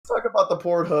about the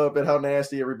Pornhub and how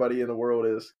nasty everybody in the world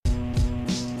is.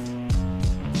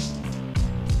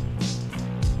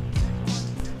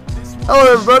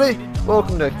 Hello everybody,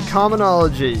 welcome to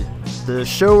Commonology, the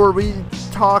show where we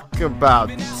talk about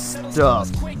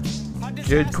stuff.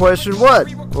 Good question,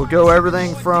 what? We'll go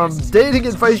everything from dating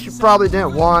advice you probably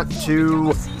didn't want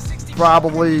to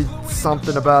probably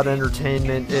something about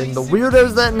entertainment and the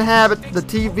weirdos that inhabit the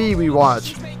TV we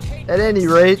watch. At any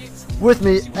rate, with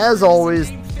me, as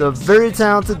always, the very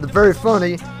talented, the very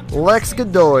funny, Lex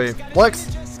Godoy.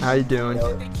 Lex, how you doing?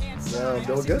 Yeah, I'm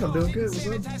doing good.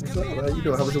 What's up? How you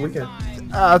doing? How was your weekend?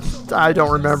 I don't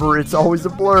remember. It's always a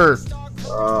blur.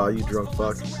 Oh, you drunk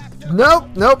fuck.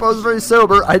 Nope. I was very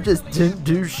sober. I just didn't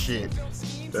do shit.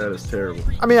 That is terrible.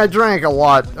 I mean, I drank a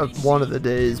lot of one of the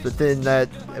days, but then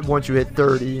once you hit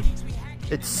 30,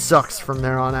 it sucks from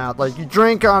there on out. Like, you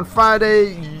drink on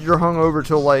Friday, you're hungover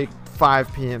till like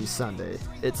 5 p.m. Sunday.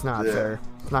 It's not fair.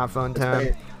 It's not fun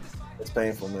time. It's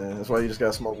painful, man. That's why you just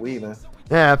gotta smoke weed, man.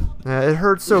 Yeah, it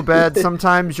hurts so bad.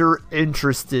 Sometimes you're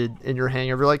interested in your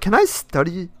hangover. Like, can I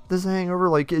study this hangover?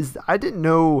 Like, I didn't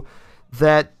know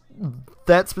that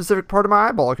specific part of my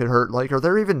eyeball could hurt. Like, are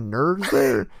there even nerves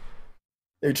there?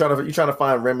 You're trying to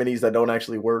find remedies that don't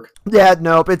actually work. Yeah,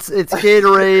 nope. It's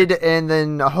Gatorade and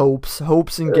then hopes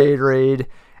and Gatorade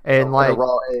and like a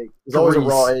raw egg. There's always a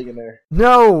raw egg in there.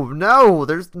 No.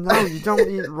 There's no. You don't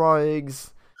eat raw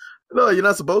eggs. No, you're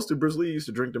not supposed to. Bruce Lee used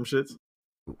to drink them shits.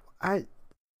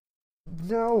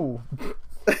 No.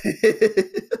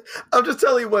 I'm just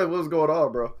telling you what was going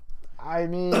on, bro. I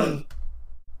mean, I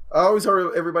always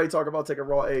heard everybody talk about taking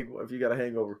raw egg if you got a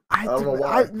hangover. I don't know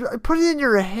why. I put it in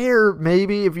your hair,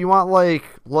 maybe, if you want like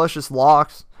luscious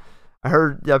locks. I've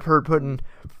heard putting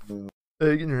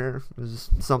egg in your hair is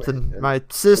something my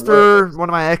sister, one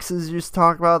of my exes, used to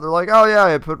talk about. They're like, "Oh yeah,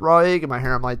 I put raw egg in my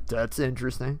hair." I'm like, "That's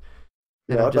interesting."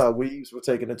 Yeah, I thought we were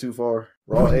taking it too far.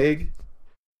 Raw egg?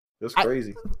 That's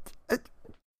crazy.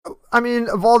 I mean,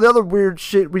 of all the other weird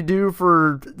shit we do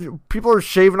people are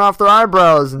shaving off their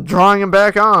eyebrows and drawing them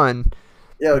back on.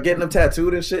 Yeah, getting them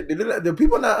tattooed and shit. Do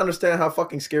people not understand how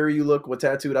fucking scary you look with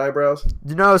tattooed eyebrows?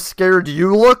 You know how scared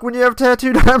you look when you have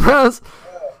tattooed eyebrows?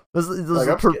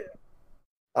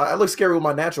 I look scary with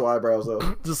my natural eyebrows,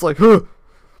 though. Just like, huh.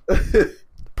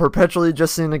 Perpetually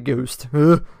just seeing a ghost.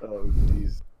 Huh. Oh,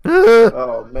 jeez.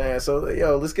 Oh man, so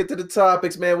let's get to the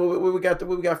topics, man. What we got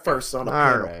first on the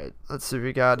panel? All right, let's see what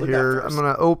we got here. I'm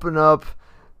gonna open up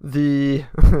the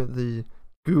the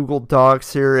Google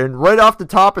Docs here, and right off the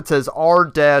top it says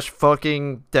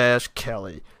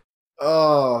R-fucking-Kelly.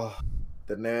 Oh,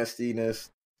 the nastiness.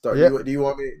 Sorry, Yep. do you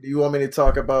want me to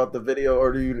talk about the video,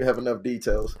 or do you have enough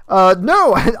details?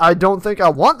 No, I don't think I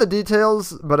want the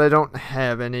details, but I don't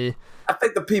have any. I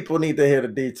think the people need to hear the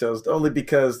details, only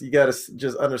because you got to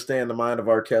just understand the mind of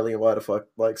R. Kelly and why the fuck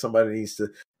like somebody needs to.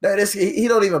 He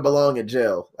don't even belong in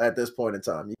jail at this point in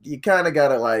time. You kind of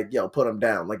gotta put him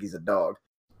down like he's a dog,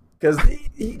 because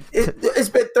it's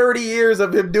been 30 years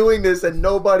of him doing this and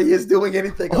nobody is doing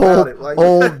anything about it. Like,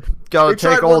 gotta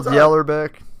take old Yeller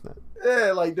back.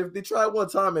 Yeah, like they tried one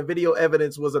time and video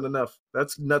evidence wasn't enough.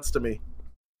 That's nuts to me.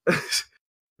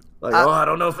 I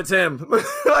don't know if it's him. Like,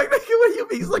 what do you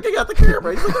mean? He's looking at the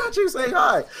camera. He's looking at you saying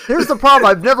hi. Here's the problem.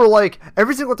 I've never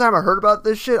every single time I heard about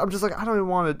this shit, I'm just like, I don't even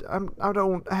want to. I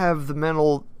don't have the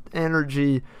mental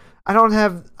energy. I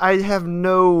have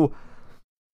no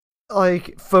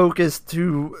focus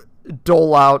to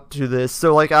dole out to this.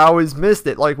 So I always missed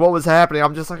it. Like what was happening.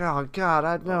 I'm just like, oh god,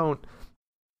 I don't.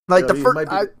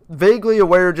 Vaguely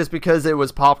aware just because it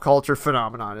was pop culture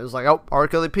phenomenon. It was like, oh, R.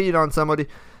 Kelly peed on somebody,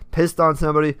 pissed on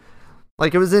somebody.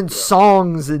 Like it was in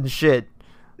songs and shit.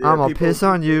 Yeah, I'm gonna piss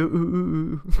on you.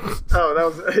 Ooh. Oh, that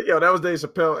was Dave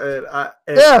Chappelle, and I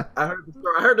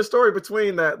heard the story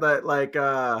between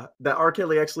that R.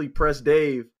 Kelly actually pressed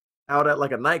Dave out at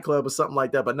a nightclub or something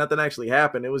like that, but nothing actually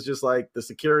happened. It was just the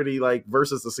security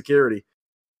versus the security.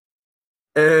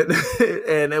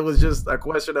 And it was just a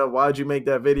question of why'd you make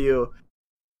that video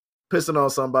pissing on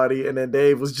somebody, and then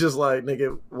Dave was just like,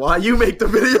 nigga, why you make the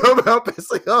video about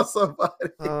pissing on somebody?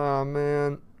 Oh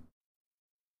man.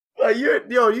 You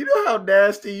know how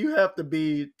nasty you have to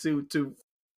be to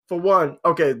for one,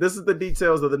 okay, this is the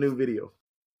details of the new video.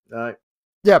 All right.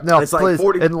 Yeah, no, it's please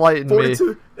enlighten 42,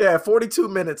 me. Yeah, 42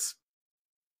 minutes.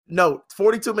 No,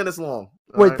 42 minutes long.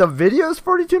 Wait, right? The video is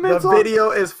 42 minutes long? The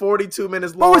video is 42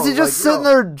 minutes long. Oh, was he just sitting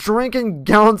there drinking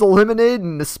gallons of lemonade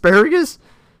and asparagus?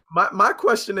 My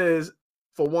question is,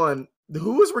 for one,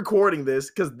 who is recording this?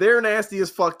 Because they're nasty as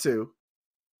fuck too.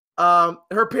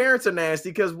 Her parents are nasty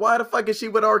because why the fuck is she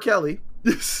with R. Kelly?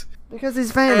 Because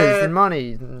he's famous and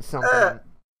money and something.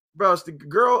 bro, it's the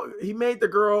girl. He made the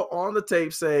girl on the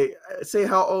tape say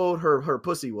how old her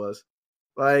pussy was.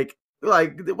 Like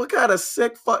what kind of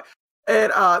sick fuck?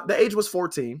 And the age was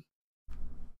 14.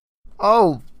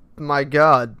 Oh my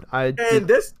god!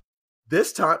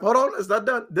 This time, hold on, it's not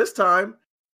done. This time,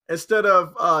 instead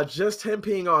of just him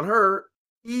peeing on her,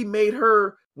 he made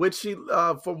her, which she,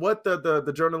 from what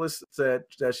the journalist said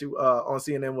that she on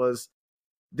CNN was,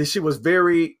 that she was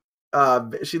very,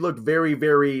 she looked very,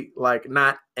 very like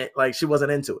not like she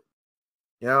wasn't into it,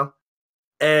 you know.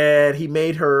 And he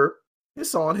made her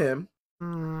piss on him.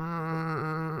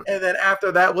 And then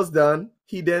after that was done,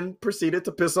 he then proceeded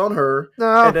to piss on her,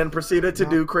 and then proceeded to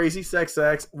do crazy sex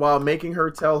acts while making her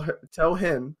tell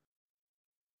him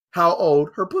how old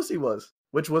her pussy was,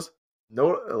 which was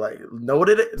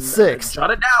noted it, 6.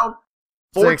 Shut it down.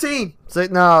 14. 6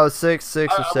 or 7.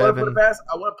 I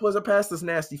want to put it past this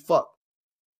nasty fuck.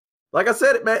 Like I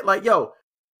said, it man. Like yo,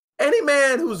 any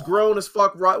man who's grown as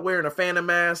fuck wearing a Phantom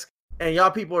mask, and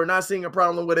y'all people are not seeing a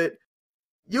problem with it.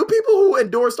 You people who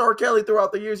endorsed R. Kelly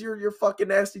throughout the years, you're fucking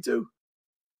nasty too.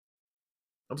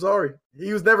 I'm sorry.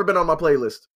 He was never been on my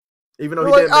playlist. Even though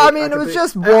he did. I mean, it was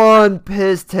just one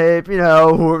piss tape, you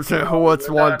know. What's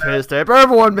one piss tape?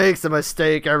 Everyone makes a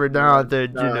mistake every now and then,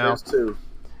 you know. There's two.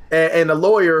 And the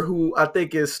lawyer who I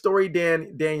think is Stormy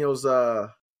Daniels'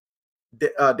 lawyer.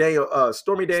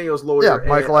 Yeah,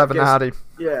 Michael Avenatti.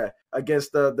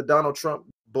 Against the Donald Trump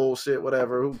bullshit,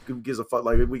 whatever. Who gives a fuck?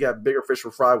 Like, we got bigger fish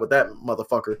to fry with that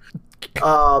motherfucker.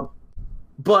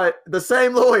 But the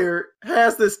same lawyer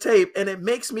has this tape, and it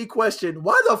makes me question,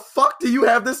 why the fuck do you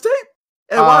have this tape?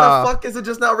 And why the fuck is it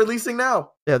just not releasing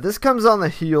now? Yeah, this comes on the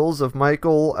heels of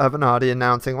Michael Avenatti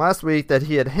announcing last week that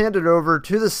he had handed over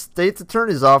to the state's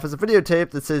attorney's office a videotape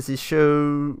that says he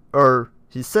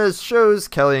says shows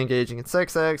Kelly engaging in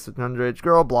sex acts with an underage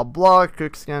girl, blah blah,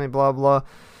 Cook County, blah blah.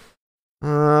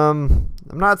 I'm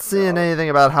not seeing anything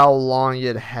about how long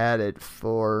you'd had it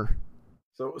for.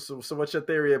 So what's your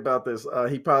theory about this?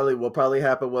 What probably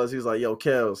happened was he was like, yo,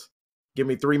 Kels, give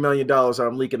me $3 million or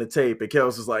I'm leaking the tape. And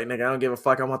Kels was like, nigga, I don't give a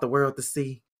fuck. I want the world to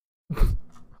see.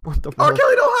 What the fuck? R.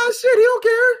 Kelly don't hide shit. He don't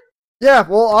care. Yeah,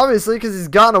 well, obviously, because he's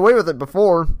gotten away with it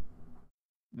before.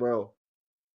 Bro,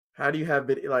 how do you have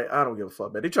video? Like, I don't give a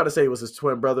fuck, man. They try to say it was his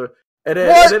twin brother. And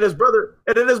then his brother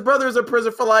is in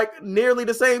prison for like nearly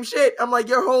the same shit. I'm like,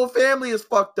 your whole family is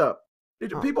fucked up.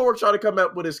 People were trying to come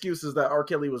up with excuses that R.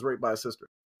 Kelly was raped by his sister.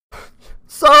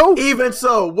 So? Even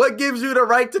so, what gives you the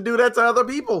right to do that to other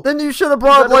people? Then you should have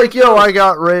brought up like, yo, I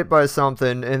got raped by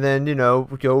something, and then, you know,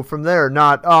 go from there.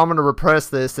 Not, I'm going to repress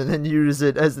this, and then use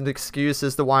it as an excuse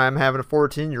as to why I'm having a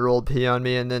 14-year-old pee on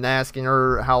me, and then asking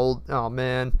her how old, oh,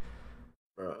 man.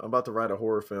 I'm about to write a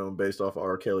horror film based off of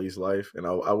R. Kelly's life, and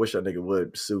I wish that nigga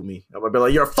would sue me. I'm going to be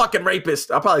like, you're a fucking rapist.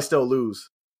 I'll probably still lose.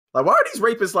 Like, why are these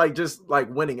rapists like just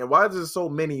like winning? And why is there so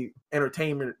many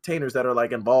entertainers that are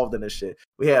like involved in this shit?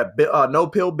 We have No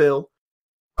Pill Bill,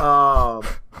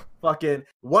 fucking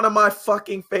one of my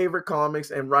fucking favorite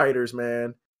comics and writers,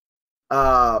 man.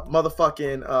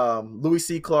 Motherfucking Louis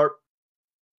C. Clark.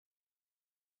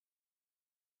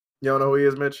 You don't know who he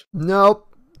is, Mitch?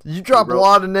 Nope. You drop a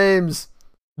lot of names.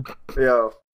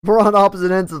 Yo, we're on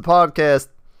opposite ends of the podcast.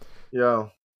 Yo,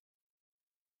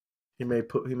 he made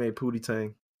Pootie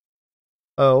Tang.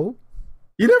 Oh,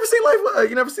 you never seen Life?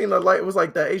 You never seen it was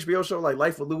like that HBO show, like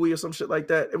Life with Louis or some shit like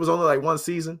that. It was only like one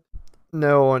season.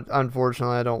 No,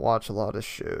 unfortunately, I don't watch a lot of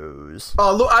shows.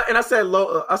 Oh, and I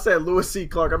said Louis C.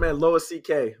 Clark. I meant Louis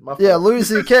C.K. Yeah, Louis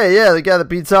C.K. Yeah, the guy that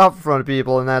beats off in front of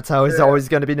people, and that's how he's always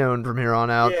going to be known from here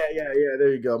on out. Yeah.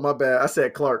 There you go. My bad. I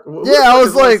said Clark. I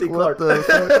was like, what the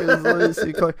fuck is Louis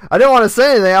C. Clark? I didn't want to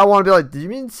say anything. I want to be like, do you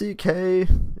mean C.K.?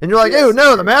 And you're like, ew,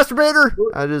 no, the masturbator?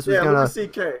 I just was gonna. Louis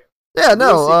C.K. Yeah,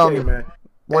 no. C.K., man.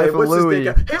 Life of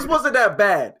Louis. His wasn't that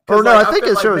bad. Oh no, I think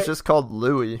his show is just called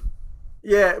Louis.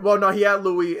 Yeah, well, no, he had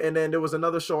Louis, and then there was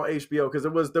another show on HBO because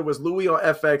there was Louis on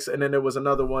FX, and then there was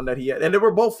another one that he had, and they were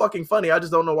both fucking funny. I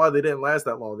just don't know why they didn't last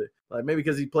that long. Like maybe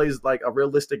because he plays like a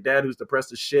realistic dad who's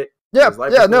depressed as shit. Yeah,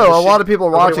 no, a lot of people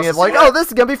are watching it like, oh, this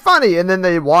is gonna be funny, and then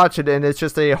they watch it, and it's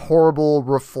just a horrible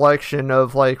reflection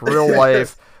of like real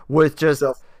life with just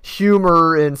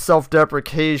humor and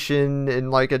self-deprecation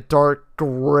and like a dark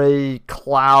gray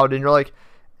cloud, and you're like,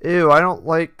 ew, I don't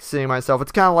like seeing myself.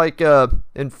 It's kind of like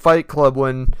in Fight Club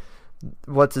when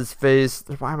what's his face?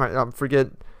 Why am I forget?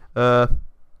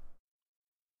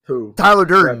 Who? Tyler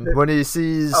Durden when he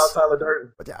sees. Oh, Tyler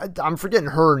Durden. I'm forgetting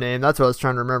her name. That's what I was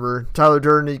trying to remember. Tyler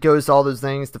Durden. He goes to all those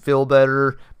things to feel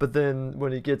better, but then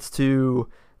when he gets to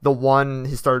the one,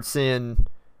 he starts seeing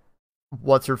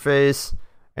what's her face,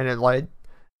 and it like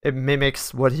it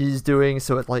mimics what he's doing,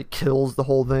 so it like kills the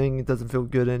whole thing. It doesn't feel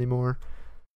good anymore.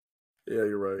 Yeah,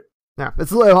 you're right. Yeah,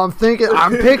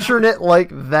 I'm picturing it like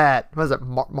that. What is it,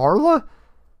 Marla?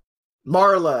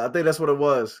 Marla, I think that's what it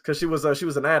was, because she was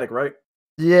an addict, right?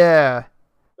 Yeah.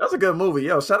 That's a good movie.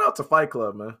 Yo, shout out to Fight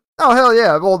Club, man. Oh, hell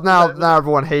yeah. Well, now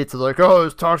everyone hates it. Like, oh,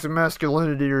 it's toxic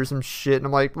masculinity or some shit. And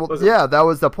I'm like, well, yeah, that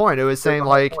was the point. It was saying,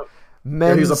 like,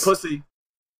 he's a pussy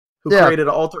who created an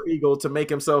alter ego to make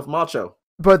himself macho.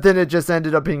 But then it just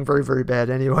ended up being very, very bad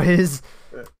anyways.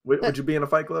 Yeah. Would you be in a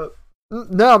Fight Club?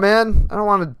 No, man. I don't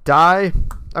want to die.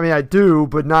 I mean, I do,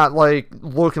 but not, like,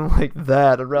 looking like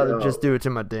that. I'd rather just do it to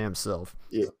my damn self.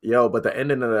 Yeah. Yo, but the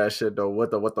ending of that shit, though,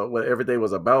 what everything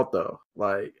was about, though.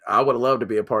 Like, I would have loved to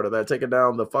be a part of that. Taking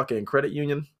down the fucking credit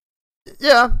union.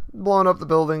 Yeah, blowing up the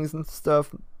buildings and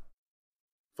stuff.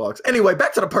 Fucks. Anyway,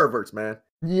 back to the perverts, man.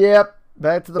 Yep,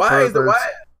 back to the perverts.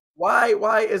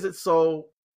 Why is it so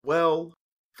well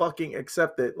fucking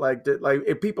accepted? Like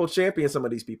if people champion some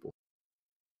of these people.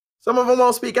 Some of them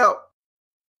won't speak out.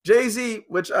 Jay-Z,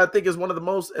 which I think is one of the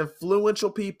most influential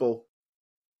people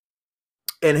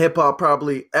in hip-hop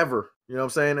probably ever, you know what I'm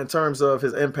saying, in terms of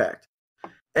his impact.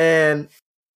 And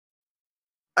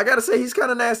I got to say, he's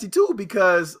kind of nasty too,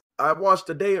 because I watched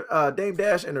the Dame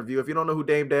Dash interview. If you don't know who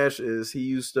Dame Dash is, he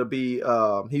used to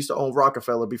own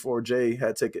Rockefeller before Jay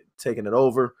had taken it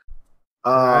over.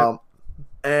 Right.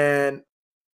 And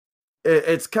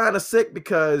it's kind of sick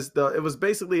because it was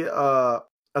basically a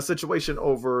situation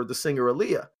over the singer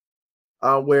Aaliyah,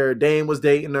 where Dame was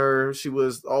dating her. She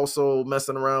was also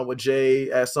messing around with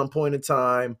Jay at some point in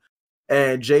time,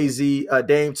 and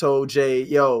Dame told Jay,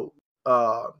 "Yo,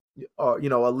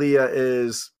 Aaliyah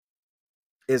is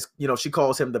she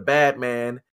calls him the bad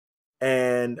man,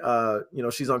 and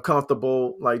she's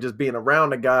uncomfortable like just being around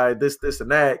the guy, this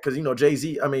and that, because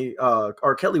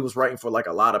R. Kelly was writing for like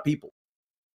a lot of people,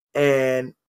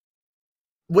 and."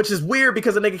 Which is weird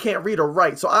because the nigga can't read or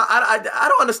write. So I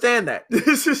don't understand that.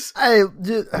 This is what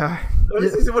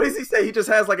does he say? He just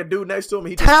has like a dude next to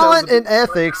him. Talent and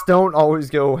ethics don't always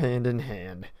go hand in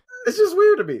hand. It's just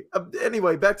weird to me.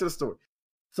 Anyway, back to the story.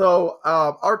 So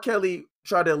R. Kelly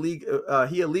tried to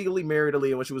he illegally married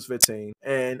Aaliyah when she was 15,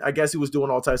 and I guess he was doing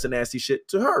all types of nasty shit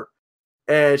to her.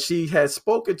 And she had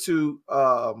spoken to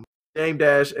Dame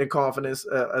Dash in confidence,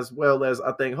 as well as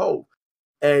I think Hov.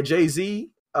 And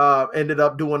Jay-Z ended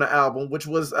up doing an album, which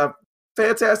was a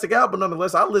fantastic album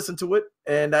nonetheless. I listened to it,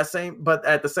 and but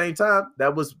at the same time,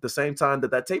 that was the same time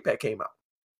that tape pack came out.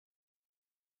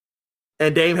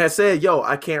 And Dame had said, "Yo,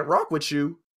 I can't rock with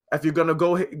you if you're gonna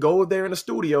go there in the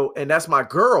studio, and that's my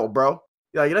girl, bro.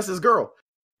 Like that's his girl."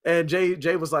 And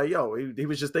Jay was like, "Yo," he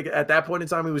was just thinking at that point in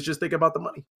time, he was just thinking about the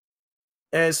money.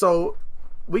 And so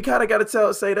we kind of got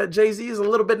to say that Jay-Z is a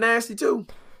little bit nasty too.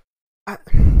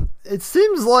 It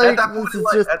seems like at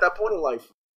that point in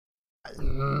life.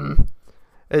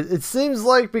 It seems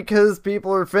like because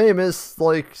people are famous,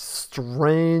 like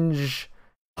strange,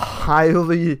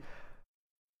 highly,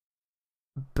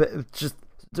 just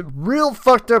real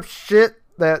fucked up shit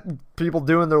that people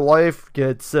do in their life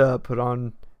gets put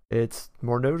on. It's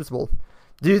more noticeable.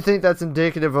 Do you think that's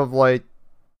indicative of like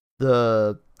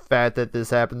the fact that this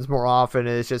happens more often?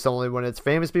 It's just only when it's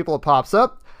famous people it pops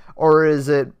up? Or is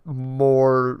it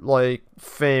more like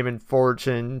fame and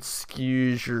fortune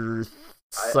skews your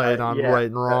sight on right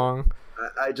and wrong?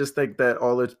 I just think that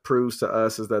all it proves to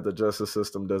us is that the justice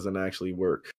system doesn't actually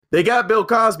work. They got Bill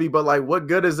Cosby, but like, what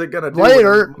good is it gonna do?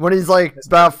 Later, when he's like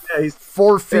about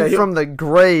 4 feet from the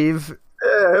grave.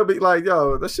 Yeah, he'll be like,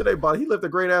 yo, that shit ain't about. He lived a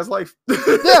great ass life.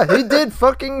 Yeah, he did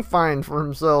fucking fine for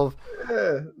himself.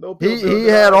 Yeah, he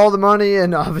had all the money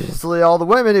and obviously all the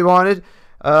women he wanted.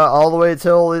 All the way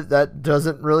till that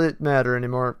doesn't really matter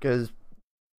anymore because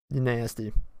you're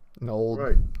nasty and old,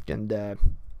 right? Getting dad.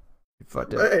 You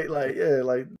fucked up. Hey, like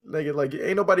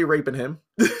ain't nobody raping him.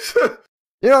 You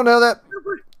don't know that.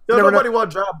 Nobody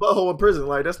want to drop butthole in prison.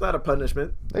 Like that's not a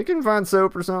punishment. They can find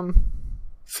soap or something.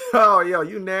 Oh, yo,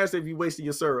 you nasty if you wasting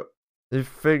your syrup. You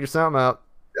figure something out.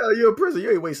 Yo, you in prison.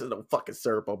 You ain't wasting no fucking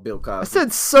syrup on Bill Cosby. I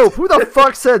said soap. Who the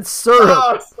fuck said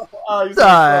syrup? What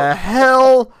the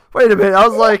hell? Wait a minute. I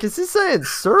was like, is he saying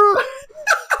syrup?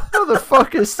 Who the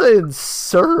fuck is saying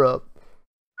syrup?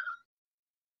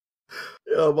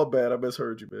 Yo, my bad. I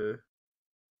misheard you, man.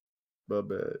 My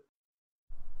bad.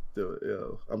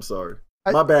 Yo, I'm sorry.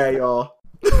 My bad, y'all.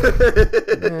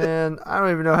 Man, I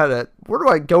don't even know how to. Where do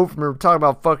I go from here? Talking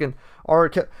about fucking R.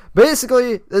 Kelly.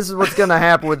 Basically, this is what's gonna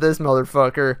happen with this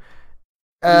motherfucker.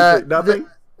 Nothing.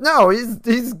 No,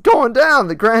 he's going down.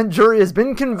 The grand jury has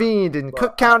been convened in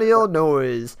Cook County,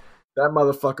 Illinois. That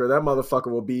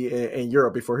motherfucker will be in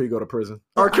Europe before he go to prison.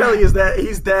 R. Kelly he's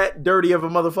that dirty of a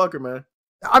motherfucker, man.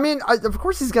 I mean, of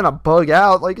course he's gonna bug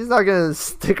out. Like, he's not gonna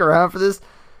stick around for this.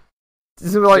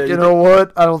 He's gonna be like, you know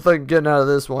what? I don't think I'm getting out of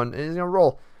this one. And he's gonna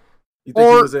roll. You think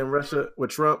he was in Russia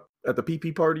with Trump at the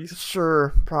PP parties?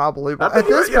 Sure, probably. But at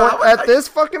this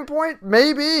fucking point,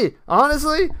 maybe.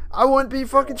 Honestly, I wouldn't be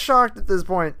fucking shocked at this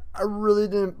point. I really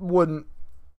wouldn't.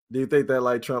 Do you think that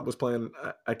like Trump was playing?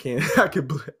 I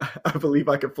believe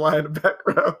I can fly in the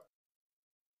background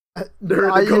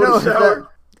during the golden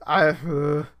shower.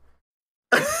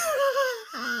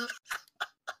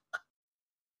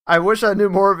 I wish I knew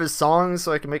more of his songs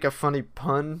so I could make a funny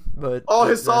pun, but all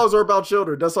his songs are about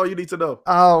children. That's all you need to know.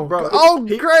 Oh, bro.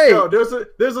 Great! Yo,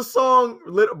 there's a song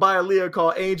by Aaliyah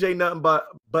called "Ain't Ain't Nothing But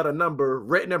a Number,"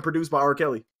 written and produced by R.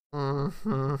 Kelly.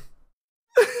 Mm-hmm.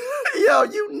 Yo,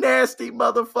 you nasty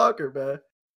motherfucker, man.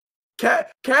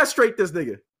 Castrate this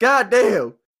nigga. God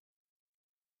damn.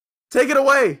 Take it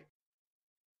away.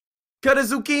 Cut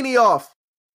his zucchini off.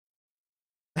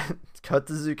 Cut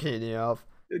the zucchini off.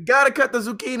 You gotta cut the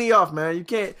zucchini off, man. You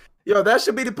can't. Yo, that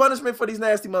should be the punishment for these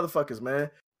nasty motherfuckers,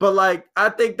 man. But like, I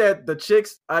think that the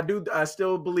chicks, I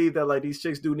still believe that like these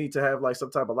chicks do need to have like some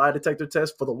type of lie detector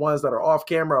test for the ones that are off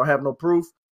camera or have no proof.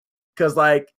 Cause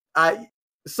like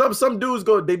some dudes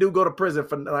go to prison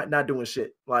for not doing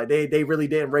shit. Like they really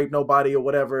didn't rape nobody or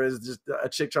whatever. It's just a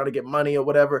chick trying to get money or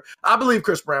whatever. I believe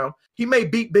Chris Brown. He may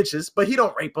beat bitches, but he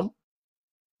don't rape them.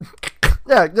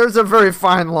 Yeah, there's a very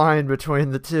fine line between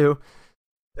the two.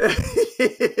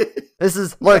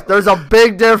 There's a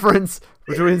big difference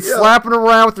between slapping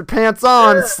around with your pants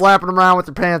on and slapping around with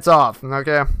your pants off.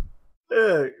 Okay.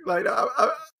 Yeah, like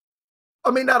I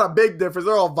mean, not a big difference.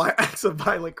 They're all acts of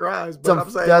violent crimes, but I'm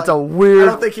saying that's like, a weird.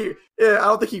 I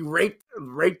don't think he raped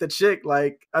the chick.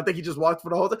 Like, I think he just walked for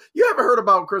the whole thing. You ever heard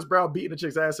about Chris Brown beating a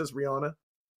chick's ass since Rihanna?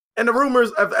 And the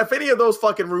rumors, if any of those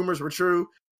fucking rumors were true,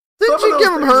 didn't you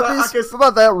give him herpes? What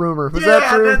about that rumor? Was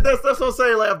that true? That's what I'm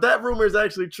saying. Like, if that rumor is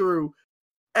actually true,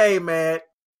 hey man,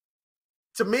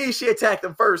 to me, she attacked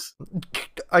him first.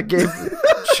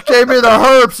 She gave me the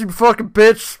herpes, you fucking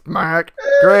bitch, Mac.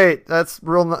 Great, that's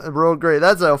real great.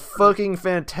 That's a fucking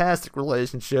fantastic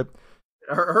relationship.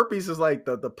 Herpes is like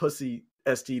the pussy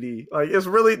STD. Like, it's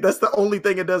really, that's the only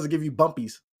thing it does is give you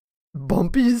bumpies.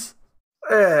 Bumpies?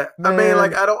 Yeah, man. I mean,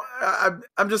 like,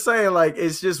 I'm just saying, like,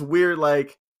 it's just weird,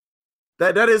 like.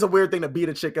 That is a weird thing to beat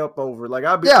a chick up over. Like,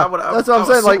 that's what I'm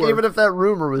saying. Like, even if that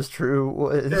rumor was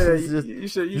true,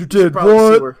 you did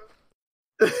what?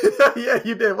 Yeah,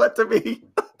 you did what to me?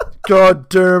 God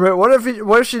damn it! What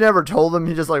if she never told him?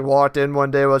 He just like walked in one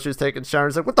day while she was taking a shower.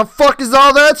 He's like, "What the fuck is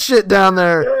all that shit down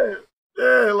there?"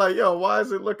 Yeah, like, yo, why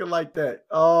is it looking like that?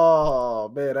 Oh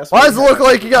man, why does it look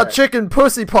like you got chicken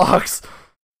pussy pox?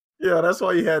 Yeah, that's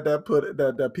why you had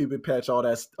that pubic patch all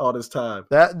this time.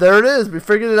 There it is. We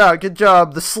figured it out. Good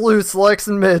job. The sleuths, Lex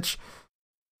and Mitch,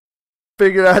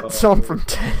 figured out something from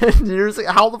 10 years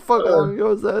ago. How the fuck long ago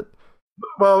was that?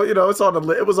 Well, you know, it was on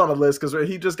the list because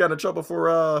he just got in trouble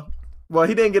for well,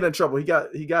 he didn't get in trouble. He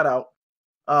got out.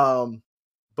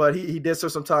 But he did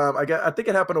serve some time. I think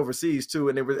it happened overseas too,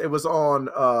 and it was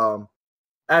on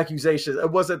accusations.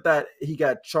 It wasn't that he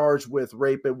got charged with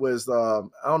rape. It was I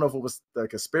don't know if it was the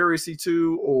conspiracy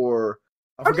to, or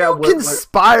I forgot what.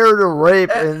 Conspire to rape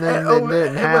and then it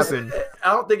didn't happen.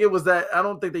 I don't think it was that. I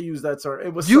don't think they used that term.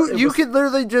 It was you could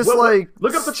literally just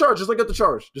look up the charge. Just look up the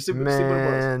charge. Just see what it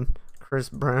was. Chris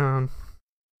Brown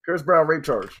rape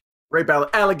charge, rape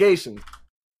allegation.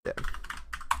 Yeah.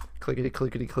 Clickety.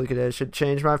 I should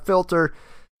change my filter.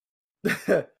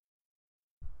 Tell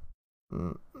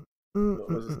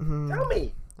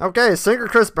me. Okay, singer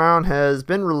Chris Brown has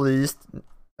been released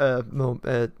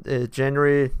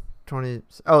January 20.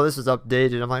 Oh, this is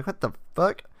updated. I'm like, what the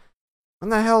fuck? When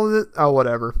the hell is it? Oh,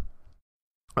 whatever.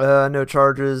 No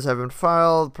charges have been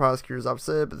filed. Prosecutors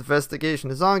upset, but the investigation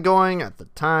is ongoing. At the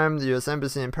time, the U.S.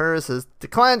 Embassy in Paris has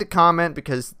declined to comment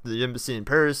because the embassy in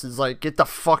Paris is like, get the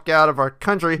fuck out of our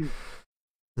country.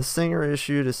 The singer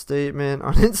issued a statement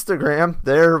on Instagram.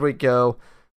 There we go.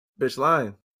 Bitch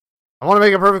lying. I want to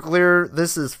make it perfectly clear,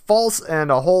 this is false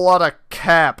and a whole lot of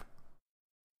cap.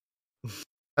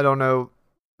 I don't know.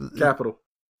 Capital.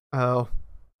 Oh.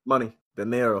 Money.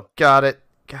 Dinero. Got it.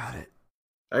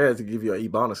 I had to give you an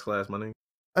Ebonics class, my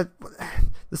nigga.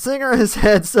 The singer has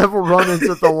had several run-ins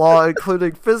with the law,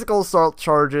 including physical assault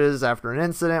charges after an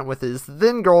incident with his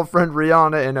then-girlfriend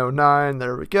Rihanna in 2009.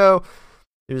 There we go.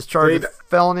 He was charged with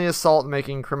felony assault and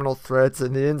making criminal threats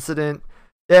in the incident.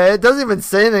 Yeah, it doesn't even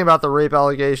say anything about the rape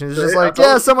allegations. It's just like,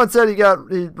 someone said he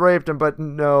raped him, but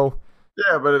no.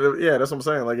 Yeah, but that's what I'm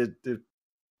saying. Like,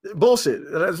 Bullshit.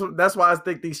 That's why I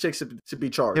think these chicks should be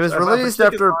charged. He was released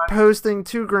after posting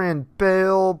 $2,000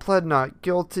 bail, pled not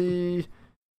guilty,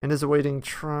 and is awaiting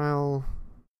trial.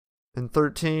 In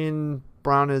 2013,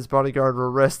 Brown and his bodyguard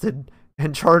were arrested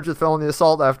and charged with felony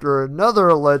assault after another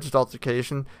alleged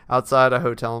altercation outside a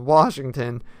hotel in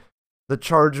Washington. The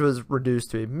charge was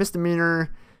reduced to a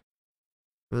misdemeanor.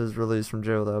 He was released from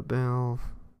jail without bail.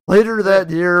 Later that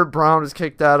year, Brown was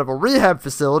kicked out of a rehab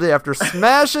facility after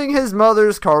smashing his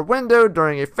mother's car window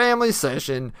during a family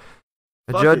session.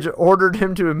 A judge ordered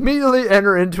him to immediately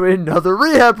enter into another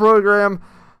rehab program.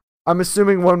 I'm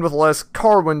assuming one with less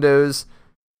car windows.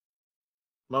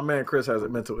 My man Chris has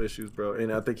mental issues, bro,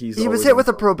 and I think he was hit with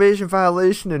a probation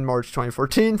violation in March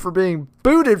 2014 for being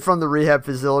booted from the rehab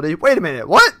facility. Wait a minute,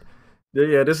 what?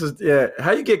 Yeah,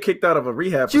 how you get kicked out of a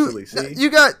rehab facility? See? You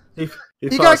got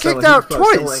kicked out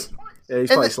twice. Yeah, he's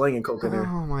probably slinging coke in there.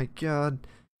 Oh my god.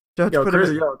 Chris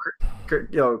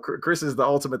is the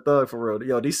ultimate thug for real.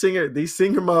 Yo, these singer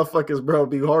motherfuckers, bro,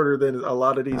 be harder than a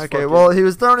lot of these. Okay, well, he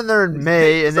was thrown in there in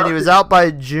May, and then he was out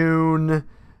by June.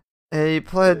 He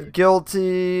pled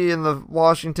guilty in the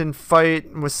Washington fight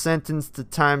and was sentenced to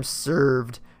time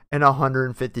served and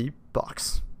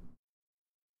 $150.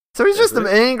 So he's just an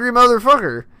angry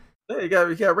motherfucker. Yeah,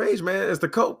 you got rage, man. It's the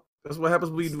coke. That's what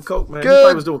happens when you do coke, man. Good. He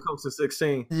probably was doing coke since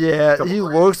 16. Yeah, he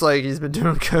looks like he's been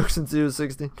doing coke since he was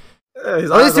 16. Yeah, at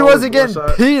least he wasn't getting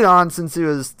peed on since he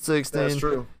was 16. That's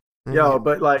true. Yo,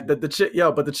 but like the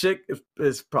chick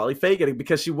is probably faking it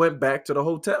because she went back to the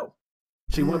hotel.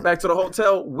 She went back to the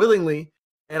hotel willingly.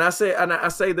 And I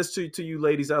say this to you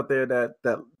ladies out there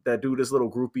that do this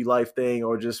little groupie life thing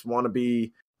or just want to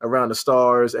be around the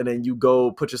stars, and then you go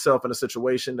put yourself in a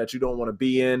situation that you don't want to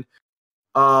be in.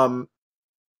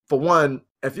 For one,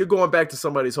 if you're going back to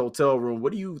somebody's hotel room,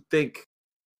 what do you think?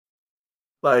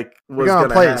 Like, what's gonna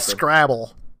play happen?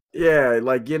 Scrabble? Yeah,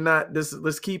 like you're not.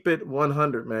 Let's keep it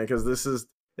 100, man, because this is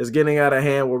getting out of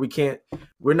hand. Where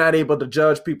we're not able to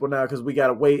judge people now because we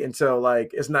gotta wait until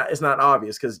like it's not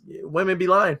obvious because women be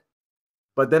lying,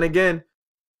 but then again,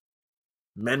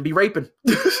 men be raping.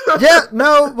 Yeah,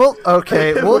 no, well,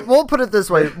 okay, we'll put it this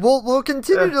way. We'll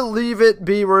continue to leave it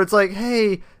be where it's like,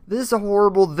 hey, this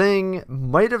horrible thing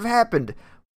might have happened.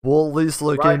 We'll at least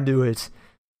look into it.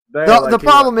 The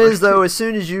problem is though, as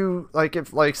soon as you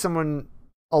if someone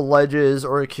alleges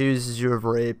or accuses you of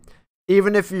rape,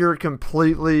 even if you're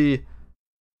completely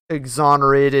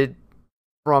exonerated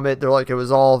from it, they're like it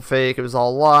was all fake, it was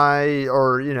all lie,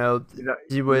 or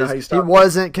he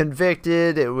wasn't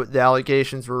convicted. The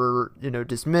allegations were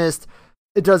dismissed.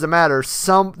 It doesn't matter.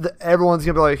 Everyone's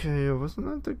gonna be like, hey, wasn't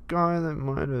that the guy that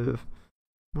might have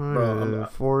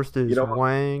forced his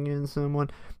wang in someone?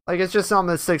 Like it's just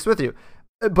something that sticks with you.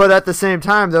 But at the same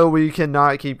time, though, we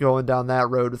cannot keep going down that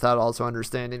road without also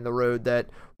understanding the road that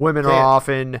women are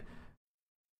often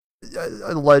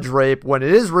alleged rape when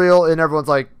it is real, and everyone's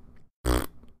like,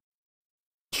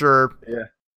 sure. Yeah.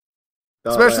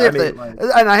 Especially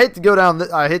and I hate to go down,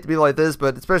 I hate to be like this,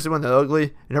 but especially when they're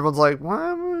ugly, and everyone's like,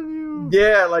 why would you?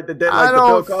 Yeah, I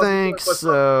don't think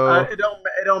so. It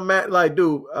don't matter. Like,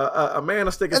 dude, a man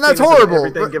will stick his penis in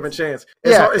everything given chance.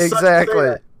 It's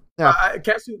exactly. Yeah.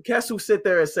 Cats who sit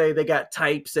there and say they got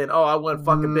types and I want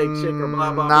fucking big chick or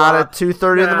blah blah. Not at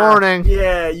 2:30 in the morning.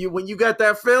 Yeah, when you got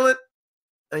that feeling,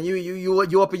 and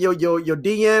you open your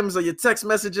DMs or your text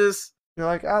messages, you're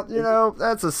like,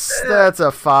 that's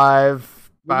a 5,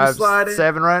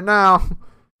 7 right now.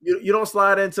 You don't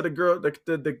slide into the girl,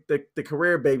 the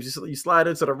career babes. You slide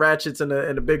into the ratchets and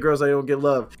the big girls that don't get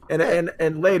love.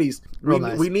 And ladies,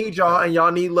 we need y'all, and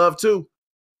y'all need love too.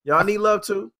 Y'all need love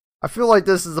too. I feel like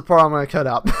this is the part I'm going to cut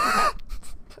out.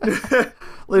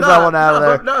 Leave that one out of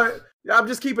there. No, I'm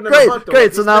just keeping it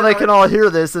Great, so now they can all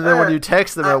hear this, and then when you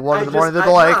text them at 1 in the morning, they're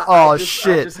like, oh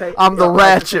shit, I'm the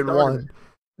ratchet one.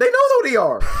 They know who they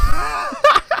are.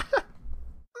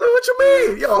 What you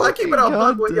mean? Yo, I keep it a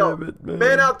buck with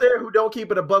men out there who don't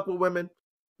keep it a buck with women.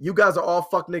 You guys are all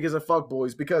fuck niggas and fuck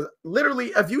boys, because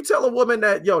literally, if you tell a woman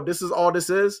that, this is all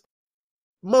this is,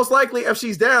 most likely if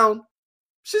she's down,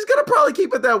 she's going to probably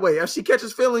keep it that way. If she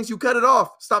catches feelings, you cut it off.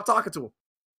 Stop talking to them.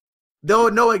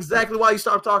 They'll know exactly why you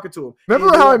stopped talking to them.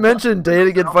 Remember how I mentioned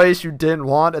dating advice you didn't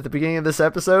want at the beginning of this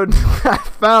episode? I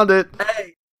found it.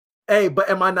 Hey, but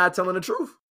am I not telling the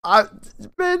truth? Yeah.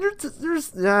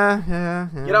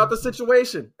 Get out the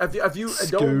situation. If you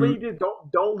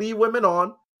don't lead women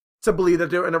on to believe that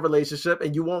they're in a relationship,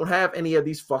 and you won't have any of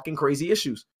these fucking crazy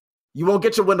issues. You won't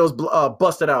get your windows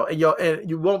busted out, and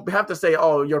you won't have to say,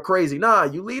 "Oh, you're crazy." Nah,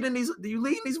 you leading these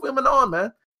women on,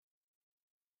 man.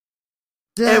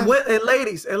 Yeah. And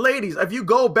ladies, if you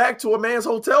go back to a man's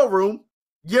hotel room,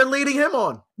 you're leading him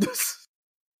on.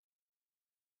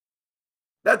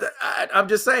 I'm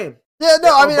just saying. Yeah,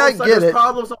 no, I mean, I get it. There's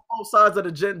problems on both sides of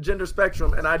the gender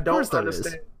spectrum, and I don't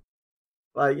understand.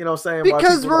 Like, you know what I'm saying?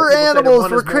 Because we're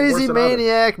animals, we're crazy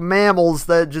maniac mammals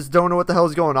that just don't know what the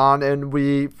hell's going on, and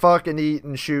we fucking eat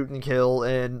and shoot and kill,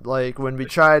 and like when we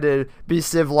try to be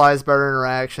civilized by our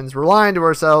interactions, we're lying to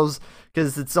ourselves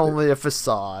because it's only a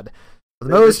facade. For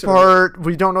the most part,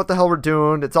 we don't know what the hell we're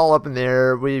doing. It's all up in the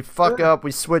air. We fuck up,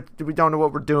 we switch, we don't know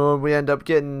what we're doing. We end up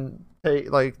getting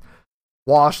like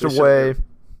washed away.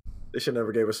 They should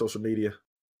never gave us social media.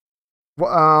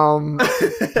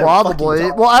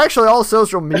 Probably. Well, actually, all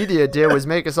social media did was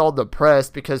make us all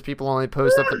depressed because people only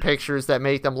post up the pictures that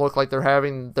make them look like they're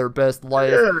having their best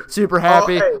life, super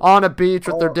happy on a beach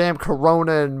with their damn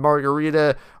Corona and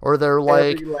margarita, or they're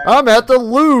like, I'm at the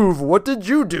Louvre. What did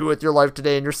you do with your life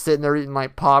today? And you're sitting there eating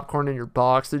like popcorn in your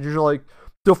box, and you're like,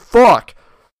 the fuck.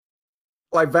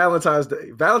 Like Valentine's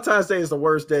Day. Valentine's Day is the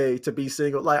worst day to be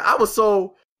single. Like, I was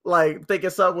so like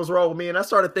thinking something was wrong with me, and I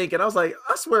started thinking, I was like,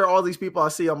 I swear all these people I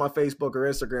see on my Facebook or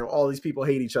Instagram, all these people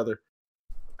hate each other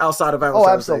outside of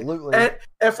Valentine's Day. Absolutely.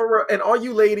 And all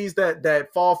you ladies that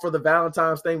fall for the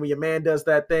Valentine's thing when your man does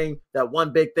that thing, that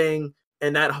one big thing,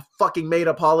 and that fucking made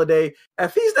up holiday,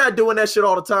 if he's not doing that shit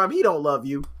all the time, he don't love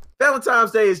you. Valentine's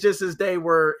Day is just his day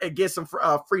where it gets some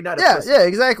free night of pussy. Yeah,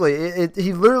 exactly.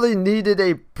 He literally needed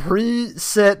a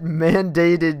preset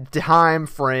mandated time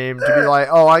frame to be like,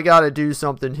 oh, I gotta do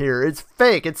something here. It's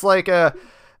fake. It's like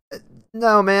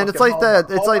no, man. It's like that.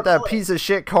 It's like that piece of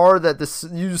shit car that the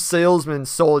used salesman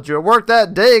sold you. It worked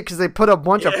that day because they put a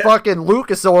bunch of fucking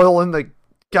Lucas oil in the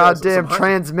goddamn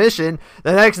transmission.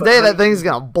 The next day, that thing's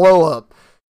gonna blow up.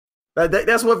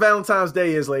 That's what Valentine's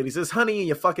Day is, ladies. It's honey in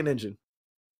your fucking engine.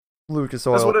 Lucas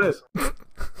oil. That's what it is.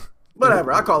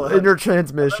 Whatever, I call it honey. In your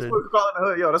transmission. That's what we call it in the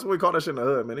hood. Yo, that's what we call that shit in the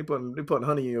hood, man. They putting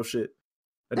honey in your shit.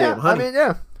 Damn honey. I mean,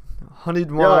 yeah.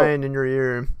 Honeyed wine in your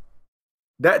ear.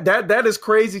 That is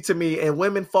crazy to me, and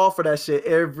women fall for that shit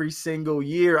every single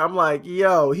year. I'm like,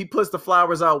 yo, he puts the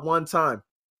flowers out one time.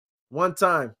 One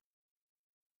time.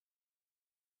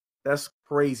 That's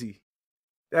crazy.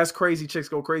 That's crazy. Chicks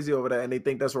go crazy over that, and they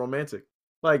think that's romantic.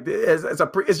 Like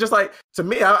it's just like, to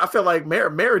me, I feel like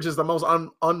marriage is the most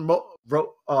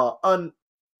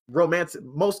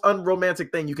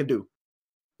unromantic thing you can do.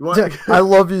 I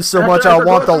love you so much. I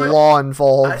want the law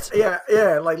involved. Yeah.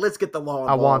 Like, let's get the law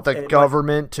involved. I want the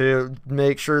government to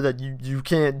make sure that you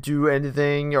can't do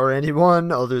anything or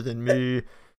anyone other than me.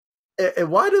 And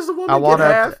why does the woman get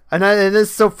half? And it's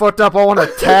so fucked up. I want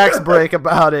a tax break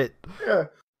about it. Yeah.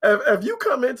 If you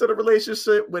come into the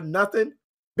relationship with nothing,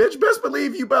 bitch, best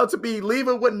believe you about to be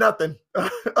leaving with nothing. All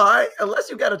right? Unless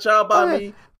you got a child by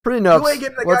me. Prenups. You ain't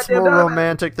getting What's more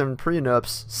romantic than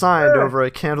prenups signed over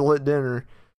a candlelit dinner?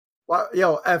 Well,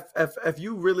 yo, if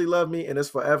you really love me and it's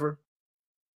forever,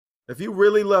 what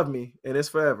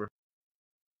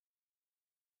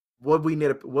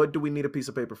do we need a piece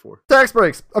of paper for? Tax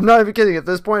breaks. I'm not even kidding. At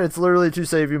this point, it's literally to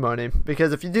save you money.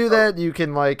 Because if you do that, you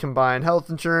can like combine health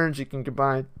insurance, you can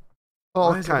combine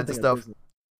all kinds of stuff.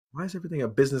 Why is everything a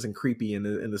business and creepy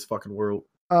in this fucking world?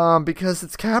 Because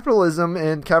it's capitalism,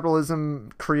 and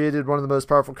capitalism created one of the most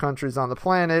powerful countries on the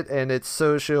planet, and its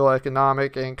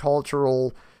socio-economic and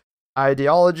cultural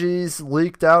ideologies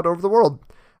leaked out over the world.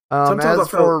 As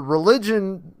for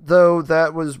religion, though,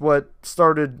 that was what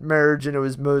started marriage, and it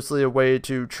was mostly a way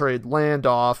to trade land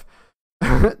off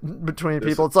between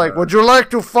people. It's like, would you like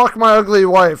to fuck my ugly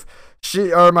wife?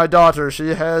 My daughter.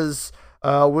 She has.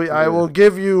 I will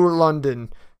give you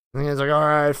London. And he's like, all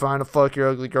right, fine, I'll fuck your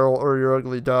ugly girl or your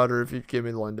ugly daughter if you give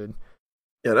me London.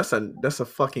 Yeah, that's a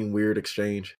fucking weird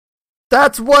exchange.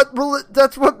 That's what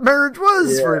marriage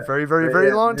was for a very, very,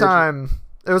 very long time.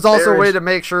 It was also a way to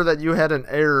make sure that you had an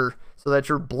heir so that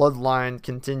your bloodline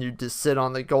continued to sit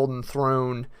on the golden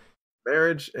throne.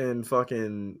 Marriage and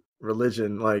fucking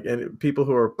religion, like, and people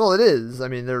who are... Well, it is. I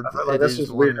mean, that's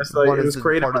just weird. That's like, it was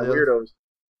created by weirdos.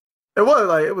 It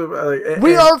was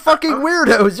we are fucking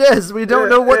weirdos. Yes, we don't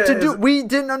know what to do. We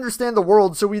didn't understand the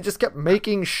world, so we just kept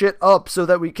making shit up so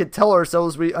that we could tell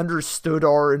ourselves we understood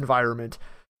our environment.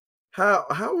 How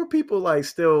are people like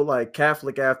still like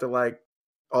Catholic after like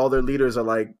all their leaders are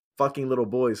like fucking little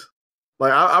boys?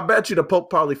 Like I bet you the Pope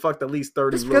probably fucked at least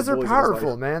 30. It's because they're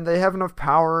powerful, man. They have enough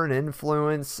power and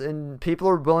influence, and people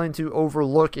are willing to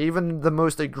overlook even the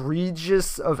most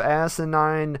egregious of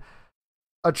asinine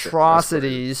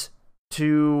atrocities.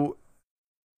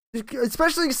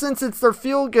 Especially since it's their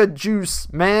feel-good juice,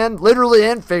 man, literally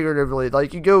and figuratively.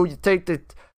 Like, you take the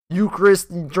Eucharist,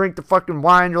 you drink the fucking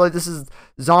wine, you're like, this is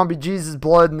zombie Jesus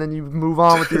blood, and then you move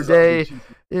on with your day.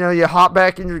 You know, you hop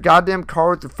back in your goddamn car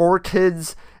with your 4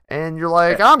 kids, and you're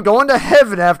like, I'm going to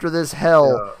heaven after this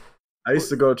hell. I used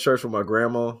to go to church with my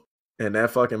grandma, and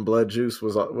that fucking blood juice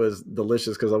was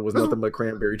delicious because it was nothing but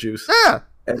cranberry juice. Yeah,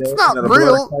 and it's not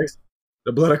real.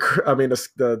 The blood of I mean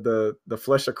the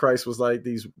flesh of Christ was like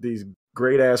these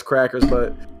great ass crackers,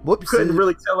 but you couldn't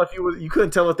really tell if you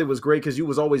couldn't tell if it was great because you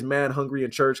was always mad hungry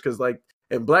in church because like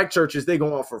in black churches they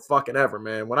go on for fucking ever,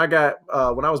 man. When I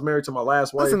was married to my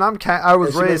last wife, listen, I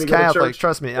was raised Catholic.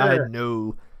 Trust me, I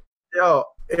know.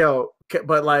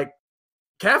 But like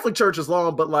Catholic church is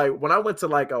long, but like when I went to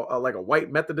like a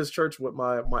white Methodist church with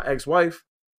my ex-wife,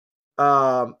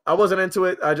 I wasn't into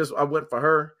it. I went for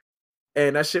her.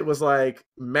 And that shit was like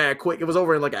mad quick. It was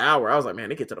over in like an hour. I was like, man,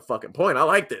 they get to the fucking point. I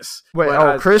like this. Wait,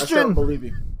 Christian? I believe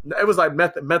you. It was like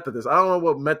Methodist. I don't know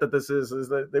what Methodist is. It was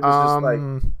just like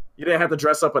you didn't have to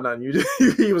dress up or nothing.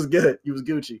 He was good. He was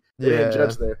Gucci. They didn't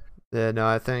judge there. Yeah, no,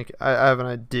 I think I have an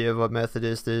idea of what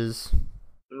Methodist is.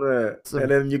 Yeah.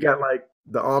 And then you got like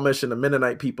the Amish and the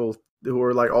Mennonite people who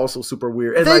are like also super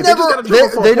weird. And they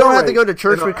don't have to go to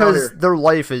church because their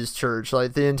life is church.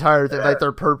 Like the entire thing, like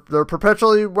they're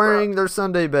perpetually wearing their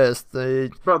Sunday best. They're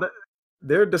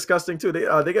disgusting too.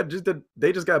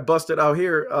 They just got busted out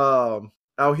here.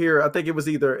 I think it was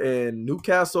either in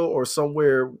Newcastle or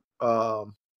somewhere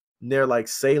near like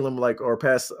Salem, like or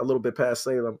a little bit past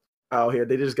Salem out here.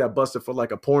 They just got busted for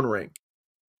like a porn ring.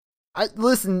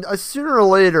 Listen, sooner or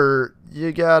later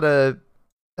you gotta.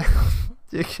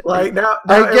 Like now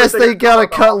I guess they gotta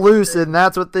cut loose, and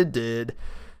that's what they did.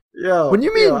 Yeah. When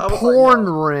you mean porn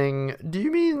ring, do you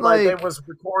mean like they was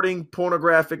recording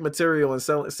pornographic material and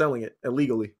selling it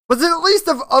illegally? Was it at least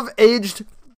of aged?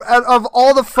 Of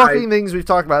all the fucking things we've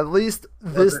talked about, at least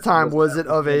this time was it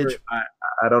of age?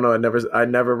 I don't know. I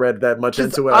never read that much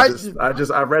into it. I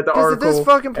read the article. At this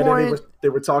fucking point, and they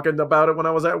were talking about it when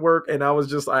I was at work, and I was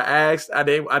just I asked. I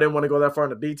didn't want to go that far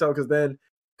into detail because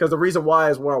the reason why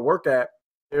is where I work at.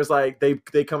 There's like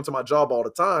they come to my job all the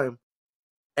time,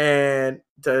 and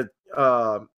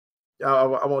I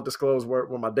won't disclose where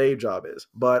my day job is,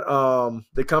 but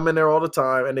they come in there all the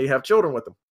time and they have children with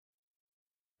them.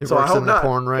 So I hope not,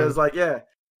 because like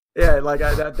like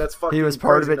that's fucking. He was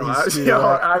part crazy. of it.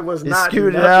 I was not.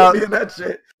 Scooted out. Put me in that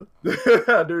shit.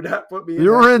 Do not put me.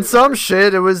 You were in some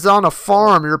shit. It was on a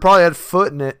farm. You probably had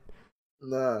foot in it.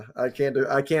 Nah, I can't.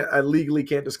 I legally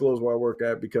can't disclose where I work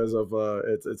at because of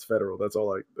it's federal. That's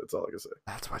all I can say.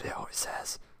 That's what he always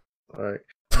says. All right,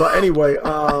 but anyway,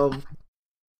 but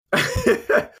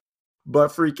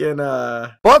freaking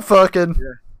butt fucking.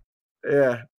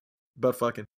 Yeah, butt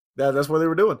fucking. That's what they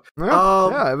were doing.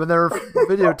 Yeah, when they were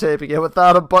videotaping it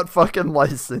without a butt fucking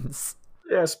license.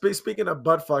 Yeah, speaking of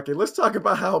butt fucking, let's talk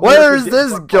about how. Where is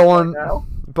this going?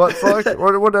 Butt fuck?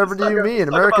 Whatever do you mean?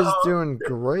 America's doing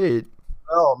great.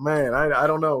 Oh man, I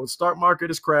don't know. Stock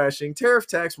market is crashing. Tariff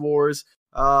tax wars.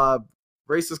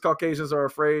 Racist Caucasians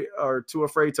are too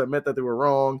afraid to admit that they were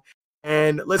wrong.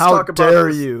 And let's talk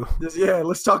about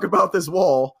let's talk about this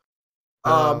wall.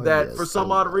 For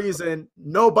some odd reason,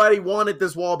 nobody wanted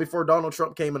this wall before Donald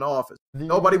Trump came into office.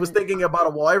 Nobody was thinking about a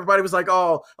wall. Everybody was like,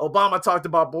 oh, Obama talked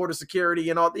about border security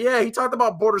and all. Yeah, he talked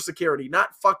about border security,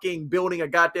 not fucking building a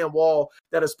goddamn wall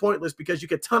that is pointless because you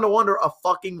could tunnel under a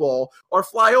fucking wall or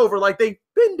fly over like they've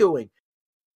been doing.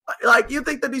 Like, you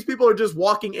think that these people are just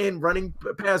walking in, running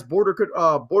past border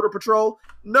patrol?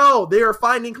 No, they are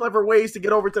finding clever ways to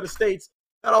get over to the States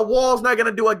that a wall's not going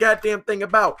to do a goddamn thing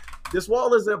about. This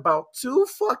wall is about two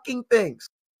fucking things.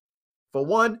 For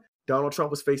one, Donald Trump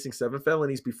was facing 7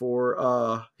 felonies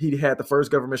before he had the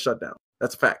first government shutdown.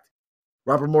 That's a fact.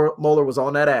 Robert Mueller was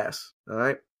on that ass, all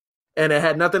right? And it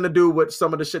had nothing to do with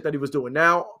some of the shit that he was doing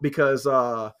now because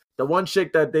the one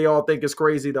chick that they all think is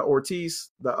crazy, the Ortiz,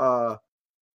 oh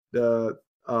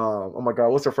my God,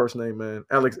 what's her first name, man?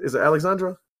 Is it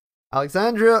Alexandria?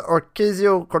 Alexandria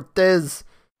Ocasio-Cortez.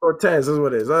 Cortez is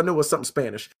what it is. I knew it was something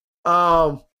Spanish.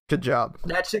 Good job.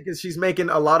 That chick she's making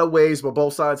a lot of waves, but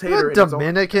both sides hate her.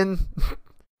 Dominican.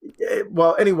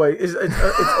 Well, anyway, it's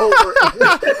over.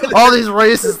 All these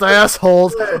racist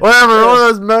assholes. Whatever, one of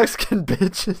those Mexican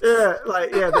bitches.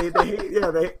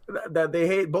 They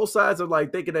hate both sides are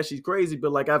like thinking that she's crazy,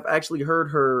 but like I've actually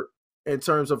heard her in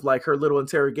terms of like her little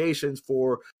interrogations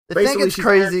for. I think it's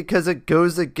crazy because it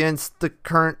goes against the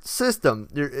current system.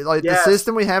 The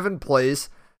system we have in place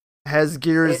has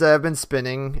gears that have been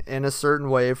spinning in a certain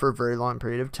way for a very long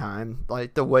period of time.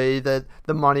 Like the way that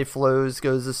the money flows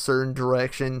goes a certain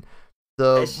direction.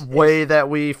 The way that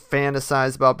we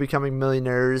fantasize about becoming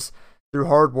millionaires through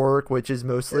hard work, which is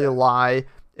mostly a lie,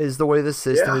 is the way the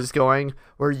system is going.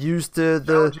 We're used to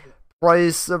the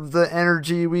price of the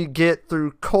energy we get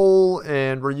through coal,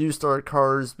 and we're used to our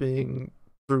cars being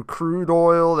through crude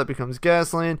oil that becomes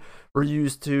gasoline. We're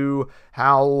used to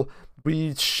how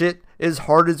we shit as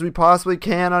hard as we possibly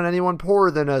can on anyone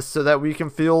poorer than us so that we can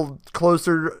feel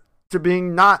closer to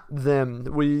being not them.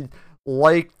 We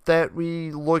like that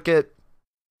we look at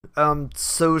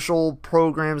social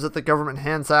programs that the government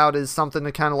hands out as something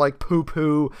to kind of like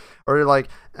poo-poo, or like,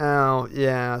 oh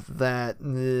yeah, that.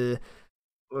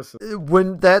 Listen,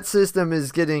 when that system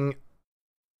is getting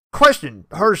questioned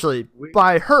harshly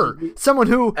by her, someone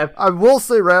who I will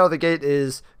say right out of the gate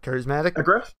is charismatic,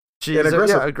 aggressive. She's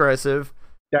aggressive.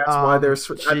 That's why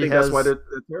that's why they're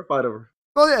terrified of her.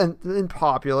 Well, yeah, and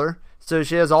popular. So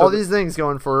she has all these things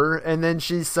going for her, and then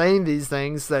she's saying these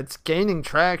things that's gaining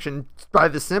traction by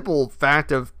the simple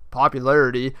fact of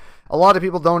popularity. A lot of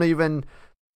people don't even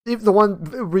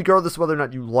regardless of whether or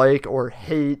not you like or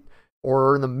hate or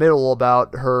are in the middle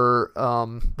about her,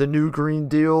 the new Green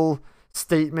Deal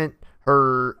statement,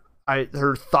 her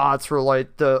thoughts for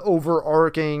like the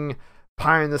overarching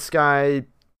pie in the sky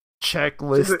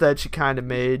checklist that she kind of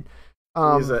made.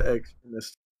 She's an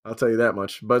extremist, I'll tell you that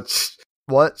much. But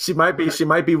what she might be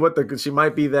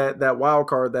that wild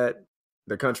card that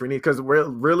the country needs, because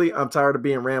really I'm tired of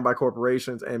being ran by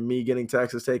corporations and me getting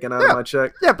taxes taken out of my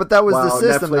check. Yeah, but that was the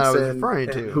system Netflix that I was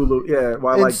referring to. Hulu,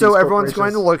 yeah. And so everyone's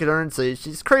going to look at her and say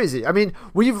she's crazy. I mean,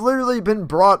 we've literally been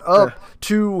brought up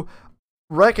to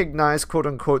recognize, quote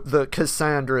unquote, the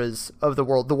Cassandras of the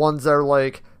world, the ones that are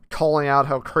like calling out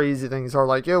how crazy things are.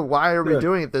 Like, yo, why are we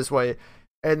doing it this way?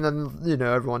 And then,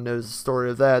 everyone knows the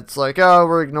story of that. It's like, oh,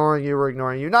 we're ignoring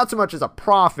you. Not so much as a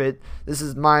prophet. This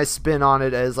is my spin on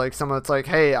it as like someone that's like,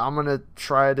 hey, I'm going to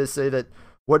try to say that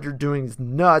what you're doing is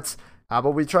nuts. How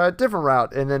about we try a different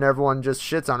route? And then everyone just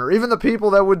shits on her. Even the people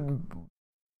that would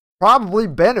probably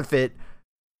benefit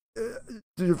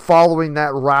following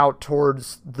that route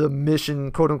towards the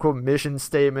mission, quote unquote, mission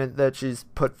statement that she's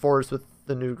put forth with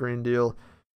the new Green Deal.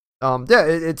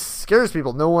 It scares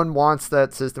people. No one wants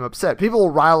that system upset. People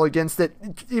will rile against it,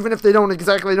 even if they don't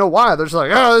exactly know why. They're just like,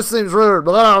 oh, this seems rude,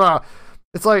 blah, blah, blah.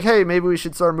 It's like, hey, maybe we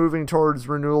should start moving towards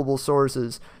renewable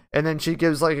sources. And then she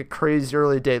gives like a crazy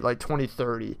early date, like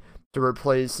 2030, to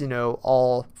replace,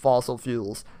 all fossil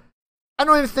fuels. I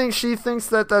don't even think she thinks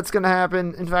that that's going to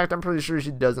happen. In fact, I'm pretty sure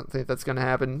she doesn't think that's going to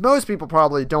happen. Most people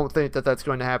probably don't think that that's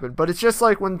going to happen. But it's just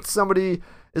like when somebody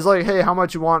is like, hey, how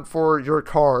much you want for your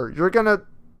car?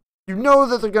 You know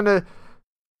that they're going to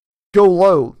go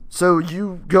low, so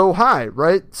you go high,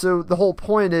 right? So the whole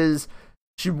point is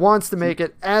she wants to make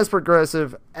it as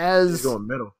progressive as... She's going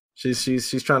middle.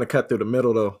 She's trying to cut through the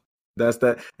middle, though. That's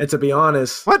that. And to be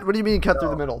honest... What do you mean cut through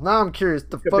the middle? Now I'm curious.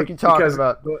 The fuck you talking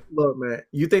about? Look, man,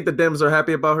 you think the Dems are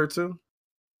happy about her, too?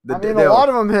 A lot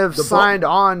of them have signed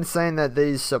on saying that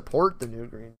they support the new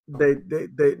Green.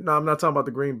 No, I'm not talking about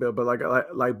the Green Bill, but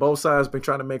like both sides been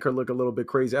trying to make her look a little bit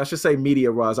crazy. I should say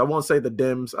media-wise. I won't say the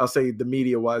Dems. I'll say the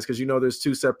media-wise, because there's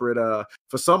two separate.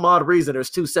 For some odd reason,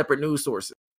 there's two separate news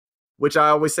sources. Which I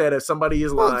always said, if somebody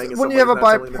is lying, when you have a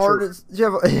bipartisan,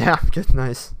 good,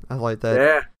 nice. I like that.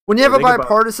 Yeah. When you have a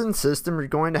bipartisan system, you're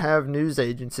going to have news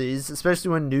agencies, especially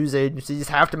when news agencies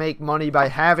have to make money by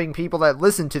having people that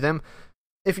listen to them.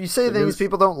 If you say things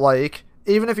people don't like,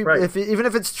 even if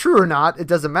it's true or not, it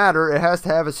doesn't matter. It has to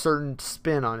have a certain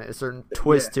spin on it, a certain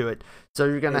twist to it. So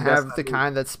you're going to have the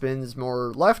kind that spins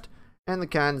more left and the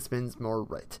kind that spins more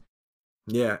right.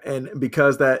 Yeah, and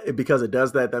because it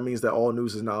does that, that means that all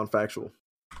news is non-factual.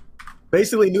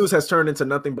 Basically, news has turned into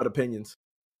nothing but opinions.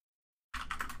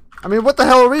 I mean, what the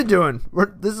hell are we doing?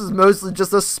 This is mostly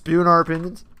just us spewing our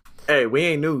opinions. Hey, we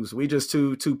ain't news. We just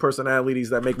two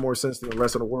personalities that make more sense than the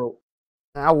rest of the world.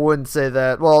 I wouldn't say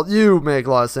that. Well, you make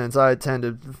a lot of sense. I tend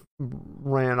to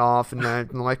ran off and I'm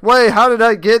like, wait, how did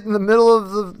I get in the middle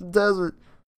of the desert?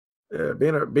 Yeah,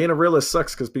 being a realist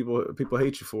sucks because people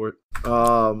hate you for it.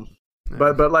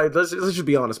 But like let's just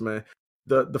be honest, man.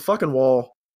 The fucking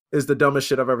wall is the dumbest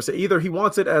shit I've ever seen. Either he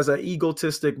wants it as an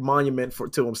egotistic monument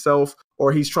to himself,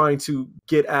 or he's trying to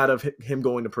get out of him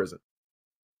going to prison.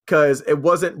 Because it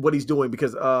wasn't what he's doing.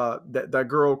 Because that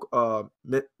girl,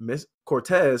 Miss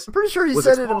Cortez, I'm pretty sure he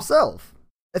said it himself.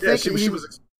 I think he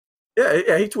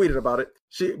tweeted about it.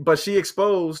 She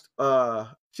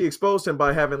exposed him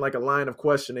by having like a line of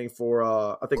questioning for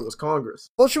I think it was Congress.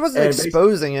 Well, she wasn't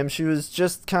exposing him. She was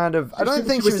just kind of. I don't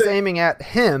think she was aiming at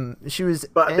him. She was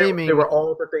aiming. They were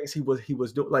all the things he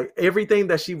was doing. Like everything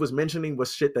that she was mentioning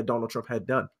was shit that Donald Trump had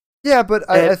done. Yeah, but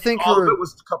I think all of it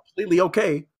was completely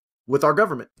okay with our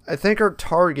government. I think her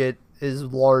target is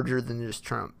larger than just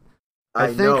Trump.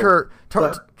 I think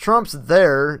Trump's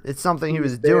there. It's something he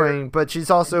was doing, but she's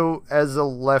also, as a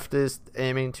leftist,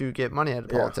 aiming to get money out of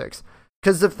politics.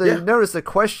 Because if they notice the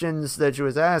questions that she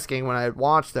was asking when I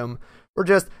watched them were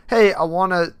just, hey, I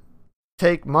want to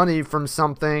take money from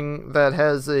something that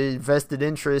has a vested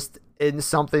interest in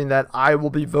something that I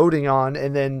will be voting on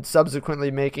and then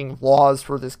subsequently making laws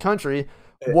for this country.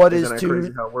 What is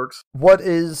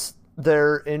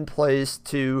there in place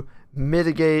to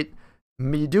mitigate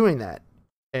me doing that?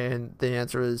 And the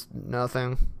answer is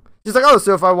nothing. She's like, oh,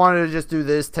 so if I wanted to just do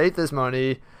this, take this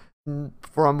money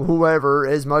from whoever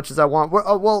as much as I want.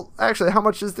 Well, actually, how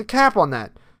much is the cap on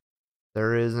that?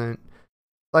 There isn't.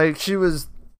 Like, she was,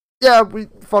 we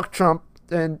fuck Trump,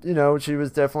 and, she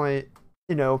was definitely,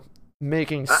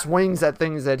 making swings at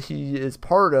things that he is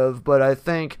part of, but I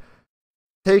think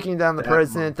taking down the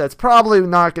president, that's probably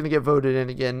not going to get voted in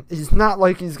again. He's not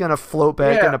like he's going to float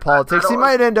back into politics. He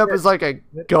might end up as like a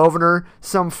governor,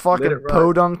 some fucking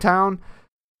podunk town.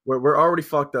 We're already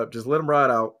fucked up. Just let him ride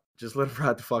out. Just let him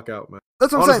ride the fuck out, man.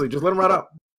 That's what I'm saying. Just let him ride out.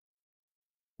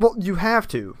 Well, you have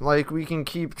to. Like, we can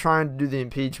keep trying to do the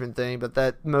impeachment thing, but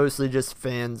that mostly just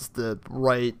fans the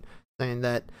right, saying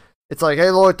that it's like,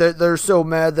 hey, look, they're so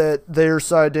mad that their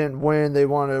side didn't win, they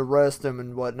want to arrest him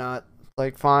and whatnot.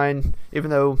 Like, fine,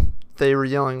 even though they were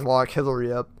yelling, lock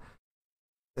Hillary up.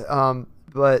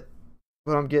 But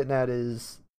what I'm getting at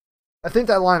is, I think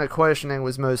that line of questioning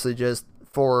was mostly just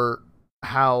for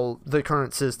how the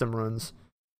current system runs.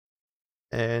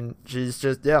 And she's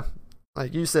just,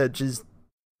 like you said, she's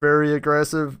very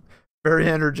aggressive, very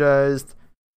energized,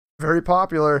 very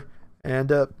popular,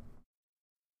 and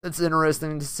it's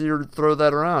interesting to see her throw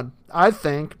that around. I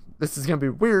think, this is going to be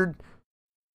weird,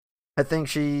 I think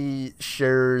she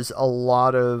shares a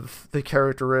lot of the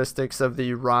characteristics of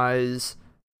the rise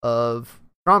of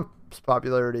Trump's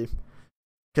popularity.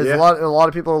 Because a lot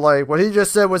of people are like, what he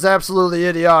just said was absolutely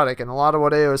idiotic. And a lot of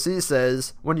what AOC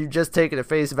says, when you just take it at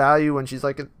face value, when she's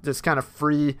like just kind of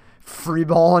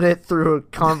freeballing it through a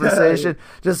conversation,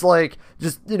 just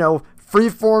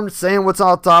freeform saying what's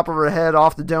on top of her head,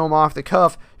 off the dome, off the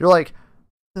cuff, you're like,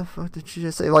 the fuck did she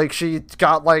just say? Like, she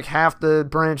got like half the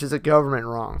branches of government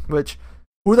wrong, which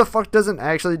who the fuck doesn't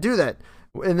actually do that?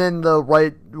 And then the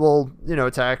right will,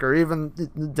 attack her. Even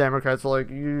the Democrats are like,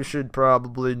 you should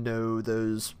probably know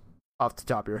those off the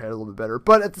top of your head a little bit better.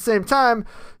 But at the same time,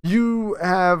 you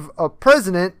have a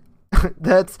president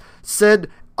that's said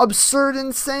absurd,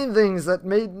 insane things that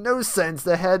made no sense,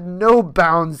 that had no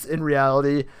bounds in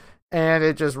reality, and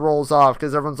it just rolls off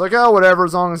because everyone's like, oh, whatever,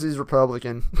 as long as he's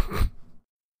Republican.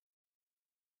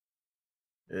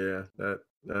 Man, I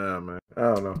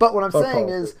don't know. But what I'm saying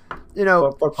is,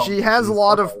 she has a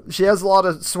lot of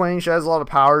swing, she has a lot of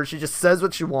power. She just says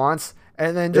what she wants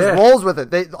and then just rolls with it.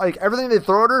 They like everything they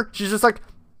throw at her, she's just like,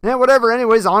 yeah, whatever.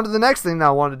 Anyways, on to the next thing that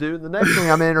I want to do. The next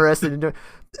thing I'm interested in doing.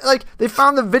 Like, they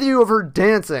found the video of her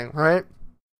dancing, right?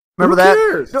 Remember that?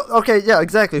 Who cares? No, okay, yeah,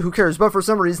 exactly. Who cares? But for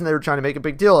some reason, they were trying to make a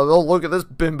big deal of, oh, look at this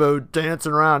bimbo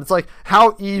dancing around. It's like,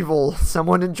 how evil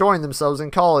someone enjoying themselves in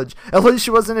college. At least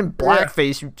she wasn't in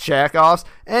blackface, you jack-offs.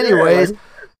 Anyways,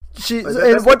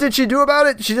 what did she do about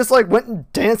it? She just, like, went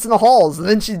and danced in the halls. And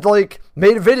then she, like,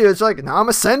 made a video. It's like, now I'm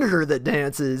a senator that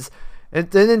dances. And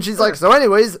then she's like, so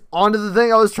anyways, on to the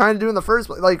thing I was trying to do in the first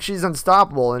place. Like, she's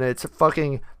unstoppable, and it's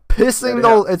fucking pissing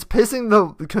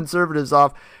the conservatives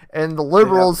off. And the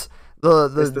liberals,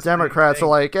 the Democrats are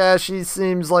like, she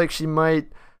seems like she might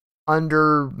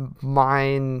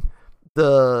undermine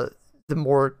the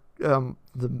more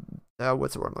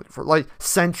what's the word I'm looking for? Like,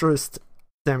 centrist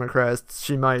Democrats.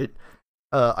 She might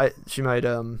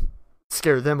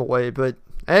scare them away. But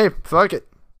hey, fuck it.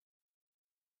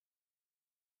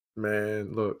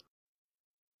 Man, look.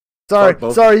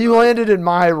 Sorry, you landed in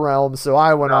my realm, so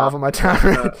I went off on my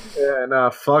tirade.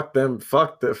 Fuck them.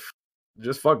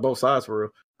 Just fuck both sides for real.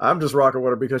 I'm just rocking with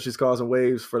her because she's causing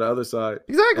waves for the other side.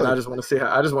 Exactly. And I just want to see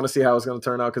how it's going to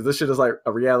turn out, because this shit is like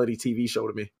a reality TV show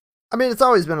to me. I mean, it's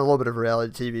always been a little bit of a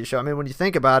reality TV show. I mean, when you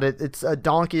think about it, it's a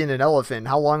donkey and an elephant.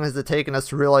 How long has it taken us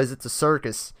to realize it's a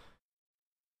circus?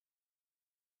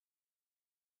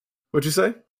 What'd you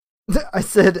say? I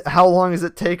said, how long has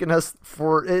it taken us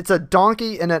for... It's a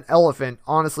donkey and an elephant.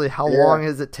 Honestly, how long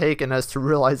has it taken us to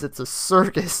realize it's a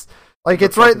circus? Like,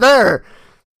 it's right there.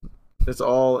 It's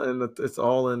all in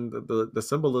the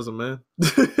symbolism, man.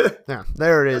 Yeah,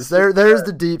 there it is. There's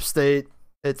the deep state.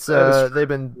 It's they've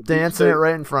been dancing it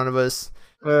right in front of us.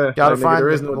 Gotta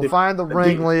find the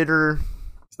ringleader.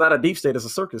 It's not a deep state, it's a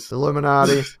circus.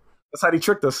 Illuminati. That's how he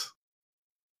tricked us.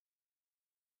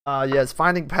 Yes,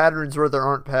 finding patterns where there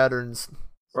aren't patterns.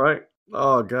 Right.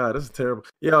 Oh god, this is terrible.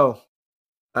 Yo,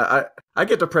 I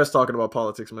get depressed talking about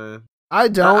politics, man. I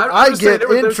don't. I get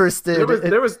interested.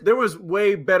 There was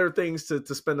way better things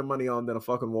to spend the money on than a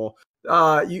fucking wall.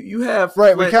 You have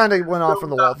right. We kind of went off from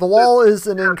the wall. The wall is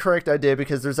an incorrect idea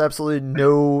because there's absolutely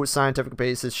no scientific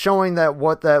basis showing that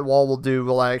what that wall will do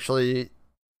will actually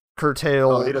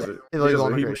curtail illegal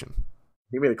immigration.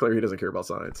 He made it clear he doesn't care about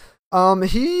science.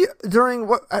 He during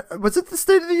what was it the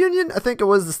State of the Union? I think it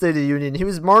was the State of the Union. He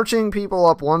was marching people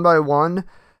up one by one.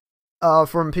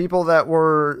 From people that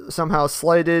were somehow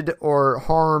slighted or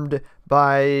harmed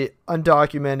by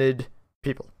undocumented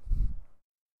people.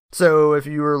 So if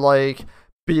you were like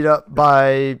beat up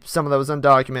by someone that was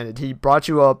undocumented, he brought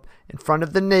you up in front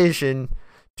of the nation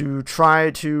to try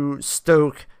to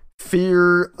stoke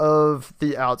fear of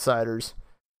the outsiders.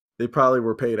 They probably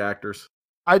were paid actors.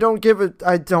 I don't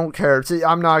care. See,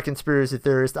 I'm not a conspiracy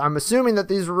theorist. I'm assuming that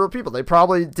these were real people. They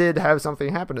probably did have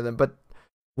something happen to them, but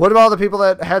what about the people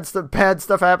that had bad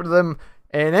stuff happen to them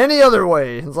in any other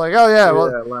way? It's like, oh yeah,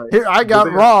 well, like, here I got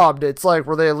robbed. It's like,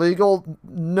 were they illegal?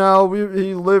 No,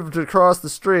 he lived across the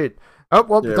street. Oh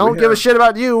well, don't give a shit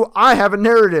about you. I have a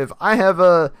narrative. I have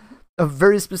a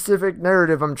very specific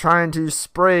narrative I'm trying to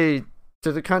spray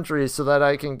to the country so that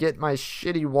I can get my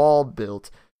shitty wall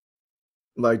built.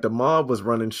 Like the mob was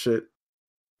running shit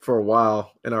for a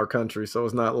while in our country, so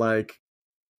it's not like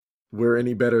we're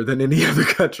any better than any other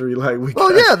country. Like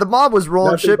the mob was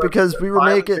rolling shit because we were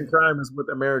making crime is what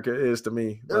America is to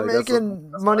me. They're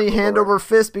making money hand over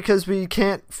fist because we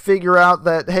can't figure out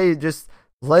that, hey, just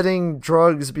letting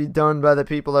drugs be done by the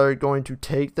people that are going to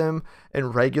take them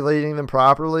and regulating them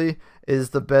properly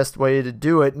is the best way to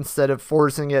do it instead of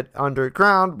forcing it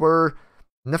underground where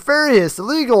nefarious,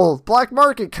 illegal, black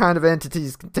market kind of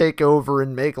entities can take over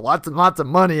and make lots and lots of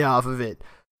money off of it.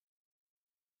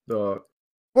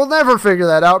 We'll never figure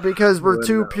that out because we're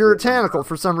too puritanical.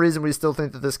 For some reason, we still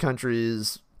think that this country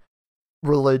is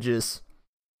religious.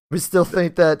 We still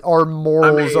think that our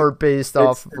morals are based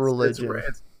off of religion.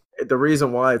 The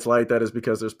reason why it's like that is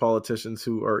because there's politicians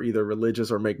who are either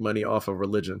religious or make money off of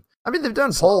religion. I mean, they've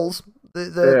done polls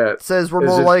that says we're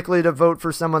more likely to vote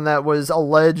for someone that was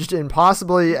alleged and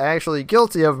possibly actually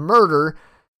guilty of murder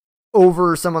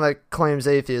over someone that claims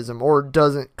atheism or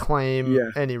doesn't claim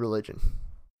any religion.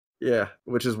 Yeah,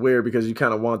 which is weird because you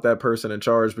kind of want that person in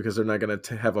charge because they're not going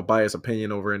to have a biased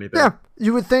opinion over anything. Yeah,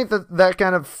 you would think that that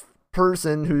kind of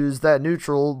person who's that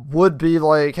neutral would be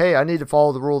like, hey, I need to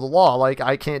follow the rule of the law. Like,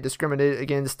 I can't discriminate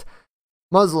against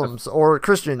Muslims or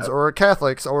Christians or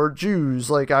Catholics or Jews.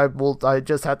 Like, I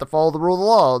just have to follow the rule of the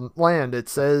law. Land, it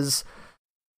says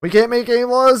we can't make any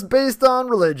laws based on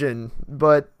religion.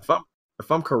 But if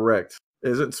I'm correct,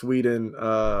 isn't Sweden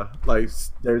like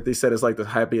they said it's like the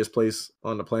happiest place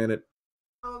on the planet?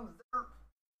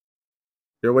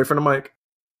 You're away from the mic.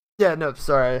 Yeah, no,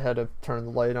 sorry, I had to turn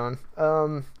the light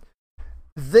on.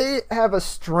 They have a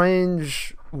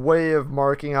strange way of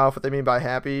marking off what they mean by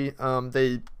happy. What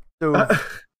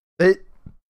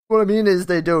I mean is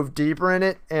they dove deeper in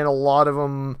it, and a lot of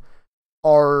them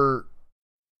are.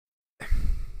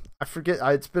 I forget.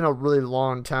 It's been a really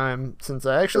long time since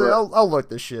I'll look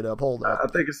this shit up. Hold up. I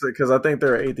think it's because I think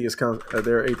they're an atheist.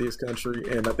 They're an atheist country,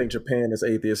 and I think Japan is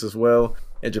atheist as well.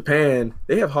 And Japan,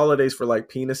 they have holidays for like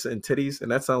penis and titties,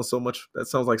 and that sounds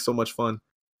like so much fun.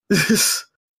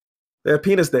 They have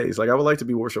penis days. Like I would like to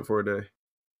be worshipped for a day.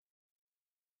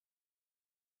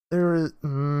 I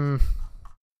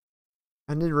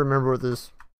need to remember what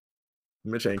this.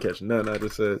 Mitch ain't catching nothing I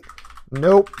just said.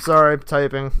 Nope. Sorry,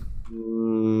 typing.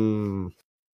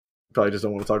 Probably just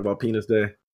don't want to talk about Penis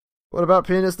Day. What about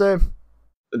Penis Day?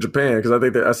 Japan, because I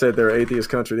think I said they're an atheist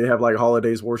country. They have like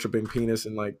holidays worshiping penis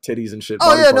and like titties and shit.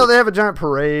 Oh yeah, no, they have a giant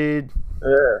parade.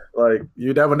 Yeah, like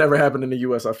that would never happen in the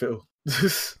U.S. I feel.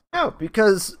 No,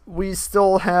 because we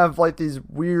still have like these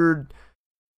weird,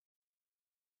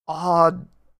 odd,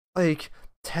 like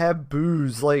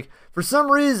taboos. Like for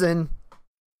some reason.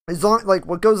 As long like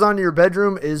what goes on in your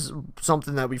bedroom is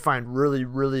something that we find really,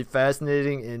 really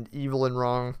fascinating and evil and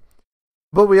wrong.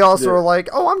 But we also are like,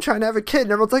 oh, I'm trying to have a kid.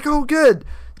 And everyone's like, oh, good.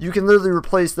 You can literally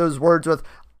replace those words with,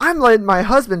 I'm letting my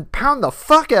husband pound the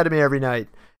fuck out of me every night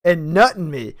and nutting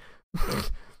me.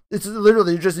 It's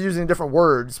literally just using different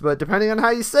words. But depending on how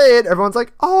you say it, everyone's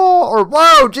like, oh, or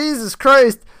whoa, Jesus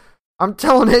Christ. I'm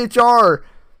telling HR.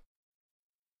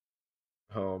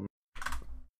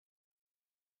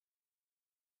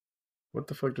 What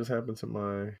the fuck just happened to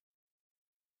my...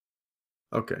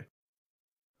 Okay.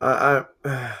 I'm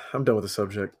done with the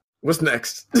subject. What's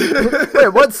next?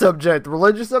 Wait, what subject?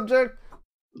 Religious subject?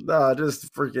 Nah,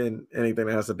 just freaking anything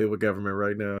that has to do with government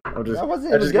right now. That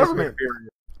wasn't even government.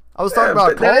 I was talking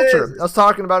about culture. I was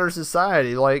talking about our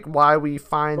society, like why we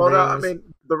find things. No, I mean,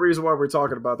 the reason why we're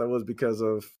talking about that was because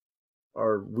of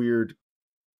our weird,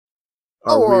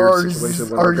 situation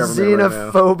with our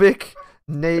xenophobic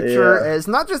nature as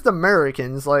not just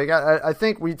Americans. Like I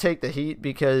think we take the heat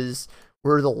because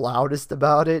we're the loudest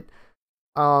about it.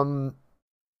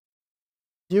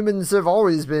 Humans have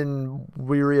always been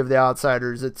weary of the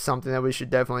outsiders. It's something that we should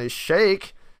definitely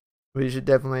shake. We should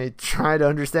definitely try to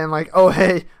understand, like, oh,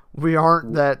 hey, we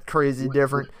aren't that crazy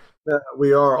different.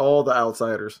 We are all the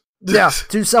outsiders. Yeah,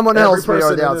 to someone else, we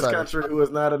are the outsider. Every person in this country who is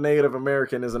not a Native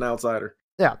American is an outsider.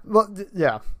 Yeah, well,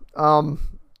 yeah.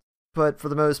 But for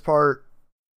the most part,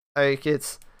 like,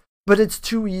 it's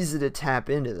too easy to tap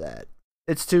into that.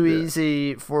 It's too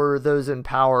easy for those in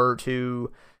power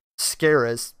to scare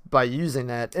us by using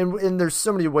that, and there's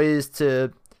so many ways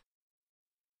to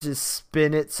just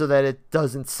spin it so that it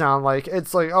doesn't sound like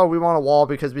it's like, oh, we want a wall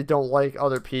because we don't like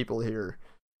other people here.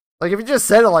 Like, if you just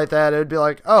said it like that, it'd be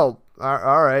like, oh,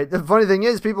 all right. The funny thing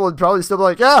is, people would probably still be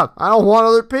like, yeah, I don't want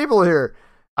other people here.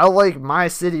 I like my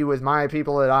city with my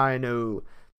people that I know.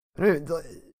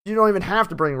 You don't even have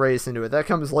to bring race into it. That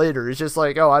comes later. It's just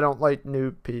like, oh, I don't like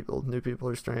new people. New people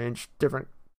are strange. Different,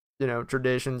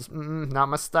 traditions. Not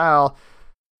my style.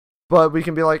 But we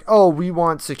can be like, oh, we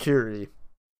want security.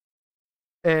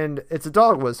 And it's a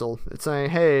dog whistle. It's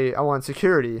saying, hey, I want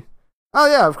security. Oh,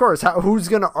 yeah, of course. Who's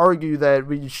going to argue that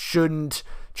we shouldn't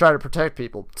try to protect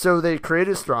people? So they create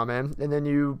a straw man, and then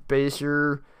you base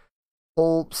your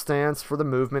whole stance for the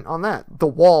movement on that. The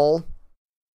wall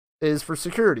is for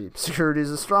security. Security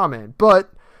is a straw man.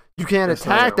 But you can't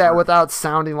attack that without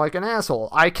sounding like an asshole.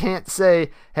 I can't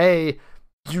say, hey,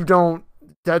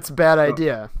 that's a bad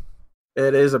idea.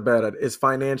 It is a bad idea. It's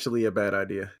financially a bad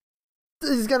idea.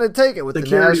 He's gonna take it with the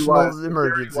national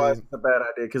emergency. It's a bad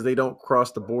idea because they don't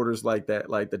cross the borders like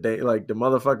that. Like the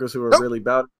motherfuckers who are really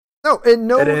about it.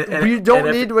 We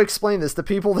don't need to explain this. The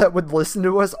people that would listen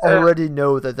to us already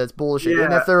know that that's bullshit. Yeah.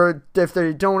 And if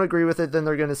they don't agree with it, then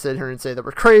they're gonna sit here and say that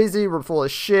we're crazy, we're full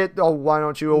of shit. Oh, why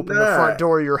don't you open the front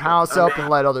door of your house and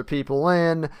let other people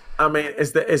in? I mean,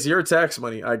 it's your tax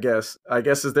money, I guess.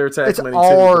 It's their tax money. It's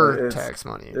our tax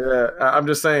money. Yeah, I'm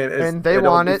just saying. And they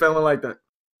want it. Feeling like that.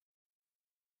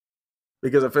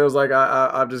 Because it feels like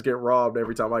I just get robbed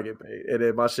every time I get paid, and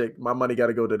then my money got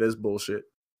to go to this bullshit.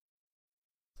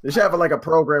 They should have a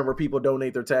program where people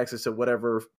donate their taxes to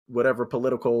whatever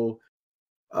political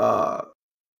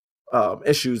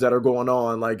issues that are going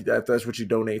on. Like that's what you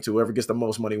donate to. Whoever gets the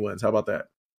most money wins. How about that?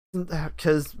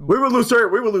 Because we would lose.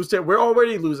 We're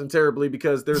already losing terribly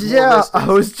because there's I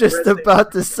was just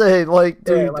about to say,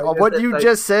 dude, what you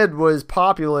just said was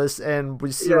populist, and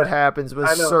we see what happens with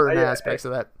certain aspects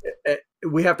of that.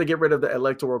 We have to get rid of the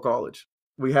electoral college.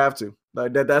 We have to.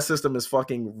 Like that system is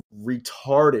fucking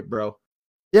retarded, bro.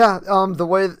 Yeah.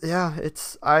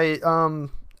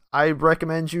 I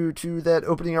recommend you to that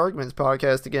opening arguments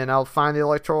podcast again. I'll find the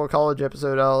electoral college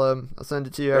episode. I'll send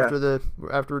it to you after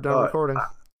we're done recording.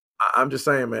 I'm just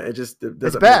saying, man. It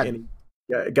doesn't bad. make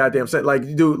any goddamn sense.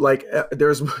 Like, dude,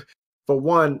 there's for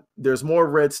one, there's more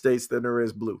red states than there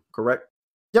is blue. Correct?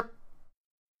 Yep.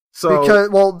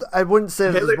 So, I wouldn't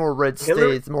say there's more red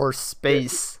states, more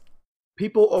space.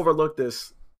 People overlook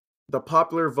this. The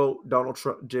popular vote, Donald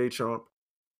J. Trump,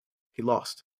 he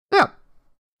lost. Yeah.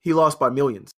 He lost by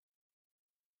millions.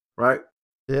 Right?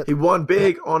 Yep. He won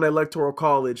big on electoral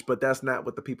college, but that's not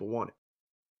what the people wanted.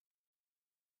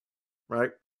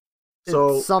 Right?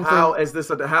 So how is this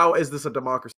a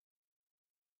democracy?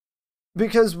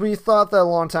 Because we thought that a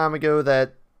long time ago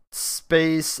that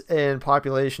space and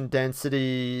population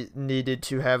density needed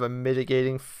to have a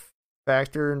mitigating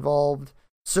factor involved,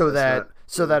 so that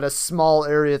a small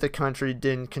area of the country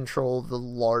didn't control the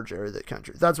large area of the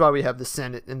country. That's why we have the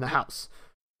Senate and the House.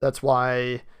 That's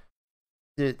why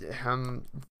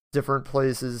different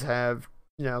places have,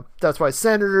 that's why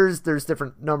senators, there's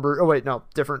different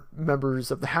different members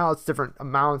of the House, different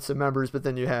amounts of members, but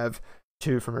then you have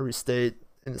 2 from every state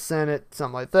in the Senate,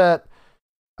 something like that.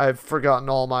 I've forgotten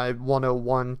all my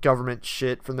 101 government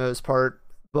shit for the most part,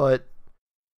 but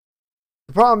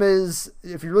the problem is,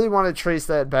 if you really want to trace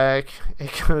that back,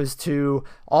 it goes to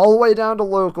all the way down to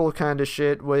local kind of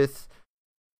shit with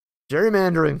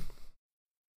gerrymandering.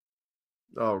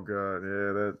 Oh god,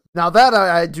 yeah. Now that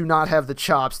I do not have the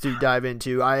chops to dive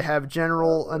into. I have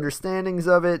general understandings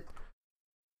of it,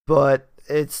 but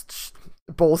it's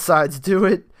both sides do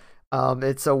it.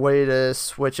 It's a way to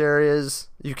switch areas.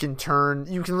 You can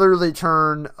literally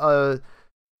turn a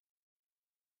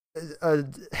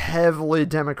heavily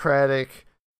Democratic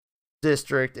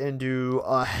district into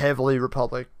a heavily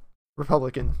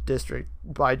Republican district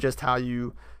by just how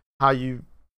you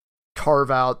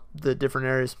carve out the different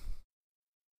areas.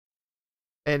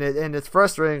 And it's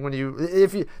frustrating when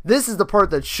this is the part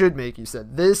that should make you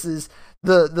sad. This is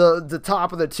the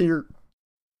top of the tier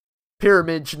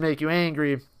pyramid should make you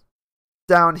angry.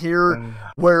 Down here,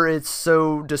 where it's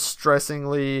so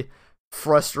distressingly,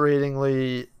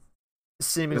 frustratingly,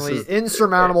 seemingly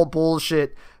insurmountable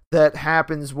bullshit that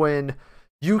happens when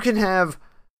you can have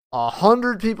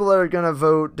 100 people that are going to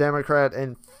vote Democrat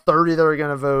and 30 that are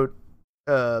going to vote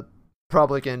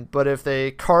Republican, but if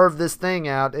they carve this thing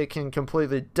out, it can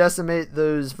completely decimate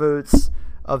those votes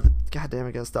of the, God damn,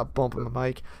 I gotta stop bumping my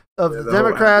mic, of the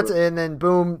Democrats, and then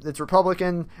boom, it's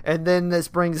Republican, and then this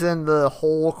brings in the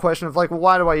whole question of like, well,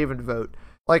 why do I even vote?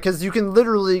 Like, because you can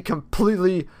literally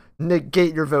completely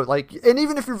negate your vote. Like, and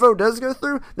even if your vote does go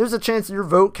through, there's a chance that your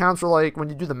vote counts for, like, when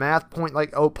you do the math,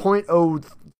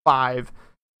 0.05.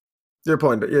 Your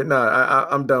point. Yeah, no,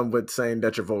 I'm done with saying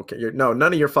that your vote no,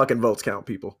 none of your fucking votes count,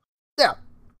 people. Yeah.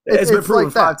 It's been proven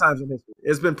like 5 times in history.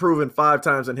 It's been proven 5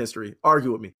 times in history.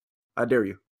 Argue with me. I dare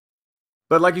you.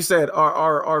 But like you said,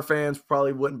 our fans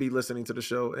probably wouldn't be listening to the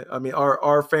show. I mean,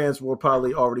 our fans will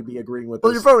probably already be agreeing with us.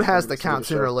 Well, your vote has to count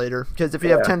sooner or later, because if you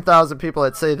have 10,000 people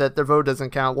that say that their vote doesn't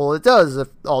count, well, it does if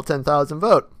all 10,000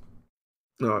 vote.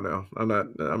 No, I'm not.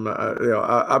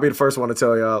 I'll be the first one to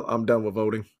tell y'all I'm done with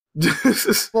voting.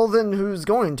 Well, then who's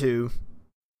going to?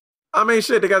 I mean,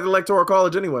 shit, they got the Electoral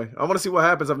College anyway. I want to see what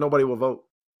happens if nobody will vote.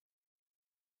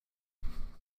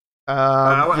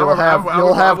 You'll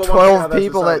have 12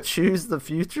 people that choose the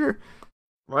future,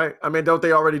 right? I mean, don't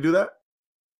they already do that?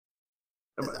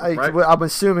 I'm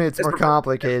assuming it's more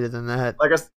complicated than that.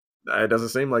 Like it doesn't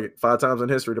seem like it. 5 times in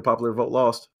history, the popular vote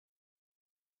lost.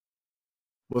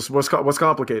 What's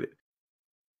complicated? It's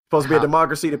supposed to be a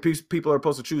democracy that people are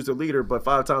supposed to choose their leader, but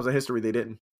 5 times in history they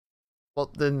didn't.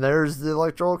 Well, then there's the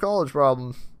Electoral College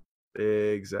problem.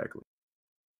 Exactly.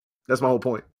 That's my whole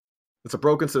point. It's a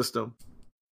broken system.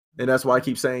 And that's why I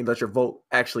keep saying that your vote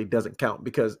actually doesn't count,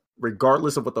 because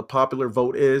regardless of what the popular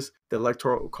vote is, the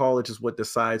Electoral College is what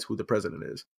decides who the president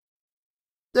is.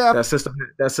 Yeah.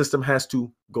 That system has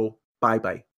to go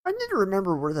bye-bye. I need to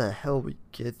remember where the hell we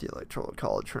get the Electoral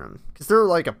College from, because they're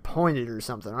like appointed or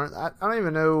something. I don't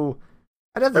even know.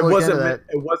 I'd have to look into that.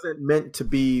 It wasn't meant to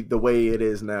be the way it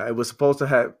is now. It was supposed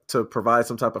to provide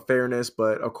some type of fairness,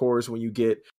 but of course, when you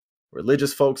get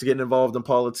religious folks getting involved in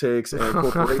politics and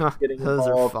corporations getting involved, those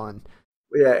are fun.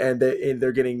 Yeah, and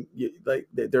they're getting, like,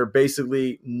 they're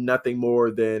basically nothing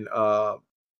more than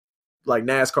like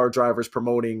NASCAR drivers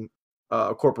promoting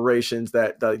corporations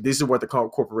that this is what the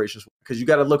corporations, because you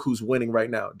got to look who's winning right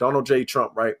now. Donald J.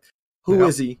 Trump, right? Who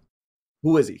is he?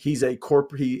 Who is he? He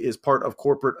is part of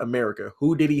corporate America.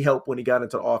 Who did he help when he got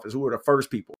into office? Who were the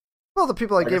first people? Well, the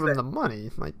people that gave him the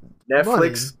money, like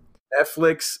Netflix.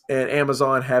 Netflix and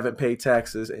Amazon haven't paid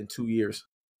taxes in 2 years.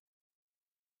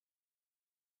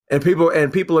 And people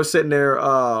are sitting there,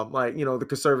 like, you know, the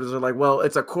conservatives are like, well,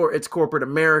 it's corporate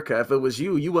America. If it was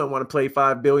you wouldn't want to pay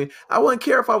 $5 billion. I wouldn't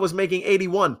care if I was making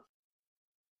 81.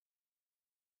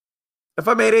 If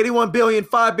I made 81 billion,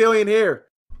 $5 billion here.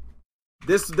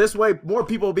 This way, more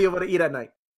people will be able to eat at night.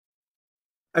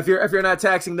 If you're not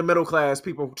taxing the middle class,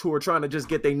 people who are trying to just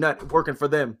get their nut working for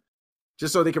them,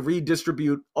 just so they can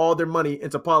redistribute all their money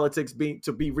into politics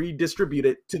to be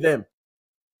redistributed to them.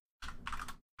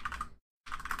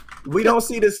 We don't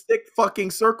see this thick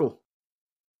fucking circle.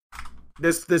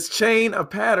 This chain of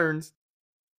patterns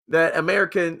that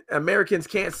Americans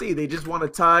can't see. They just want to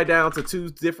tie down to 2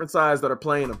 different sides that are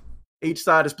playing them. Each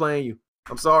side is playing you.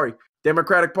 I'm sorry.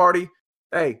 Democratic Party,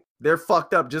 hey, they're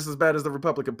fucked up just as bad as the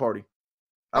Republican Party.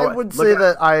 I would say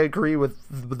that I agree with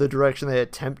the direction they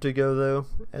attempt to go, though,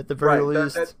 at the very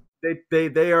least.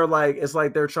 They are like, it's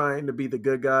like they're trying to be the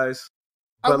good guys.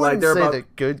 But I wouldn't say the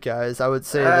good guys. I would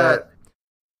say that.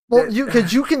 Well,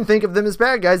 you can think of them as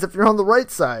bad guys if you're on the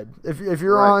right side. If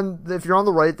you're on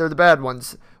the right, they're the bad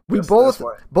ones.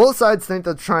 Both sides think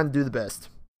they're trying to do the best,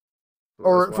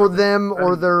 or for them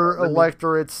or their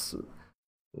electorates.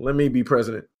 Let me be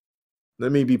president. All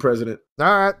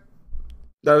right.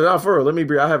 No, for real. Let me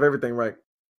be. I have everything right,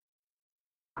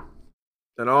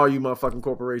 and all you motherfucking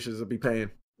corporations will be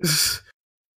paying.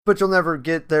 But you'll never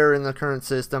get there in the current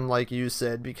system, like you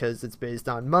said, because it's based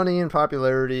on money and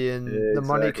popularity, and the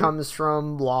money comes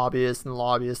from lobbyists, and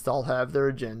lobbyists all have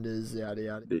their agendas, yada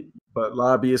yada. But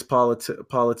lobbyist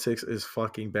politics is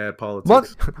fucking bad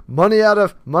politics. Money out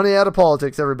of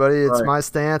politics, everybody. It's my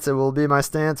stance. It will be my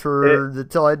stance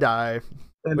until I die,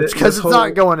 because it's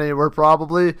not going anywhere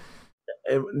probably.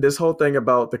 And this whole thing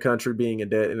about the country being in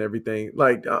debt and everything,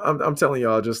 like I'm telling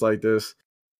y'all, just like this.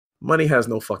 Money has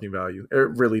no fucking value.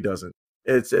 It really doesn't.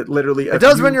 It literally. It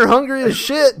does when you're hungry as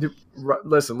shit.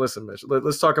 Listen, Mitch.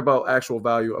 Let's talk about actual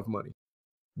value of money.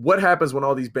 What happens when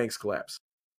all these banks collapse?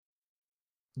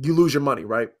 You lose your money,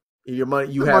 right? Your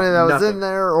money, you the have money that nothing. was in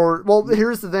there, or well,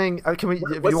 here's the thing. Can we,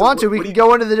 if you want to, we can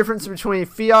go into the difference between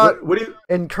fiat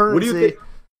and currency. What do you think?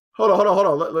 Hold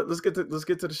on. Let's get to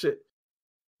the shit.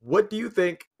 What do you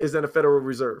think is in a Federal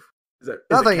Reserve? Is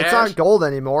nothing? It's not gold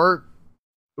anymore.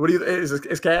 What do you?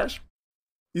 Is cash?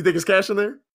 You think it's cash in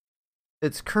there?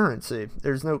 It's currency.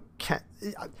 There's no cash.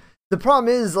 The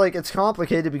problem is, like, it's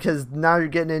complicated because now you're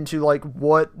getting into, like,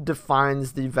 what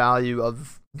defines the value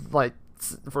of, like,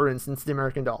 for instance, the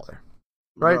American dollar,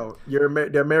 right? No,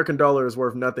 the American dollar is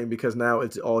worth nothing because now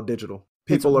it's all digital.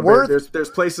 People are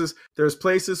there's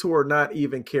places who are not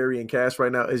even carrying cash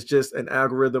right now. It's just an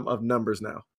algorithm of numbers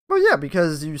now. Well, yeah,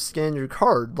 because you scan your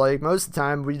card. Like, most of the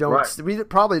time, we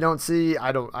probably don't see.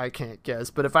 I can't guess,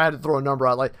 but if I had to throw a number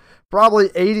out, like, probably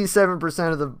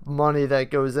 87% of the money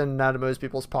that goes in and out of most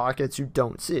people's pockets, you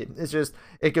don't see. It's just,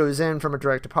 it goes in from a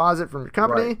direct deposit from your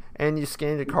company, and you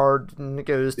scan your card, and it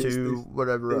goes to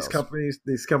whatever else.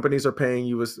 These companies are paying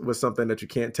you with something that you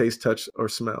can't taste, touch, or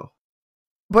smell.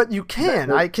 But you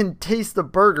can. I can taste the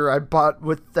burger I bought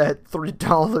with that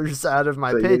 $3 out of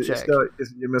my paycheck.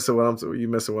 You're missing what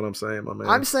I'm saying, my man.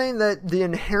 I'm saying that the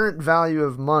inherent value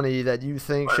of money that you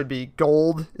think should be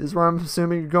gold is where I'm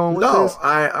assuming you're going with this. No,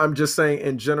 I'm just saying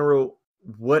in general,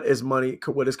 what is money?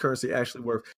 What is currency actually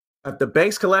worth? If the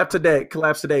banks collapse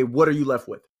today, what are you left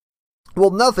with?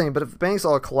 Well, nothing. But if the banks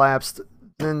all collapsed,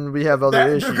 then we have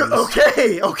other issues.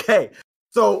 Okay.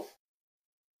 So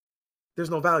there's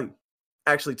no value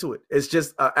actually to it. It's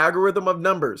just an algorithm of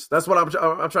numbers. That's what I'm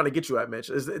trying to get you at, Mitch.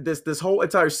 Is this whole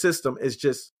entire system is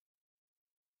just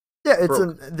it's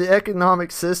the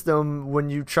economic system. When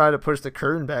you try to push the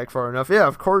curtain back far enough,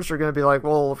 of course you're going to be like,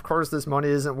 well, of course this money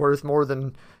isn't worth more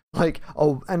than like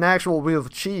an actual wheel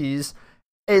of cheese,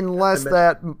 unless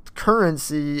that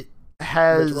currency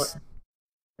has. Mitch,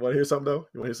 want to hear something though?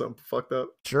 You want to hear something fucked up?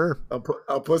 Sure. I'm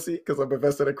pussy because I'm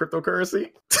invested in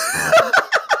cryptocurrency.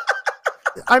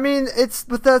 I mean,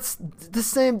 but that's the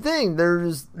same thing.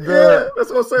 There's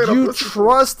that's what I'm saying. You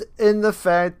trust in the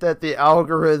fact that the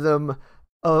algorithm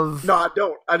of I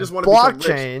don't. I just want to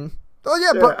blockchain. Oh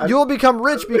yeah, but you'll become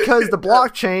rich because the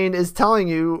blockchain is telling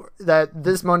you that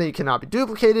this money cannot be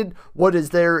duplicated. What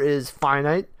is there is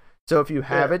finite. So if you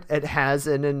have it, it has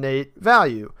an innate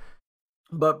value.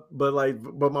 But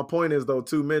my point is though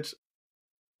too, Mitch,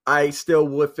 I still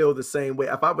would feel the same way.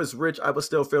 If I was rich, I would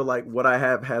still feel like what I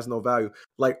have has no value.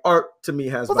 Like art to me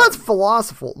has value. That's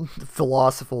philosophical.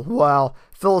 Wow.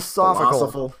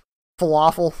 Philosophical.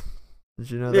 Falafel. Did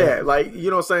you know that? Yeah, like,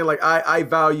 you know what I'm saying? Like I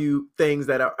value things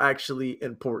that are actually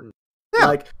important. Yeah.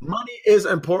 Like money is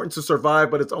important to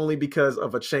survive, but it's only because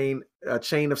of a chain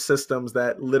of systems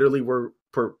that literally were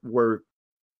put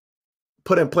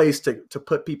in place to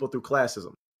put people through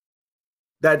classism.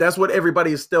 That's what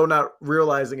everybody is still not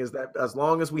realizing, is that as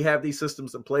long as we have these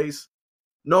systems in place,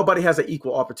 nobody has an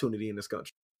equal opportunity in this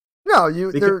country. No,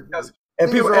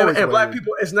 and black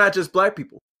people. It's not just black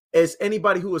people. It's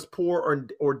anybody who is poor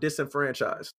or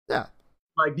disenfranchised. Yeah,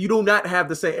 like you do not have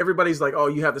the same. Everybody's like, oh,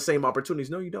 you have the same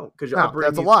opportunities. No, you don't, because your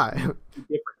upbringing. That's a lie.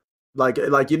 Different.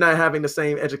 Like you're not having the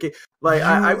same education. Like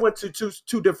I went to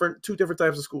two different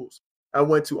types of schools. I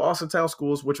went to Austintown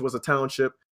schools, which was a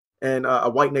township and a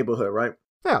white neighborhood, right?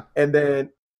 Yeah. And then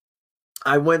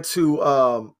I went to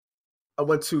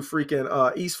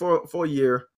freaking East for a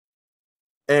year.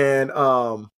 And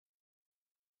I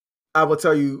will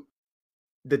tell you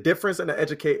the difference in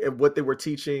the what they were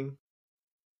teaching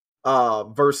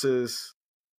versus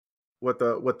what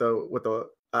the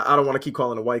I don't want to keep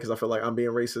calling it white because I feel like I'm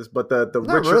being racist, but the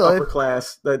richer upper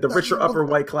class, the richer upper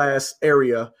white class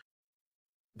area,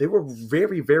 they were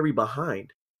very, very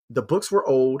behind. The books were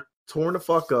old, torn the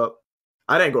fuck up.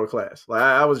 I didn't go to class. Like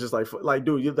I was just like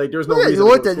dude, there's no reason. You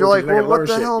looked at, you're like, well, what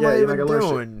the hell am I even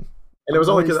doing? And it was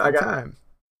only because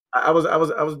I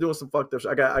was doing some fucked up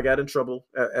shit. I got in trouble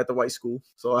at the white school,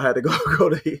 so I had to go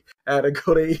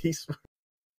to East.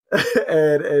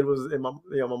 and it was my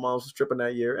mom was tripping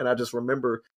that year, and I just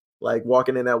remember like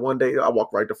walking in that one day. I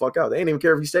walked right the fuck out. They didn't even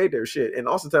care if you stayed there. Shit, in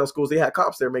Austintown schools, they had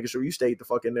cops there making sure you stayed the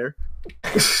fuck in there.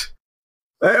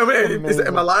 I mean,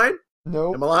 am I lying?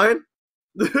 No. Am I lying?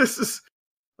 This is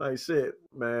like shit,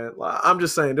 man. I'm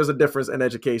just saying, there's a difference in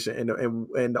education,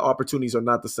 and the opportunities are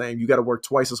not the same. You got to work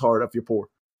twice as hard if you're poor,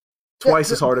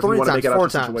 twice as hard if you want to make it out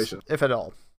of the situation, if at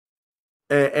all.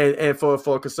 And for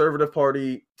a conservative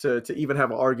party to even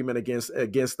have an argument against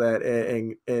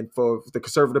that, and for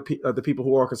the the people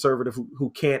who are conservative who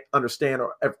can't understand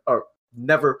or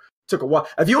never took a walk.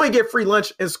 If you ain't get free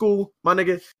lunch in school, my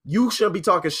nigga, you shouldn't be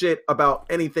talking shit about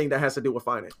anything that has to do with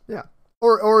finance. Yeah,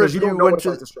 or if you went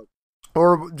to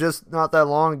Or just not that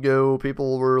long ago,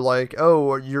 people were like,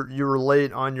 "Oh, you were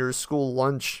late on your school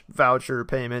lunch voucher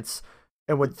payments,"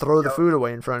 and would throw the food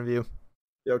away in front of you.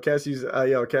 Cass used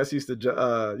to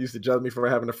judge me for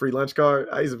having a free lunch card.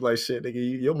 I used to be like, "Shit,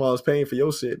 nigga, your mom's paying for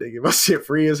your shit, nigga. My shit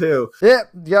free as hell." Yeah,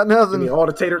 got nothing. Give me all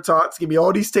the tater tots. Give me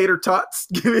all these tater tots.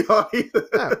 Give me all these.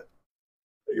 Yeah.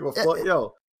 Give a fuck,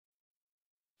 yo.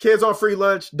 Kids on free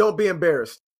lunch, don't be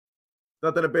embarrassed.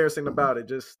 Nothing embarrassing about it.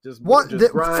 Just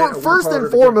grind. First and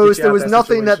foremost, there was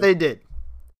nothing that they did.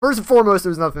 First and foremost,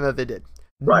 there was nothing that they did.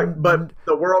 Right, but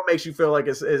the world makes you feel like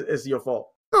it's your fault.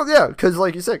 Oh yeah, because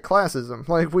like you said, classism.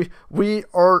 Like we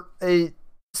are a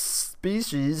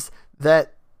species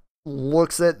that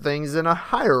looks at things in a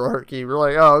hierarchy. We're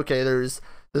like, oh, okay, there's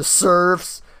the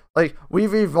serfs. Like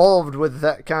we've evolved with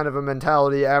that kind of a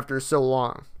mentality after so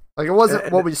long. Like it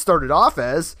wasn't what we started off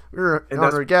as. We were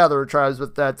hunter-gatherer tribes,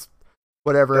 but that's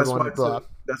whatever everyone thought.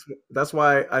 That's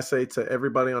why I say to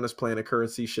everybody on this planet,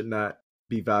 currency should not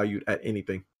be valued at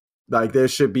anything. Like there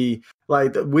should be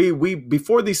like we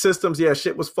before these systems, yeah,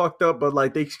 shit was fucked up, but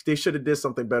like they should have did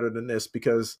something better than this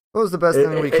because what was the best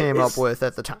thing we came up with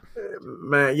at the time?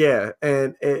 Man, yeah,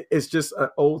 and it's just an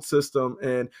old system,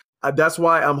 and that's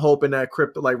why I'm hoping that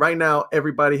crypto, like right now,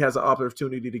 everybody has an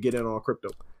opportunity to get in on crypto.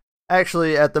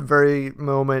 Actually, at the very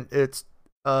moment, it's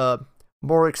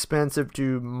more expensive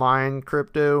to mine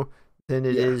crypto than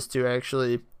it is to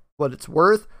actually what it's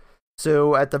worth.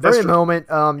 So at the very moment,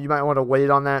 you might want to wait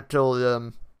on that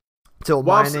till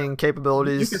mining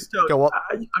capabilities go up.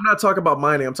 I'm not talking about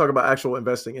mining. I'm talking about actual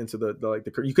investing into the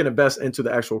you can invest into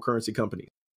the actual currency company.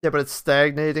 Yeah, but it's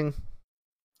stagnating.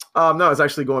 No, it's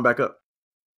actually going back up.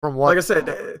 From what? Like I said,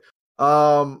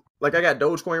 like I got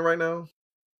Dogecoin right now,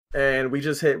 and we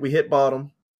hit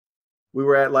bottom. We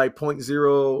were at like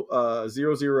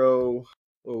 0.0000.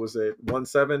 What was it?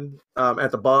 17.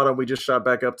 At the bottom, we just shot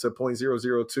back up to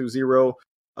 0.0020.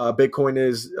 Bitcoin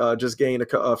is just gained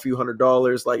a few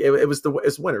 $100. Like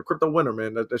it's winter, crypto winter,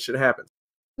 man. That shit happens.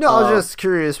 No, I was just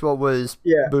curious what was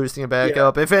boosting it back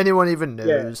up. If anyone even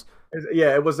knows.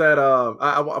 Yeah, it was that.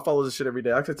 I follow this shit every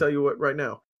day. I can tell you what right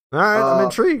now. All right, I'm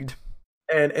intrigued.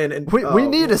 And we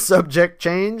need a subject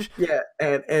change. Yeah,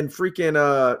 and freaking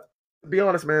to be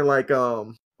honest, man. Like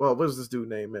well, what was this dude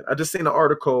name, man? I just seen an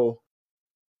article.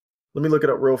 Let me look it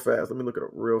up real fast. I was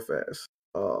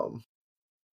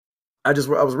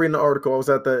reading the article. I was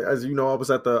at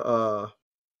the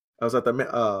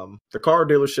car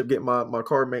dealership getting my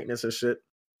car maintenance and shit.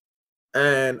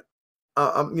 And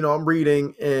I'm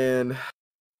reading, and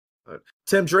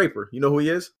Tim Draper, you know who he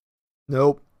is?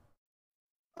 Nope.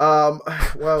 Well,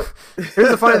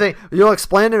 here's the funny thing. You'll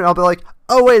explain it, and I'll be like,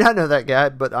 "Oh wait, I know that guy,"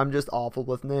 but I'm just awful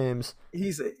with names.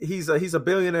 He's a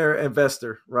billionaire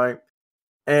investor, right?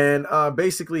 And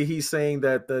basically, he's saying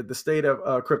that the state of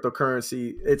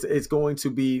cryptocurrency it's going to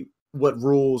be what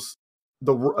rules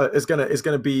it's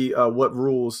gonna be what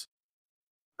rules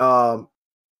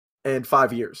in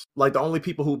 5 years. Like the only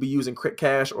people who will be using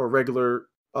cash or regular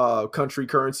country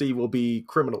currency will be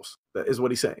criminals. That is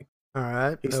what he's saying. All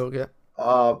right. Okay.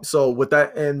 So with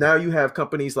that, and now you have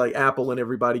companies like Apple and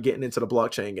everybody getting into the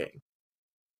blockchain game.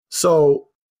 So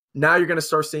now you're going to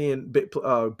start seeing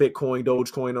Bitcoin,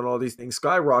 Dogecoin, and all these things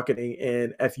skyrocketing.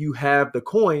 And if you have the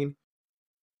coin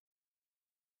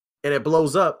and it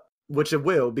blows up, which it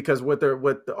will, because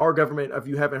our government, if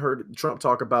you haven't heard Trump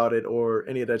talk about it or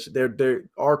any of that,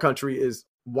 our country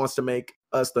wants to make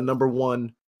us the number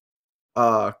one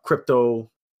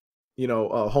crypto,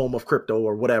 home of crypto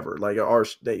or whatever. Like what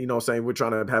I'm saying, we're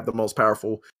trying to have the most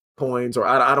powerful coins, or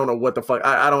I don't know what the fuck.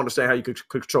 I don't understand how you could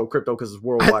control crypto because it's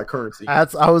worldwide currency.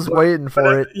 I was waiting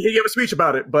for it. He gave a speech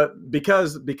about it, but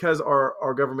because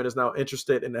our government is now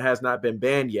interested and it has not been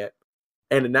banned yet,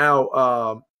 and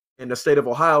now in the state of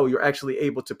Ohio, you're actually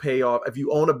able to pay off if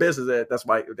you own a business.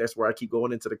 That's where I keep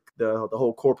going into the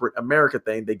whole corporate America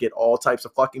thing. They get all types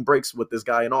of fucking breaks with this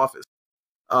guy in office.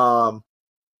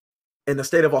 In the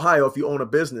state of Ohio, if you own a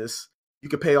business, you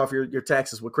can pay off your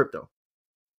taxes with crypto.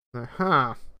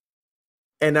 Uh-huh.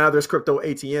 And now there's crypto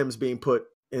ATMs being put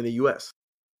in the US.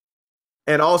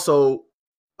 And also,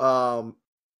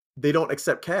 they don't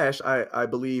accept cash, I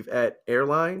believe, at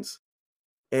airlines.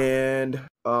 And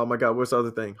oh my God, what's the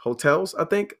other thing? Hotels, I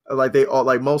think. Like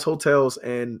most hotels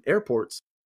and airports,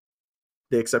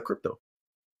 they accept crypto.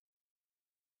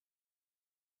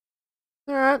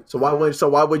 All right. So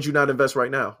why would you not invest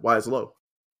right now? Why it's low?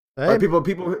 Hey. Like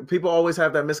people always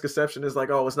have that misconception. It's like,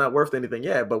 oh, it's not worth anything.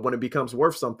 Yeah, but when it becomes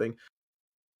worth something,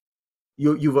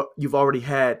 you've already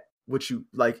had what you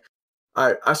like.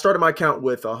 I started my account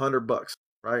with $100,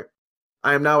 right?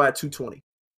 I am now at 220,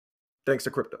 thanks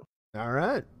to crypto. All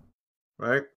right.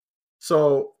 Right.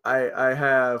 So I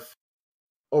have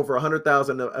over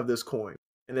 100,000 of this coin,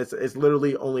 and it's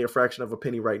literally only a fraction of a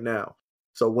penny right now.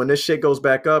 So when this shit goes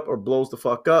back up or blows the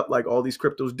fuck up, like all these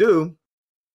cryptos do,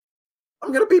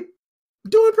 I'm gonna be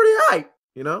doing pretty high,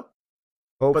 you know.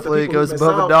 Hopefully, it goes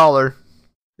above $1.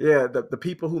 Yeah, the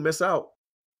people who miss out,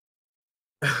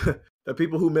 the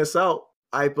people who miss out,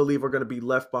 I believe, are going to be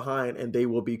left behind, and they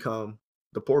will become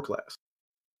the poor class.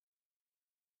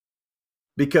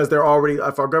 Because they're already,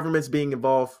 if our government's being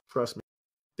involved, trust me,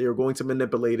 they are going to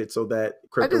manipulate it so that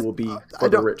crypto will be for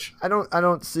the rich. I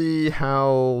don't see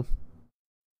how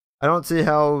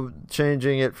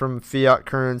changing it from fiat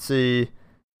currency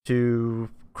to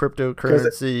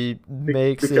cryptocurrency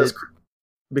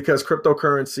because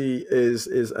cryptocurrency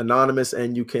is anonymous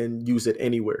and you can use it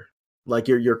anywhere. Like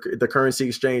the currency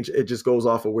exchange, it just goes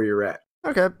off of where you're at.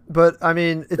 Okay, but I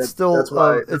mean, it's still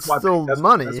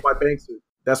money.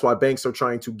 That's why banks are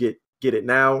trying to get it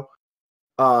now.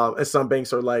 And some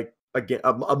banks are like, again,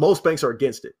 most banks are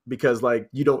against it because like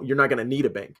you're not going to need a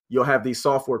bank. You'll have these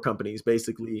software companies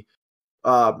basically,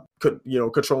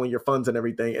 controlling your funds and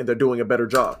everything, and they're doing a better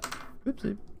job.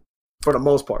 Oopsie. For the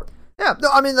most part. Yeah, no,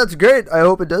 I mean, that's great. I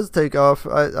hope it does take off.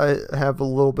 I have a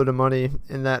little bit of money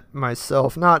in that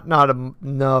myself. Not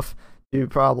enough to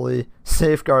probably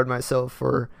safeguard myself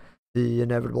for the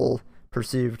inevitable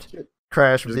perceived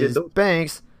crash of these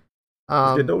banks.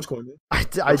 Get Dogecoin, man.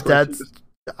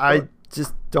 I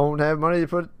just don't have money to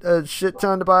put a shit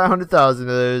ton to buy 100,000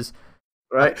 of those.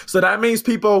 Right. So that means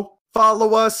people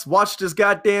follow us, watch this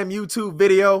goddamn YouTube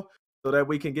video so that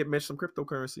we can get Mitch some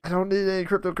cryptocurrency. I don't need any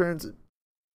cryptocurrency.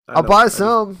 I'll buy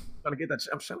some. I'm trying to get that.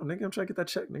 I'm trying to get that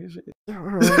check,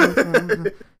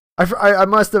 nigga. I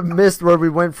must have missed where we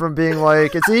went from being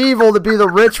like it's evil to be the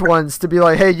rich ones to be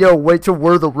like, hey, yo, wait till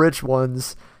we're the rich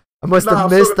ones. I must have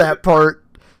missed that part.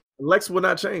 Lex will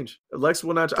not change. Lex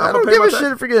will not. I don't give a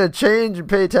shit if you're gonna change and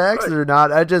pay taxes or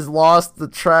not. I just lost the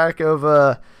track of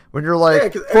when you're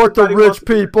like, fuck the rich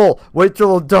people. Wait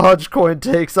till the Dogecoin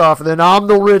takes off, and then I'm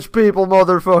the rich people,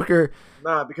 motherfucker.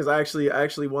 Nah, because I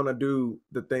actually want to do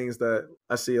the things that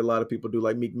I see a lot of people do,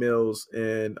 like Meek Mills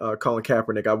and Colin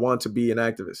Kaepernick. I want to be an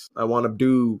activist. I want to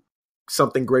do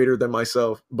something greater than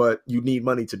myself, but you need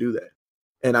money to do that.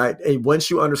 And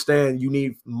once you understand, you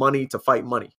need money to fight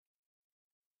money.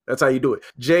 That's how you do it.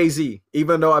 Jay-Z,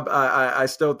 even though I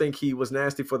still think he was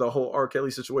nasty for the whole R.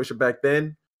 Kelly situation back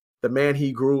then, the man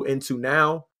he grew into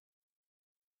now,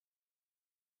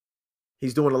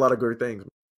 he's doing a lot of great things. A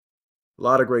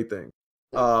lot of great things.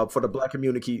 For the black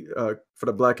community,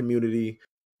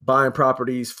 buying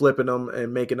properties, flipping them,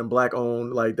 and making them black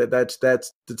owned, like that's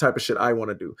the type of shit I want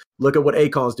to do. Look at what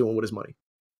Akon's doing with his money.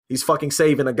 He's fucking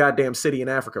saving a goddamn city in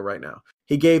Africa right now.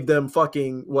 He gave them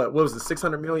fucking what was it,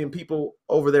 600 million people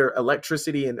over their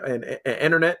electricity and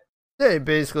internet. Yeah, he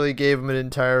basically gave them an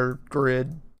entire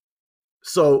grid.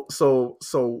 So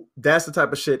that's the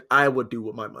type of shit I would do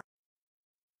with my money,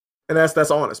 and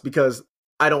that's honest because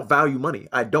I don't value money.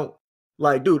 I don't.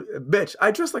 Like, dude, bitch,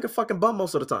 I dress like a fucking bum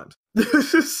most of the times.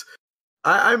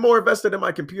 I'm more invested in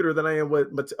my computer than I am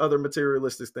with other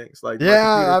materialistic things. Like,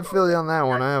 yeah, I feel you on that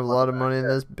one. I have a lot of money in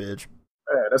this bitch.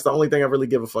 Yeah, that's the only thing I really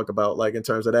give a fuck about, like in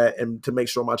terms of that, and to make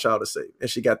sure my child is safe. And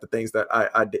she got the things that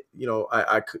I did,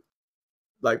 I could,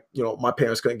 like, my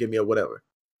parents couldn't give me or whatever.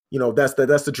 That's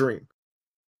the dream.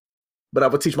 But I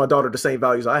would teach my daughter the same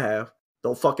values I have.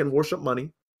 Don't fucking worship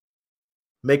money.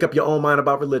 Make up your own mind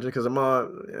about religion, because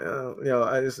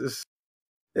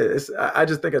I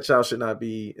just think a child should not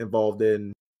be involved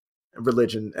in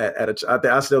religion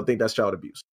I still think that's child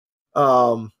abuse.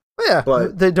 Yeah,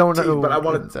 but they don't know. But I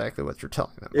want exactly what you're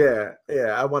telling them. Yeah.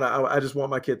 I just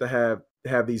want my kid to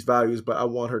have these values, but I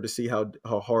want her to see how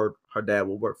hard her dad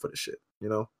will work for the shit.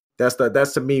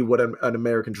 That's to me what an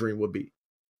American dream would be.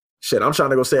 Shit, I'm trying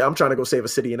to go save a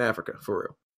city in Africa for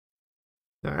real.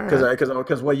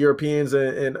 Because what Europeans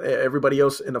and everybody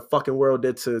else in the fucking world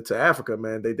did to Africa,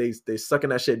 man, they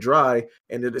sucking that shit dry,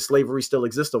 and the slavery still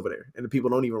exists over there, and the people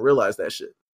don't even realize that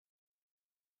shit.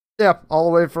 Yeah, all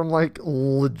the way from like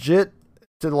legit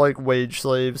to like wage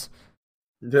slaves.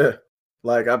 Yeah,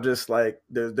 like I'm just like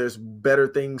there's better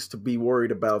things to be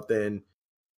worried about than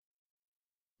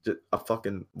just a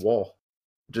fucking wall.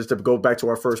 Just to go back to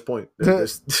our first point.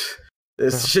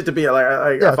 There's shit to be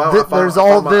like. There's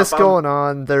all this going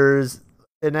on. There's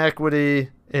inequity,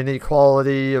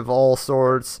 inequality of all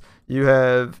sorts. You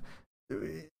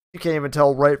can't even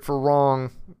tell right from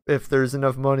wrong if there's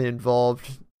enough money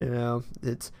involved.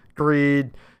 It's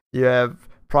greed. You have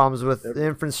problems with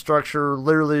infrastructure,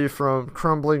 literally from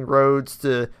crumbling roads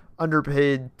to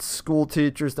underpaid school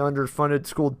teachers to underfunded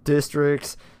school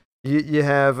districts. You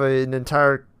have an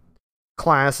entire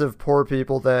class of poor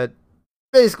people that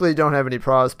basically don't have any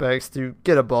prospects to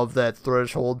get above that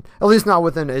threshold, at least not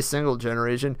within a single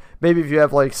generation. Maybe if you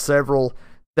have like several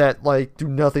that like do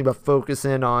nothing but focus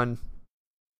in on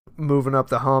moving up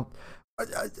the hump.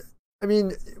 I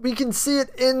mean, we can see it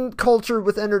in culture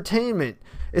with entertainment.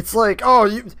 It's like,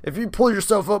 oh, if you pull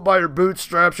yourself up by your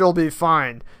bootstraps, you'll be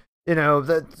fine. You know,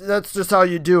 that's just how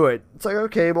you do it. It's like,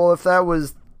 okay, well, if that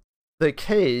was the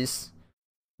case,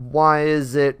 why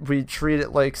is it we treat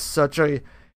it like such a...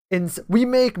 we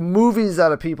make movies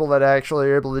out of people that actually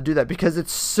are able to do that because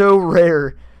it's so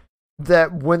rare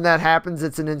that when that happens,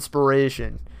 it's an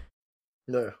inspiration.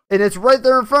 Yeah. And it's right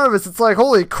there in front of us. It's like,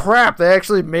 holy crap, they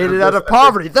actually made it out of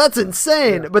poverty. That's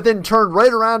insane. Yeah. But then turn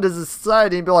right around as a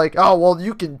society and be like, oh, well,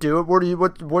 you can do it. What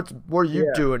are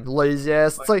you doing, lazy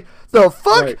ass? It's like, the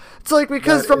fuck? Right. It's like,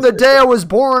 because from the day I was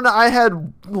born, I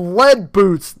had lead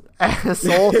boots,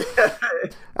 asshole.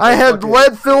 I had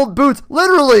lead-filled boots,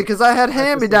 literally, because I had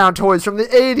hand-me-down toys from the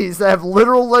 80s that have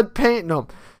literal lead paint in them.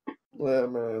 Yeah,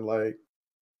 man, like...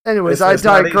 Anyways, I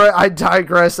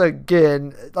digress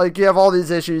again. Like, you have all these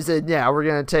issues, and yeah, we're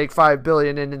gonna take $5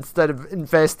 billion, and instead of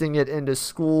investing it into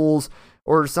schools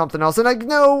or something else, and I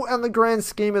know on the grand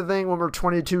scheme of thing, when we're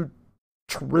 $22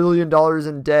 trillion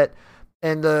in debt,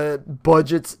 and the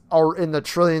budgets are in the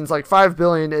trillions, like $5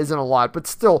 billion isn't a lot, but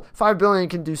still, $5 billion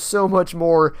can do so much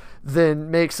more than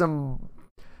make some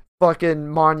fucking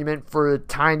monument for a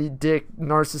tiny dick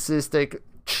narcissistic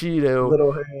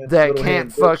Cheeto that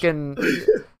can't fucking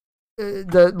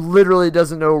that literally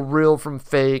doesn't know real from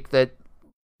fake, that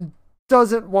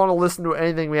doesn't want to listen to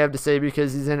anything we have to say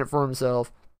because he's in it for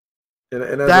himself.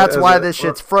 And that's why this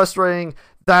shit's frustrating.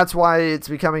 That's why it's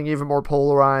becoming even more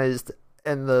polarized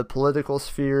in the political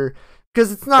sphere.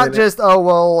 Because it's not just, oh,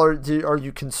 well, are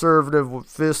you conservative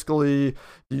fiscally?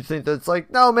 Do you think that's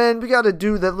like, no, man, we got a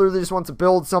dude that literally just wants to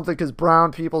build something because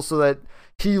brown people so that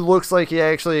he looks like he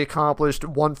actually accomplished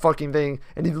one fucking thing,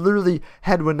 and he literally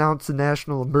had to announce a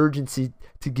national emergency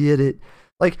to get it.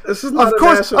 Like, this is not of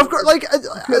course, like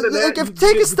if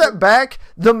take a step back,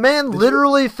 the man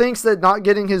literally thinks that not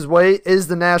getting his way is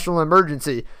the national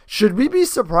emergency. Should we be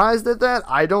surprised at that?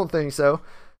 I don't think so.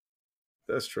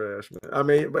 That's trash, man. I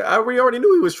mean, but we already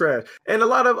knew he was trash, and a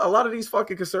lot of these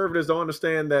fucking conservatives don't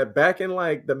understand that back in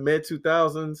like the mid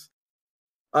 2000s.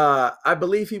 I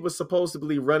believe he was supposed to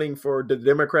be running for the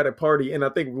Democratic Party, and I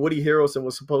think Woody Harrelson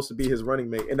was supposed to be his running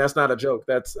mate, and that's not a joke.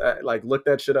 That's like, look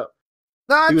that shit up.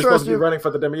 No, he was supposed to be running for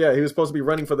the he was supposed to be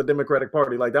running for the Democratic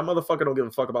Party. Like, that motherfucker don't give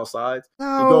a fuck about sides.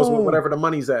 No. He goes with whatever the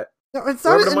money's at. No, it's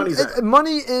not the money's at.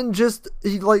 Money, and just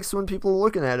he likes when people are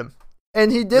looking at him,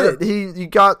 and he did it. He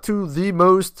got to the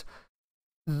most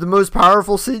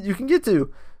powerful seat you can get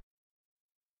to.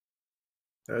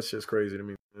 That's just crazy to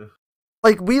me, man.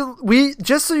 Like, we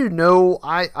just so you know,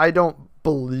 I don't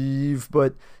believe,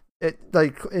 but it,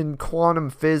 like, in quantum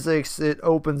physics, it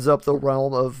opens up the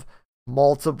realm of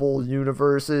multiple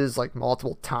universes, like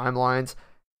multiple timelines.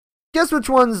 Guess which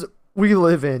ones we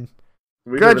live in?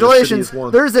 Congratulations,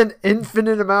 there's an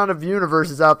infinite amount of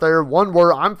universes out there. One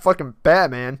where I'm fucking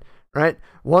Batman, right?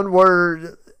 One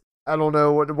where, I don't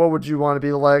know, what would you want to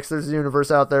be, Lex? There's a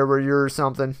universe out there where you're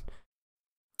something.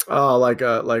 Like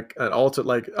an alter,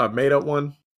 like a made up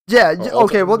one. Yeah.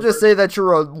 Okay. We'll just say that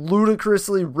you're a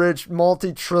ludicrously rich,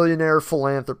 multi-trillionaire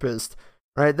philanthropist,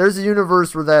 right? There's a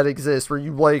universe where that exists, where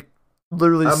you like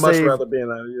literally. I'd much rather be in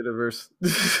that universe.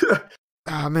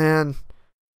 Ah, man.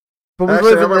 But we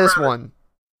live in this one.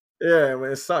 Yeah, I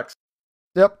mean, it sucks.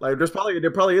 Yep. Like,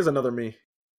 there probably is another me.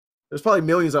 There's probably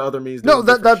millions of other me's. No,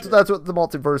 that's what the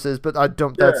multiverse is, but I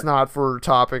don't. Yeah. That's not for a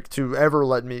topic to ever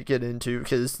let me get into,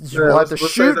 because you will have to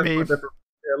shoot me. Yeah,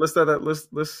 let's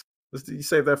you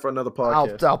save that for another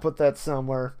podcast. I'll put that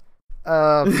somewhere.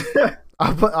 I'll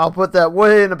put that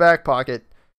way in the back pocket.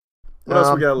 What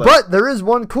else we got left? But there is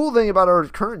one cool thing about our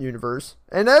current universe,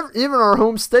 and even our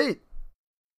home state.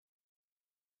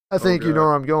 I think you know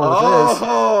where I'm going with this.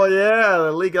 Oh, yeah,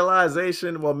 the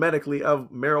legalization, well, medically, of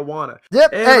marijuana. Yep.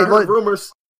 And I heard rumors.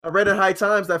 I read in High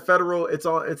Times that federal, it's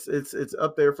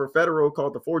up there for federal,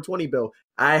 called the 420 bill.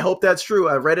 I hope that's true.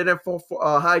 I read it in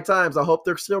High Times. I hope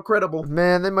they're still credible.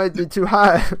 Man, they might be too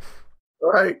high.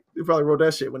 All right, he probably wrote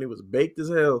that shit when he was baked as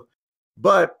hell.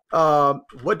 But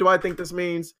what do I think this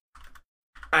means?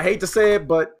 I hate to say it,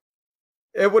 but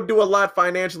it would do a lot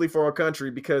financially for our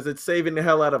country, because it's saving the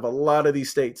hell out of a lot of these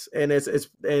states, and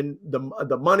and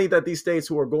the money that these states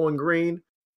who are going green,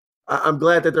 I'm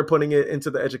glad that they're putting it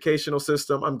into the educational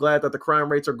system. I'm glad that the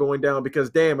crime rates are going down, because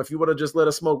damn, if you would have just let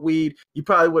us smoke weed, you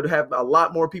probably would have a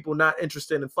lot more people not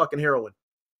interested in fucking heroin.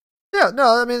 Yeah,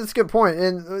 no, I mean, that's a good point.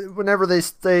 And whenever they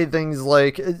say things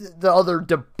like the other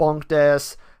debunked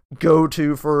ass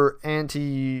go-to for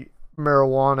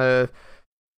anti-marijuana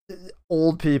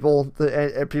old people,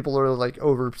 people are like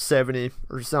over 70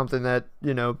 or something that,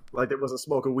 Like they wasn't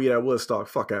smoking weed at Woodstock.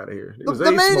 Fuck out of here.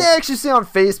 The maniacs you see on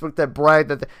Facebook that brag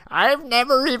that I've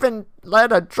never even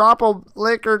let a drop of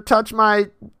liquor touch my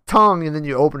tongue, and then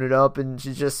you open it up and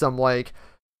she's just some like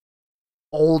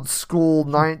old school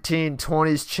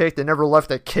 1920s chick that never left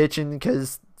the kitchen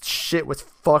because shit was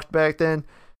fucked back then.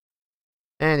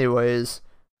 Anyways,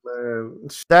 man,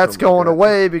 that's going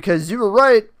away because you were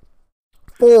right.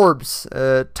 Forbes,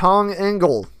 Tong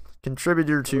Engel,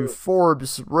 contributor to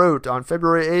Forbes, wrote on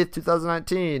February 8th,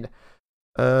 2019,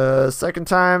 for the second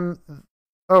time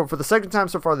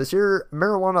so far this year,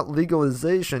 marijuana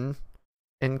legalization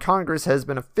in Congress has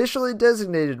been officially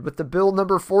designated with the bill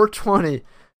number 420.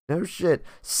 No shit.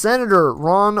 Senator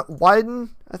Ron Wyden,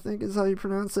 I think is how you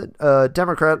pronounce it,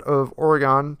 Democrat of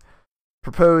Oregon,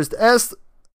 proposed S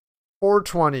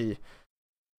 420.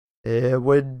 It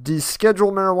would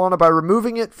deschedule marijuana by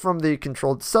removing it from the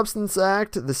Controlled Substance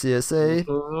Act, the CSA,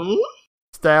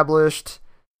 established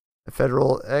a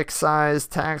federal excise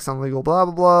tax on legal blah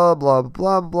blah blah blah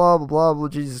blah blah blah blah blah.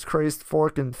 Jesus Christ,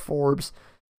 fucking Forbes.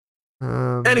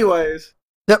 Anyways,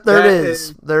 yep, there it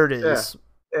is. There it is.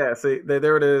 Yeah. See,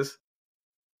 there it is.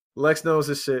 Lex knows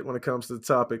his shit when it comes to the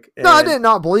topic. And no, I did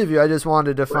not believe you. I just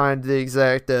wanted to find the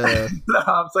exact. No,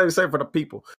 I'm saying for the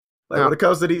people. Like when it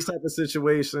comes to these type of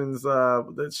situations,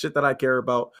 the shit that I care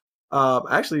about. I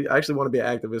actually want to be an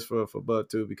activist for Bud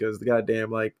too, because the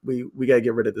goddamn we gotta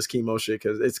get rid of this chemo shit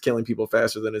because it's killing people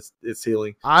faster than it's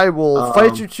healing. I will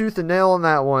fight you tooth and nail on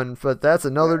that one, but that's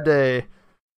another day.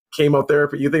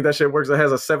 Chemotherapy, you think that shit works? It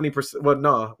has a 70%. Well,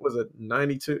 no, was it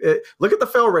 92? Look at the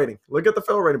fail rating. Bro.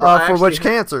 For which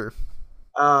cancer?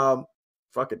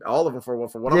 Fuck it, all of them for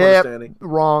what I'm understanding.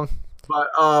 Wrong.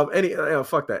 But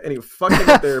fuck that. Fuck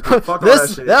chemotherapy. Fuck all that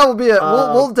shit. That will be it.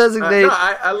 We'll designate.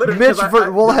 Mitch.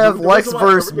 We'll have Lex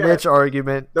versus Mitch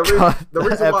argument. The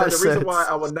reason why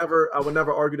I would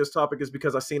never argue this topic is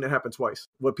because I've seen it happen twice.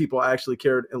 What people actually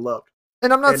cared and loved.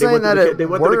 And I'm not saying that they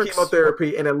went through the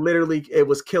chemotherapy and it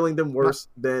was killing them worse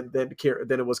than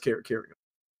it was curing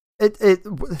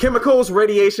them. Chemicals,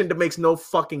 radiation that makes no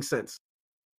fucking sense.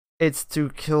 It's to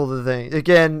kill the thing.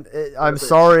 Again, I'm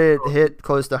sorry it hit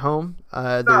close to home.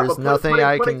 There's nothing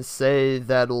I can say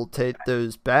that'll take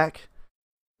those back.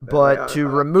 But to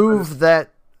remove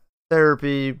that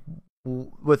therapy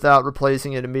without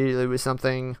replacing it immediately with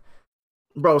something...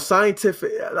 Bro,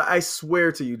 scientific... I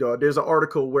swear to you, dog, there's an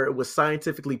article where it was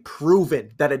scientifically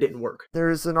proven that it didn't work.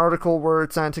 There's an article where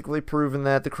it's scientifically proven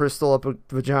that the crystal up a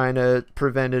vagina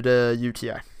prevented a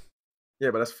UTI.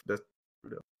 Yeah, but that's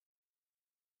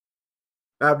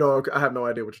I have no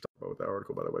idea what you're talking about with that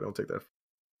article, by the way. Don't take that.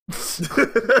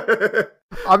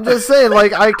 I'm just saying,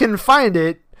 I can find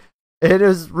it. It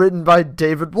is written by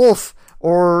David Wolf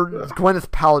or Gwyneth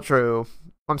Paltrow. What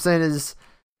I'm saying is...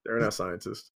 They're not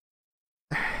scientists.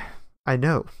 I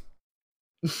know.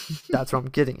 That's what I'm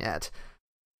getting at.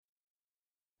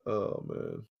 Oh,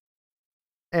 man.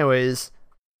 Anyways,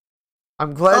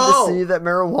 I'm glad to see that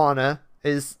marijuana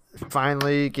is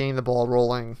finally getting the ball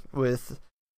rolling with...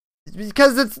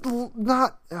 Because it's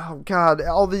not... Oh, God.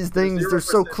 All these things, they're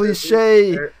so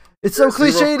cliche. It's so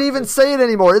cliche to even say it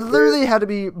anymore. It literally had to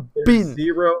be beaten.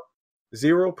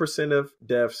 0% of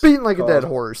deaths. Beaten like a dead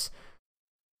horse.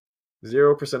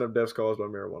 0% of deaths caused by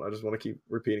marijuana. I just want to keep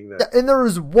repeating that. Yeah, and there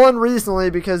was one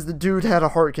recently because the dude had a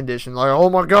heart condition.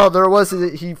 Oh my God, there was.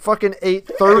 He fucking ate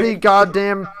 30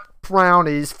 goddamn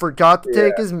brownies, forgot to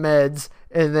take his meds,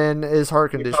 and then his heart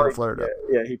condition flared up.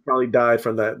 Yeah, he probably died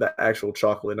from the actual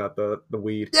chocolate, not the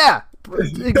weed. Yeah,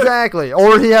 exactly.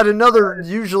 Or he had another,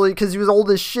 usually, because he was old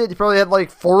as shit, he probably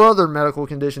had 4 other medical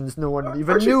conditions no one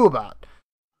even knew about.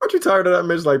 Aren't you tired of that,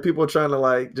 Mitch? People trying to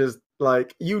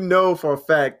for a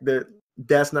fact that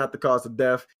that's not the cause of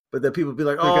death, but then people be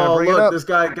like, "Oh, look, this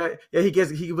guy,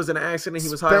 he was in an accident, he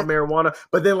was high on marijuana,"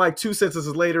 but then 2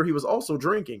 sentences later, he was also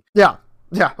drinking. Yeah.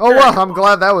 Oh well, I'm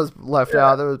glad that was left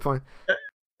out. That was the point.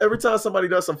 Every time somebody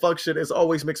does some fuck shit, it's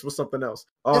always mixed with something else.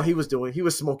 He was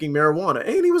smoking marijuana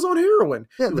and he was on heroin.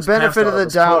 Yeah, the benefit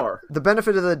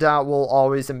of the doubt will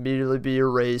always immediately be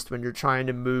erased when you're trying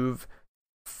to move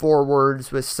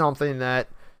forwards with something that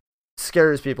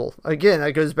scares people. Again,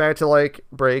 that goes back to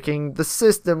breaking the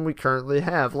system we currently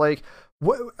have.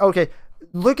 Okay,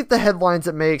 look at the headlines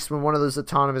it makes when one of those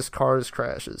autonomous cars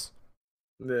crashes.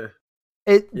 Yeah.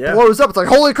 It blows up. It's like,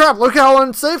 holy crap, look how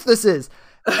unsafe this is.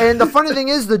 And the funny thing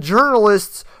is, the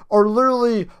journalists are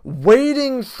literally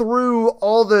wading through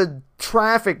all the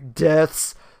traffic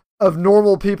deaths of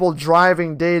normal people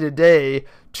driving day to day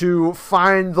to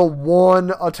find the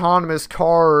one autonomous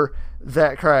car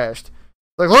that crashed.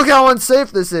 Like, look how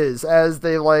unsafe this is, as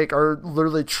they like are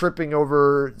literally tripping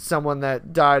over someone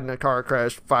that died in a car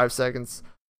crash 5 seconds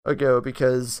ago,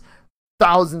 because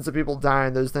thousands of people die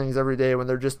in those things every day when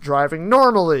they're just driving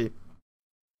normally.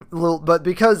 But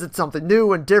because it's something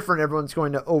new and different, everyone's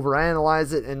going to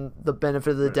overanalyze it, and the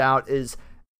benefit of the doubt is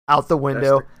out the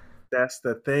window. That's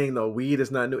the thing, though. Weed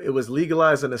is not new. It was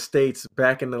legalized in the States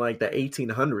back in the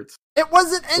 1800s. It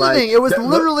wasn't anything. It was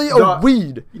literally a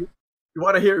weed. You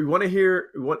want to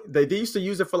hear? They used to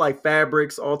use it for like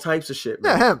fabrics, all types of shit,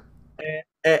 man. Yeah,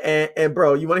 hemp. And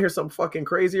bro, you want to hear something fucking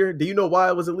crazier? Do you know why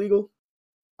it was illegal?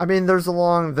 I mean, there's a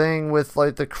long thing with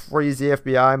like the crazy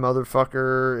FBI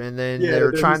motherfucker, and then they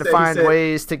were trying to find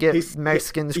ways to get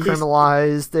Mexicans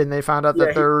criminalized, and they found out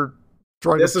that they're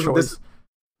drug of choice.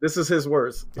 This is his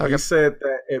words. Okay. He said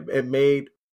that it made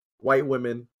white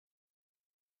women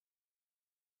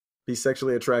be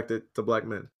sexually attracted to black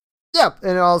men. Yeah,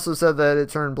 and it also said that it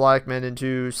turned black men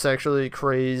into sexually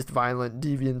crazy, violent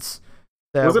deviants.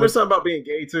 Wasn't there something about being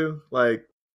gay too? Like,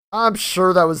 I'm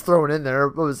sure that was thrown in there.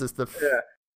 What was this, the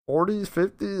 40s,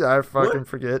 50s? I fucking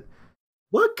forget.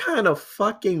 What kind of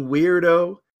fucking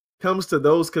weirdo comes to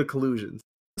those conclusions?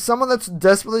 Someone that's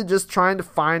desperately just trying to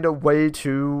find a way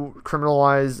to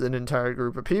criminalize an entire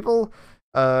group of people,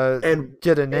 and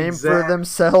get a name for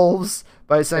themselves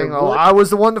by saying, I was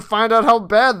the one to find out how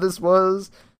bad this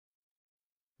was.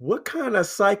 What kind of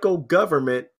psycho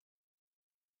government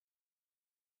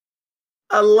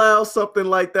allows something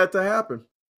like that to happen?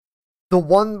 The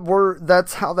one where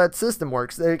that's how that system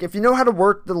works. Like, if you know how to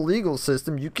work the legal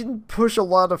system, you can push a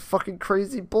lot of fucking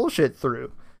crazy bullshit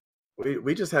through.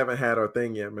 We just haven't had our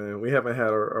thing yet, man. We haven't had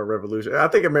our revolution. I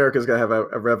think America's gonna have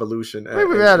a revolution.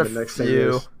 We've had a next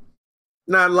few.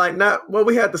 Well,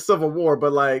 we had the Civil War,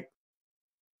 but like.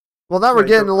 Well, now we're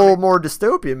getting a little more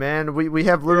dystopia, man. We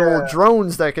have little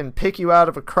drones that can pick you out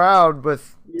of a crowd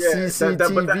with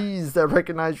CCTVs that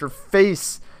recognize your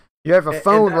face. You have a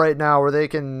phone right now where they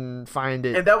can find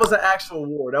it. And that was an actual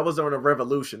war. That wasn't a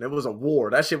revolution. It was a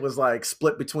war. That shit was like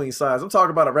split between sides. I'm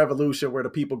talking about a revolution where the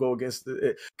people go against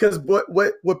it. Because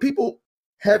what people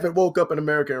haven't woke up in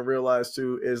America and realized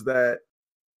too is that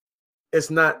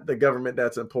it's not the government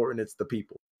that's important. It's the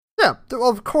people. Yeah, well,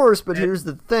 of course, but here's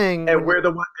the thing. And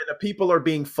the people are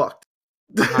being fucked.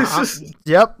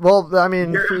 Yep, well, I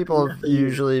mean, people have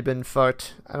usually been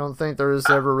fucked. I don't think there was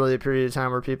ever really a period of time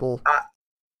where people...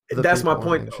 That's my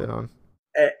point, though.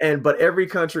 But every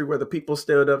country where the people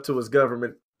stood up to its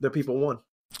government, the people won.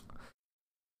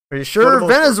 Are you sure?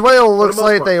 Venezuela looks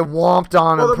like they whomped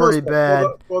on them pretty bad.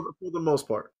 For the most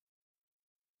part.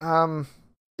 Yeah,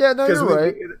 no, you're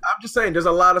right. I'm just saying, there's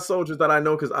a lot of soldiers that I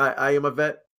know because I am a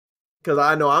vet. Because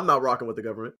I know I'm not rocking with the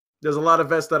government. There's a lot of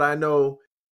vets that I know,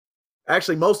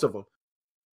 actually most of them,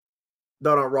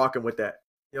 that aren't rocking with that.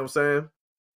 You know what I'm saying?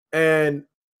 And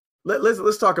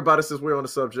let's talk about it since we're on the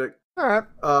subject. All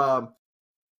right.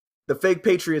 The fake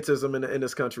patriotism in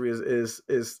this country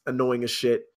is annoying as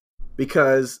shit,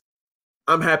 because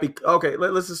I'm happy. Okay,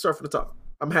 let's just start from the top.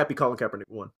 I'm happy Colin Kaepernick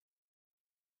won.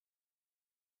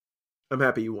 I'm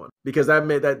happy you won, because that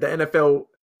meant that the NFL,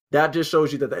 that just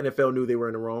shows you that the NFL knew they were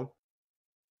in the wrong.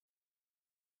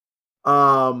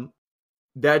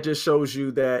 That just shows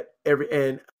you that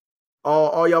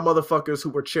all y'all motherfuckers who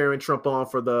were cheering Trump on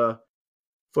for the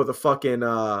fucking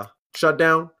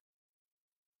shutdown,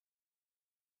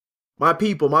 my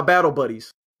people, my battle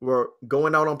buddies were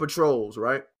going out on patrols,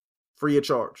 right? Free of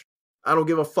charge. I don't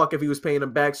give a fuck if he was paying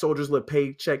them back. Soldiers live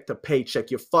paycheck to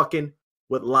paycheck. You're fucking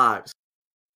with lives.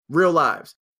 Real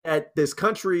lives. At this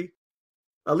country,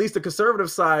 at least the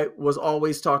conservative side was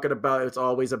always talking about, it's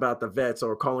always about the vets,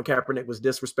 or Colin Kaepernick was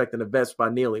disrespecting the vets by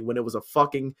kneeling, when it was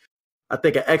an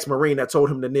ex-Marine that told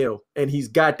him to kneel. And he's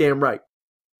goddamn right.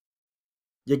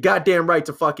 You're goddamn right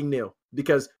to fucking kneel.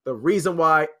 Because the reason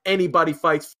why anybody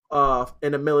fights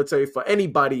in the military for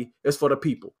anybody is for the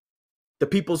people. The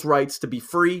people's rights to be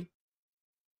free,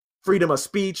 freedom of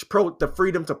speech, the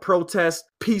freedom to protest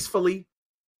peacefully.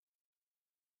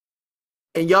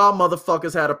 And y'all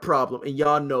motherfuckers had a problem, and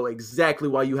y'all know exactly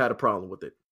why you had a problem with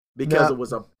it. Because it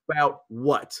was about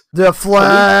what? The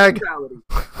flag.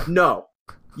 No.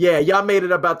 Yeah, y'all made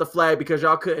it about the flag because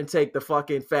y'all couldn't take the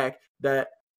fucking fact that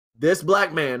this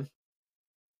black man,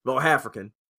 well,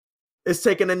 African, is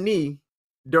taking a knee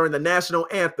during the national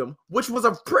anthem, which was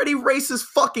a pretty racist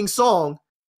fucking song,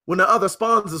 when the other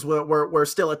sponsors were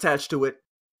still attached to it,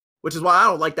 which is why I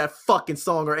don't like that fucking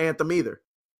song or anthem either.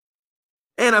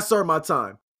 And I served my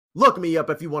time. Look me up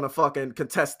if you want to fucking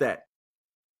contest that.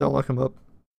 Don't look him up.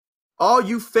 All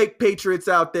you fake patriots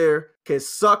out there can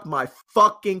suck my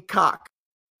fucking cock.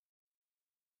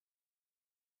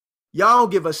 Y'all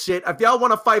don't give a shit. If y'all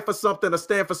want to fight for something or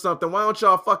stand for something, why don't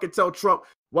y'all fucking tell Trump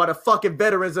why the fucking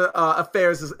Veterans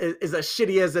Affairs is as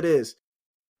shitty as it is?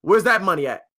 Where's that money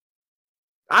at?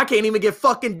 I can't even get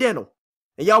fucking dental.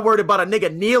 And y'all worried about a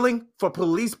nigga kneeling for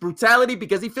police brutality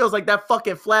because he feels like that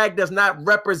fucking flag does not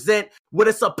represent what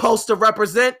it's supposed to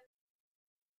represent?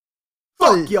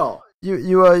 Fuck y'all.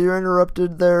 You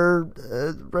interrupted their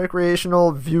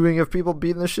recreational viewing of people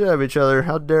beating the shit out of each other.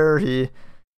 How dare he?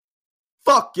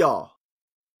 Fuck y'all.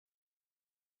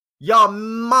 Y'all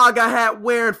MAGA hat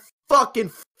wearing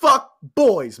fucking fuck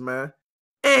boys, man.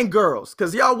 And girls.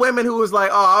 Because y'all women who was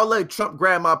like, oh, I'll let Trump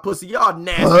grab my pussy. Y'all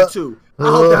nasty too. I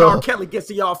hope that R. Kelly gets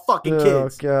to y'all fucking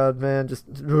kids. Oh, God, man.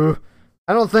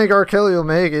 I don't think R. Kelly will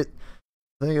make it.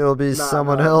 I think it'll be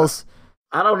someone else.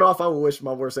 I don't know if I would wish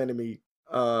my worst enemy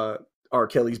R.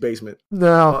 Kelly's basement.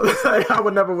 No. I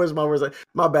would never wish my worst enemy.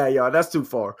 My bad, y'all. That's too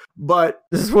far. But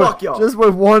fuck y'all. Just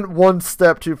went one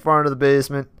step too far into the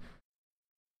basement.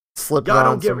 Slipped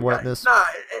on some wetness. Nah,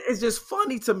 it's just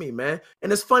funny to me, man.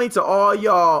 And it's funny to all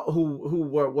y'all who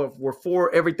were for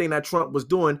everything that Trump was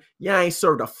doing. Y'all ain't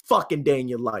served a fucking day in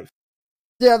your life.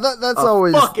 Yeah, that's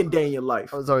always fucking day in your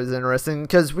life. That was always interesting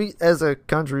because we, as a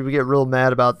country, we get real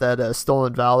mad about that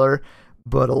stolen valor,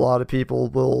 but a lot of people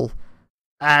will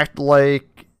act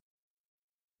like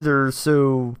they're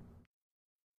so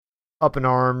up in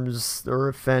arms or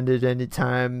offended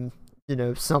anytime,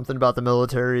 something about the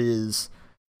military is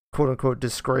quote unquote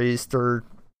disgraced or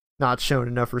not shown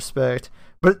enough respect.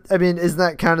 But I mean, isn't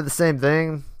that kind of the same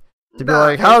thing? To be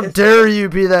like, how dare you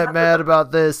be that mad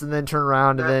about this, and then turn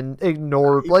around and then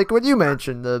ignore, like what you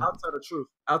mentioned. I'll tell the truth.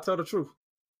 I'll tell the truth.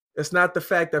 It's not the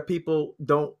fact that people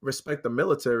don't respect the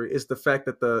military. It's the fact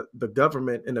that the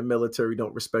government and the military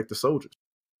don't respect the soldiers.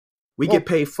 We get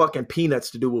paid fucking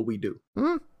peanuts to do what we do.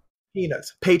 Mm-hmm.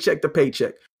 Peanuts. Paycheck to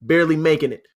paycheck. Barely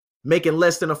making it. Making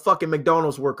less than a fucking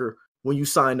McDonald's worker when you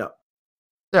sign up.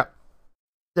 Yeah.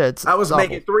 I was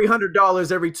making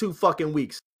 $300 every 2 fucking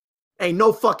weeks. Ain't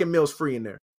no fucking meals free in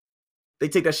there. They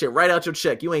take that shit right out your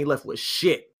check. You ain't left with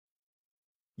shit.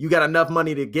 You got enough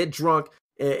money to get drunk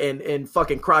and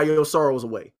fucking cry your sorrows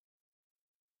away.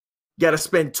 You got to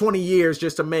spend 20 years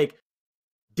just to make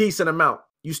decent amount.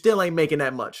 You still ain't making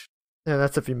that much. Yeah,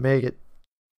 that's if you make it.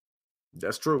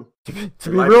 That's true. To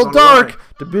be real dark.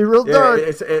 To be real dark.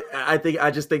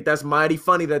 I just think that's mighty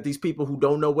funny that these people who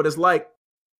don't know what it's like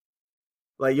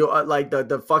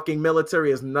the fucking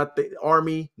military is nothing.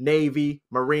 Army, Navy,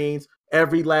 Marines,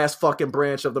 every last fucking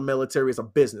branch of the military is a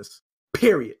business.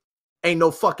 Period. Ain't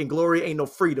no fucking glory, ain't no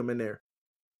freedom in there.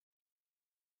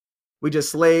 We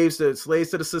just slaves to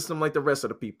the system like the rest of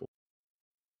the people.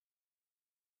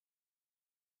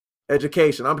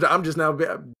 Education. I'm just now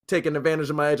taking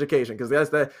advantage of my education because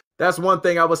that's one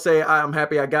thing I would say I'm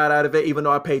happy I got out of it, even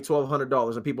though I paid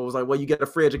 $1,200 and people was like, well, you get a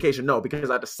free education. No, because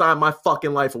I had to sign my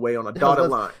fucking life away on a dotted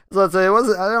line. So I'd say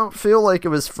I don't feel like it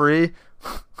was free.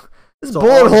 This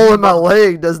bullet hole in my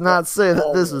leg does not say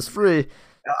that this is free.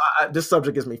 This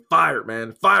subject gets me fired,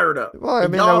 man. Fired up. Well, I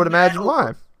mean, I would imagine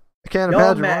why. I can't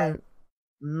imagine why.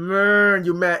 Man,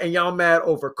 you mad, and y'all mad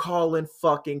over Colin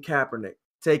fucking Kaepernick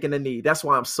taking a knee. That's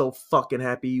why I'm so fucking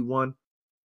happy he won.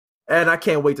 And I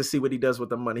can't wait to see what he does with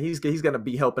the money. He's going to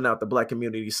be helping out the black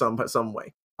community some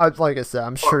way. Like I said,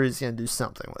 I'm sure he's going to do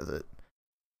something with it.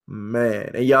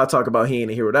 Man, and y'all talk about he ain't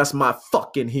a hero. That's my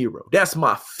fucking hero. That's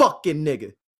my fucking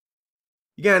nigga.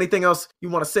 You got anything else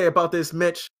you want to say about this,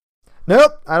 Mitch?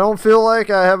 Nope. I don't feel like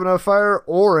I have enough fire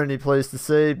or any place to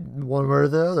say one way or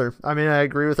the other. I mean, I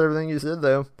agree with everything you said,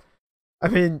 though. I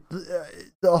mean,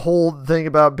 the whole thing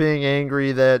about being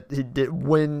angry that he did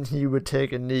when he would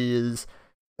take a knee is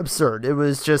absurd. It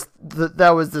was just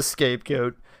that was the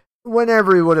scapegoat.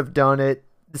 Whenever he would have done it,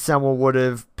 someone would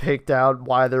have picked out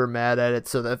why they were mad at it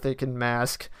so that they can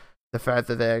mask the fact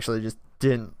that they actually just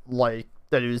didn't like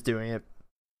that he was doing it.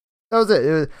 That was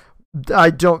it.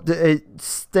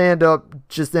 Stand up,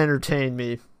 just entertain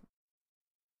me.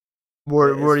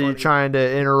 What are you trying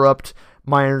to interrupt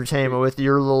my entertainment with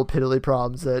your little piddly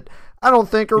problems that I don't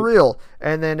think are real?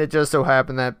 And then it just so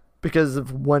happened that because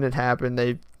of when it happened,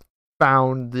 they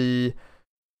found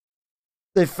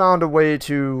a way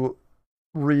to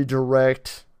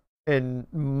redirect and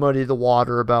muddy the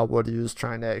water about what he was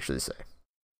trying to actually say.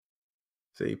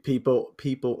 See, people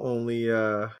only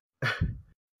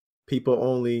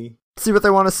see what they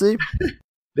want to see.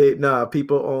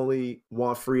 People only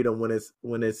want freedom when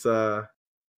it's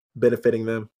benefiting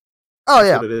them. Oh, that's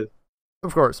yeah. what it is.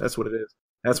 Of course. That's what it is.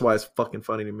 That's why it's fucking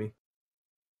funny to me.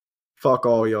 Fuck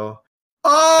all y'all.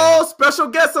 Oh, special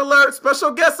guest alert! Special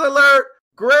guest alert!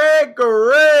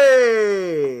 Gregory.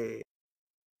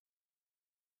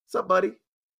 What's up, buddy?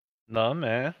 No,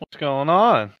 man. What's going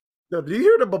on? No, do you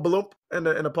hear the bloop in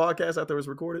the podcast after it was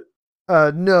recorded?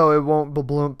 No, it won't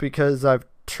bloop because I've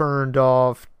turned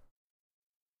off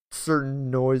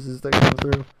certain noises that come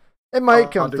through. It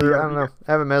might come through. I don't know.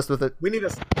 I haven't messed with it. We need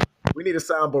a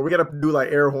soundboard. We gotta do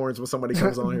like air horns when somebody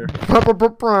comes on here.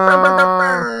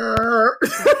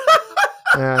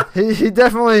 Yeah, he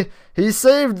definitely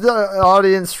saved the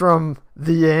audience from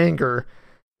the anger.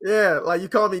 Yeah, like you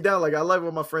calm me down. Like I like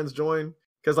when my friends join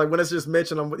because like when it's just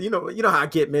Mitch and I'm, you know how I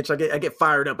get, Mitch. I get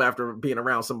fired up after being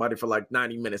around somebody for like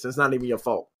 90 minutes. It's not even your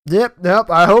fault. Yep.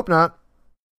 I hope not.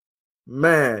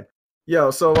 Man,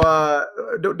 yo. So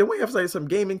don't we have to say some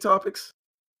gaming topics?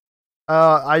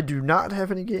 I do not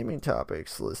have any gaming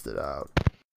topics listed out.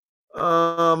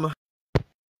 Hi,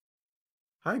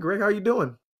 Greg. How you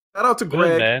doing? Shout out to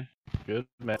Greg. Good, man. Good,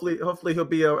 man. Hopefully he'll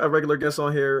be a regular guest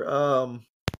on here.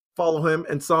 Follow him,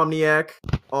 Insomniac,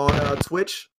 on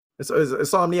Twitch. Is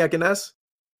Insomniac an S?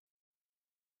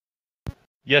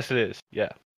 Yes, it is.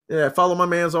 Yeah. Yeah, follow my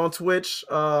man's on Twitch.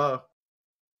 Man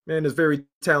is very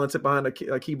talented behind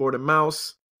a keyboard and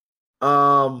mouse.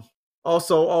 Also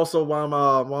while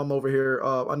I'm over here,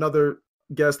 another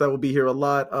guest that will be here a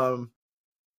lot,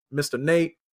 Mr.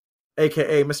 Nate,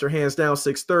 aka Mr. Hands Down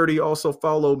 630. Also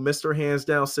follow Mr. Hands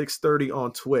Down 630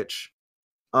 on Twitch.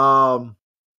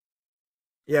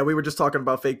 Yeah, we were just talking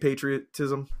about fake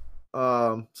patriotism.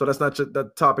 So that's not just the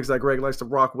topics that Greg likes to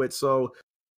rock with. So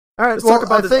all right, let's talk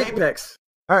about this Apex.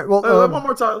 All right, well, one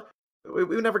more time.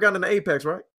 We never got into Apex,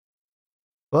 right?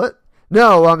 What?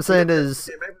 No, what I'm saying is,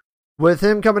 with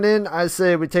him coming in, I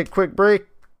say we take a quick break.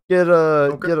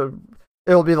 It'll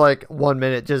be like 1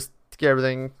 minute just to get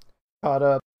everything caught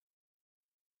up.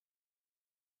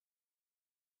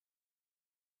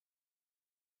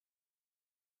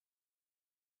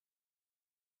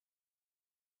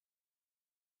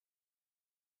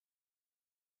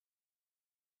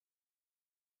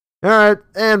 Alright,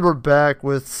 and we're back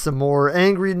with some more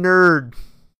Angry Nerd.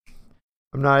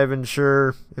 I'm not even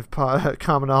sure if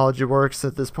Commonology works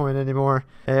at this point anymore.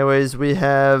 Anyways, we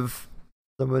have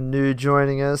someone new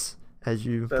joining us, as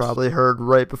you probably heard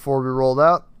right before we rolled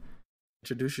out.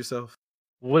 Introduce yourself.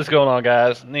 What's going on,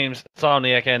 guys? Name's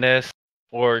Insomniac NS,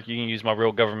 or you can use my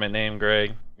real government name,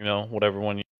 Greg. You know, whatever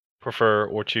one you prefer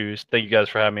or choose. Thank you guys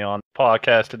for having me on the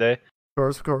podcast today.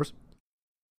 Of course.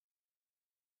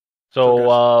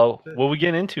 So, what we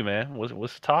getting into, man?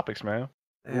 What's the topics, man?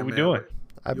 What are we doing?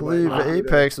 I believe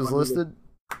Apex was listed.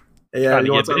 Yeah,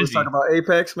 you want to talk about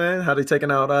Apex, man? How they taking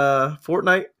out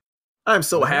Fortnite? I'm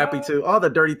so happy to. All the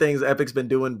dirty things Epic's been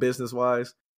doing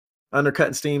business-wise.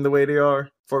 Undercutting Steam the way they are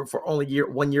for only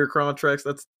 1 year contracts.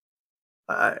 That's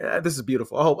this is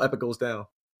beautiful. I hope Epic goes down.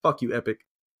 Fuck you, Epic.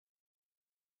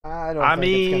 I don't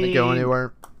think it's gonna go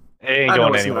anywhere. It ain't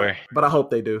going anywhere. But I hope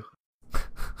they do.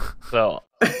 So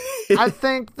I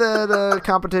think that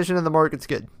competition in the market's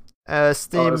good. I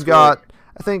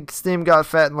think Steam got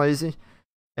fat and lazy,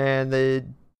 and they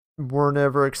weren't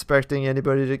ever expecting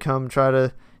anybody to come try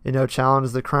to,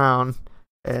 challenge the crown.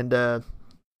 And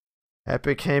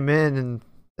Epic came in, and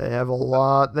they have a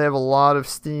lot of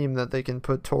steam that they can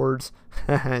put towards.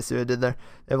 I see what I did there.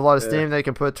 They have a lot of steam they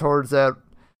can put towards that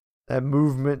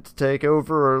movement to take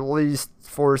over, or at least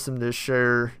force them to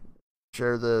share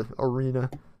the arena.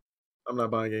 I'm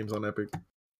not buying games on Epic.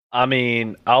 I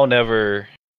mean, I'll never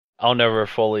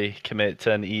fully commit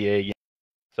to an EA game.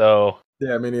 So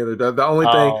yeah, me neither. The only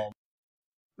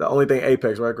thing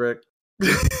Apex, right, Greg?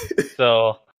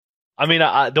 So, I mean,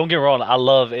 I don't get me wrong. I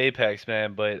love Apex,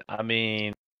 man, but I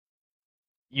mean,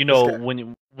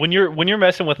 when you're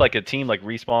messing with like a team like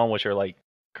Respawn, which are like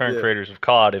current creators of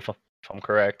COD, if I'm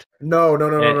correct. No. Or they're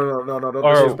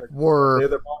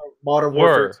the Modern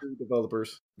Warfare 2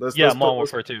 developers. Modern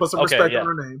Warfare 2. Put some respect on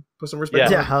their name. Put some respect.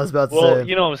 Yeah, I was about to say. Well,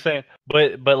 you know what I'm saying.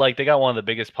 But like they got one of the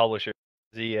biggest publishers,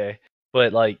 EA.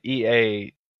 But like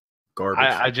EA, garbage.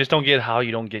 I just don't get how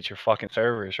you don't get your fucking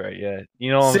servers right yet.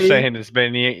 You know what I'm saying? It's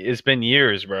been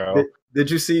years, bro.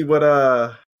 Did you see what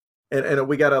and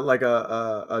we got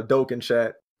a Doke in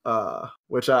chat,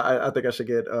 which I think I should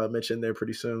get mentioned there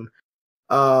pretty soon.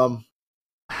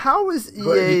 How is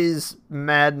EA's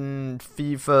Madden,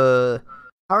 FIFA?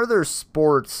 How are their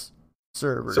sports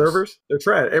servers? They're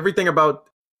trash. Everything about.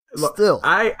 Look, still.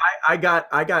 I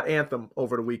got Anthem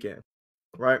over the weekend,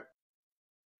 right?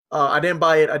 I didn't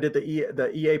buy it. I did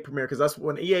the EA premiere because that's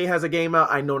when EA has a game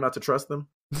out. I know not to trust them.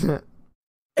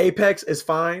 Apex is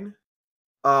fine,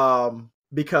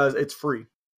 because it's free.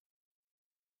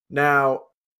 Now,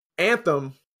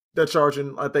 Anthem they're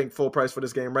charging, I think, full price for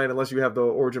this game, right? Unless you have the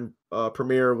Origin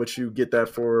Premier, which you get that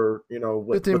for,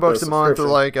 $15 a month or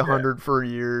like 100 for a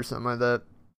year or something like that.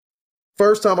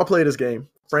 First time I play this game,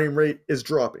 frame rate is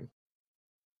dropping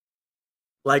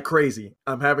like crazy.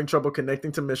 I'm having trouble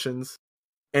connecting to missions,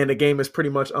 and the game is pretty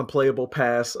much unplayable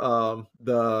past your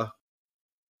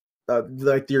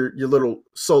little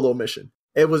solo mission.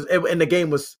 And the game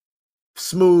was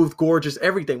smooth, gorgeous,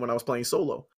 everything when I was playing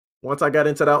solo. Once I got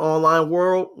into that online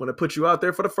world, when it put you out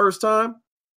there for the first time,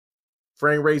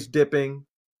 frame rate's dipping,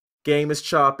 game is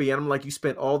choppy, and I'm like, you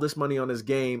spent all this money on this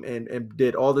game and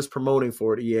did all this promoting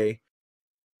for it, EA,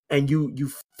 and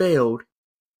you failed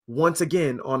once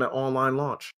again on an online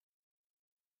launch.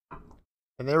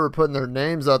 And they were putting their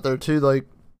names out there too, like,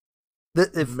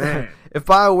 if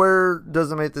BioWare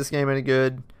doesn't make this game any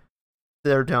good,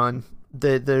 they're done.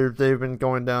 They've been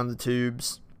going down the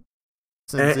tubes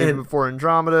since even before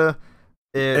Andromeda.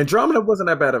 Andromeda wasn't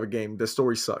that bad of a game. The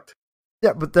story sucked.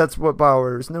 Yeah, but that's what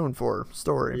BioWare is known for,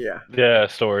 story. Yeah,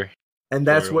 story. And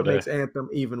that's what makes Anthem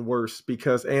even worse,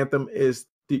 because Anthem is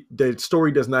the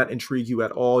story does not intrigue you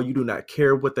at all. You do not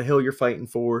care what the hell you're fighting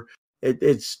for.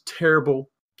 It's terrible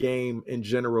game in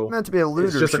general. It's meant to be a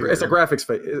looter. It's a graphics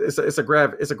fest. It's a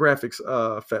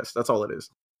graphics fest. That's all it is.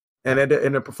 And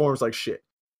it performs like shit.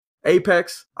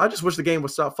 Apex, I just wish the game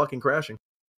would stop fucking crashing.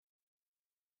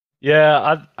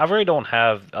 Yeah, I really don't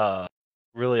have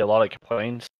really a lot of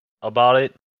complaints about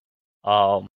it.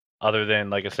 Other than,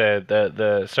 like I said,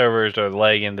 the servers are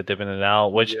lagging, the dipping in and out,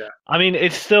 which I mean,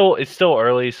 it's still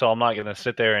early, so I'm not gonna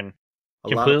sit there and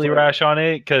completely rash on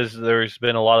it, because there's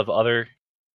been a lot of other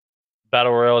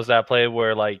battle royales that I played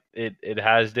where like it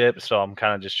has dipped. So I'm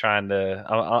kind of just trying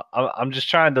to I'm just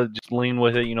trying to just lean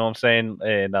with it, you know what I'm saying,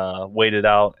 and wait it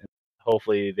out. And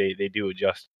hopefully they do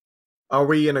adjust. Are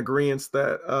we in agreement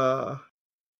that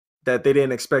that they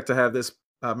didn't expect to have this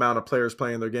amount of players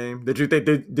playing their game? Did you think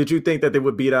that they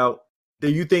would beat out? Do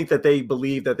you think that they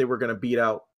believed that they were going to beat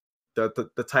out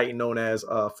the titan known as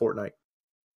Fortnite?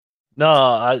 No,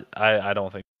 I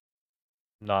don't think.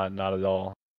 Not at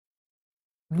all.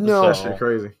 No, that's shit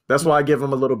crazy. That's why I give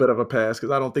them a little bit of a pass,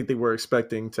 because I don't think they were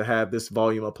expecting to have this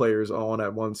volume of players on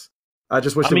at once. I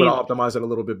just wish they would optimize it a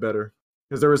little bit better,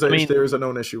 because there is a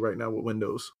known issue right now with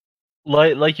Windows.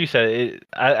 Like you said,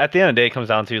 at the end of the day, it comes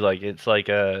down to like it's like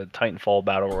a Titanfall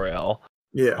battle royale,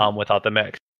 without the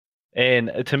mechs.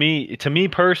 And to me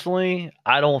personally,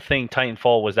 I don't think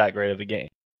Titanfall was that great of a game.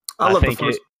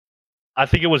 I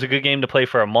think it was a good game to play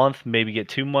for a month, maybe get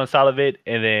 2 months out of it,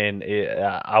 and then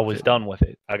I was done with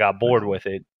it. I got bored with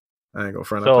it. I ain't gonna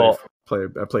front.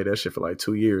 I played that shit for like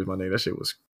 2 years, my nigga. That shit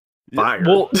was fire.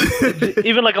 Well,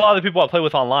 even like a lot of the people I play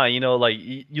with online, like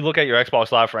you look at your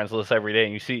Xbox Live friends list every day,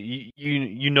 and you see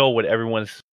you know what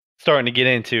everyone's starting to get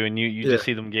into, and you just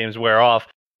see them games wear off.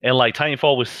 And like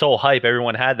Titanfall was so hype,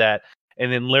 everyone had that,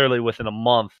 and then literally within a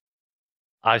month,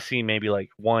 I see maybe like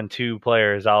 1-2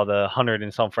 players out of the 100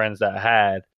 and some friends that I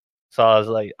had. So I was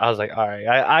like, all right,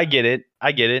 I get it.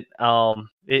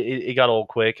 It got old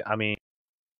quick. I mean,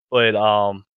 but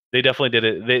they definitely did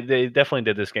it. They definitely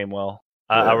did this game well.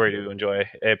 I really do enjoy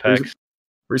Apex.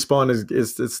 Respawn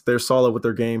is they're solid with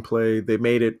their gameplay. They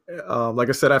made it. Like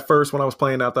I said, at first when I was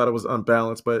playing, I thought it was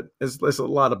unbalanced, but it's a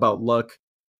lot about luck.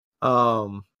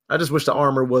 I just wish the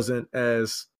armor wasn't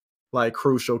as like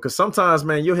crucial, because sometimes,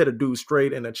 man, you'll hit a dude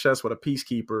straight in the chest with a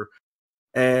peacekeeper,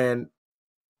 and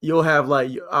you'll have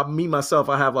like me myself,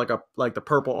 I have like the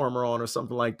purple armor on or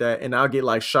something like that, and I'll get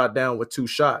like shot down with 2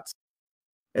 shots,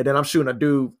 and then I'm shooting a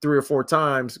dude 3 or 4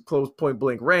 times close point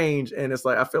blank range, and it's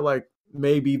like I feel like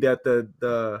maybe that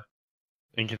the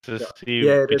inconsistency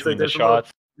between the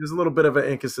shots. There's a little bit of an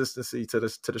inconsistency to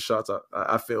the shots,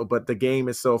 I feel, but the game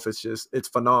itself is it's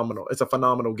phenomenal. It's a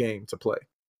phenomenal game to play.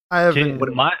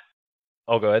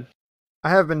 Oh, go ahead. I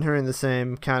have been hearing the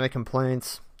same kind of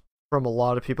complaints from a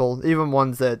lot of people, even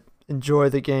ones that enjoy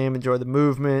the game, enjoy the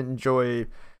movement, enjoy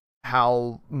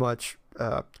how much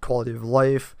quality of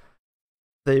life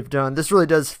they've done. This really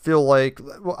does feel like,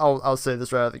 I'll say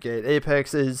this right out of the gate,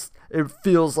 Apex it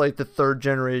feels like the 3rd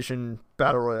generation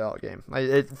Battle Royale game.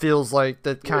 It feels like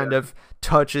the kind of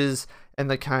touches and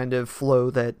the kind of flow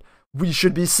that we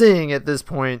should be seeing at this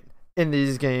point in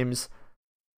these games.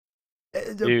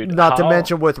 Dude, not to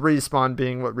mention with Respawn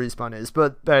being what Respawn is,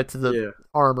 but back to the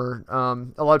armor.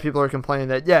 A lot of people are complaining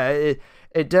that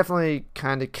it definitely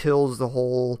kind of kills the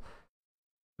whole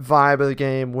vibe of the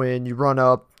game when you run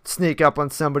up, sneak up on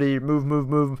somebody,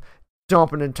 move,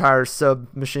 dump an entire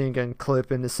submachine gun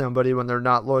clip into somebody when they're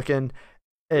not looking,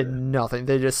 and nothing.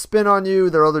 They just spin on you.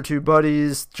 Their other 2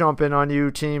 buddies jump in on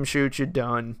you, team shoot you,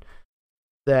 done.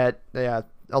 A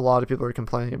lot of people are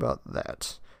complaining about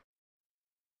that.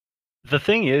 The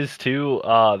thing is too,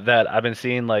 that I've been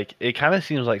seeing, like, it kind of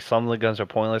seems like some of the guns are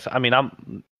pointless. I mean,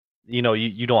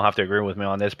 you don't have to agree with me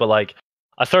on this, but like,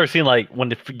 I started seeing like when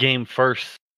the game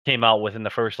first came out within the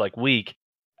first like week,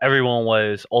 everyone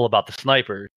was all about the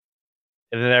snipers,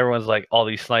 and then everyone's like, all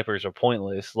these snipers are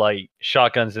pointless, like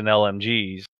shotguns and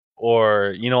LMGs,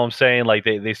 or you know what I'm saying? Like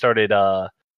they started. I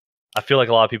feel like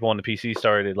a lot of people on the PC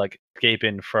started like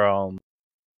escaping from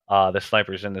the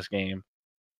snipers in this game.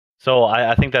 So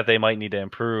I think that they might need to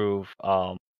improve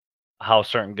how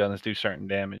certain guns do certain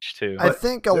damage too. I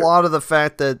think a lot of the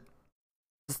fact that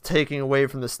it's taking away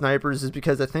from the snipers is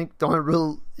because I think the only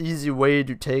real easy way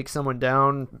to take someone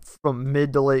down from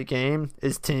mid to late game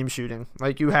is team shooting.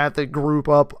 Like, you have to group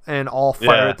up and all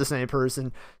fire at the same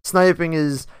person. Sniping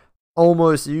is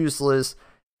almost useless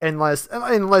unless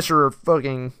you're a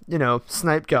fucking,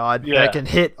 snipe god that can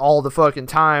hit all the fucking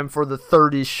time for the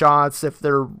 30 shots if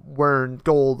they're wearing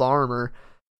gold armor.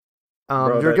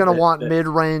 You're going to want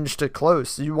mid-range to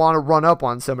close. You want to run up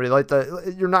on somebody.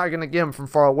 You're not going to get them from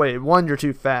far away. One, you're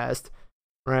too fast,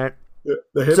 right?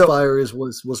 The hip fire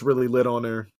was really lit on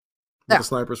there. The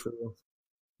snipers for real.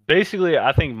 Basically,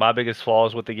 I think my biggest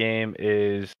flaws with the game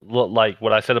is like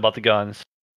what I said about the guns.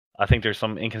 I think there's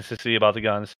some inconsistency about the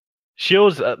guns.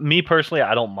 Shields, me personally,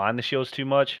 I don't mind the shields too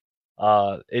much.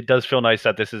 It does feel nice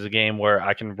that this is a game where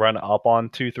I can run up on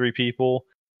 2-3 people,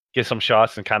 get some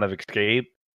shots, and kind of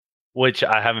escape, which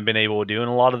I haven't been able to do in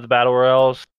a lot of the battle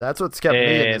royales. That's what's kept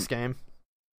me in this game.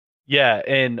 Yeah,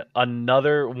 and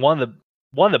another one of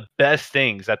the best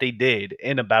things that they did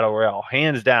in a battle royale,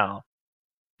 hands down,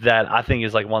 that I think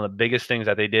is like one of the biggest things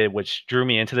that they did, which drew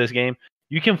me into this game.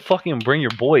 You can fucking bring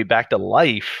your boy back to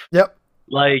life. Yep.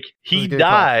 Like, he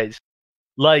dies.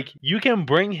 Like, you can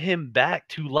bring him back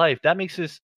to life. That makes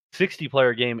this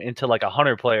 60-player game into like a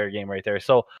 100-player game right there.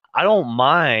 So I don't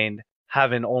mind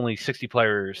having only 60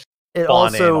 players. It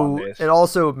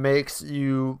also makes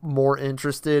you more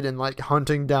interested in like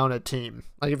hunting down a team.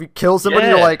 Like, if you kill somebody,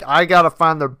 you're like, I gotta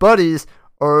find their buddies,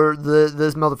 or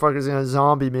this motherfucker's gonna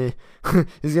zombie me.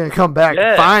 He's gonna come back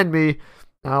and find me.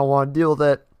 I don't want to deal with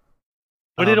that.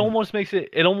 But it almost makes it.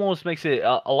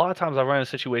 A lot of times I run into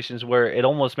situations where it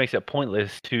almost makes it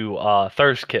pointless to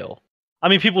thirst kill. I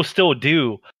mean, people still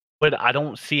do, but I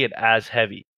don't see it as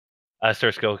heavy as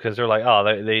thirst kill, because they're like,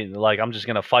 oh, they like, I'm just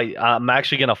gonna fight. I'm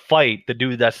actually gonna fight the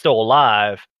dude that's still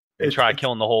alive and try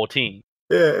killing the whole team.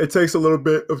 Yeah, it takes a little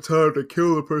bit of time to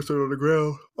kill the person on the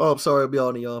ground. Oh, I'm sorry, I'll be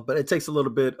on y'all, but it takes a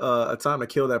little bit of time to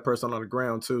kill that person on the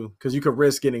ground too, because you could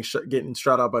risk getting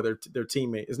shot out by their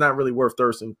teammate. It's not really worth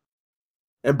thirsting.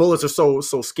 And bullets are so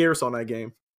scarce on that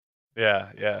game.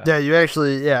 Yeah. You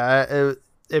actually,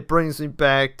 it brings me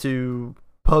back to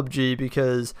PUBG,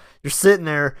 because you're sitting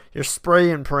there, you're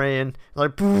spraying, praying,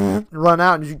 like run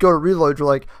out, and you go to reload. You're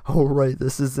like, oh right,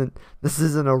 this isn't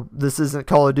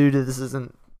Call of Duty. This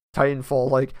isn't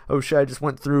Titanfall. Like, oh shit, I just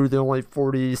went through the only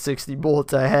 40, 60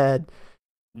 bullets I had.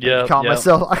 Yeah, I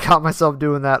caught myself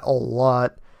doing that a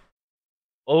lot.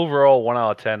 Overall, 1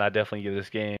 out of 10. I definitely give this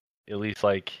game at least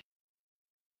like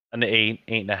an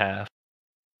 8.5.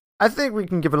 I think we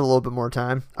can give it a little bit more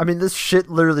time. I mean, this shit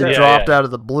literally dropped out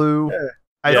of the blue. Yeah.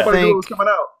 I think it was coming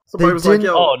out. Somebody was like,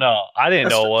 "Yo, oh no, I didn't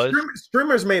know it was."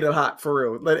 Streamers made it hot for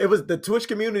real. Like, it was the Twitch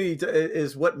community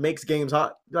is what makes games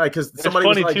hot. Like, because somebody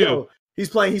was like, "Yo,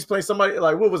 he's playing somebody."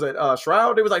 Like, what was it?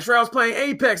 Shroud. It was like, Shroud's playing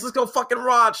Apex. Let's go fucking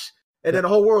watch. And then the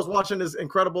whole world's watching this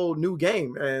incredible new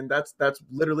game, and that's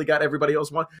literally got everybody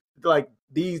else want. Like,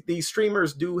 these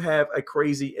streamers do have a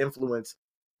crazy influence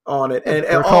on it, and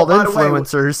they're called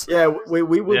influencers. We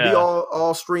will be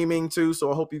all streaming too.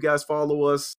 So I hope you guys follow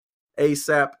us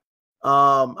ASAP.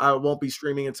 I won't be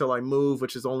streaming until I move,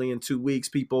 which is only in 2 weeks,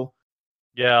 people.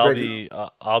 Yeah,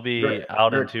 I'll be Greg,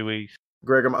 out in 2 weeks.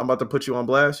 Greg, I'm about to put you on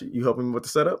blast. You helping me with the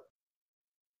setup?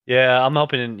 Yeah, I'm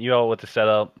helping you out with the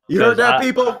setup. You heard that,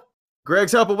 people?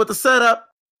 Greg's helping with the setup.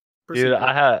 Dude,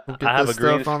 I have a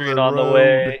green screen on the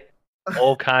way.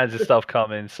 All kinds of stuff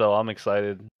coming, so I'm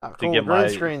excited to get my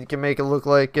green screen. Can make it look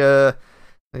like you're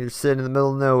sitting in the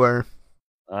middle of nowhere.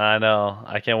 I know.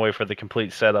 I can't wait for the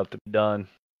complete setup to be done.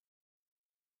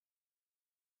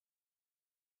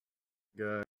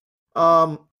 Good.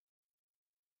 So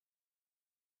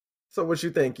what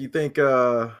you think? You think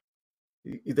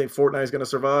Fortnite's gonna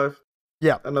survive?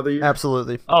 Yeah, another year.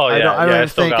 Absolutely. Oh yeah. I don't even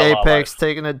think Apex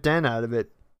taking a dent out of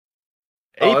it.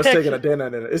 It's taking a dent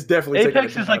out of it. It's definitely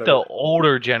Apex is like the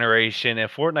older generation,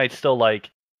 and Fortnite's still like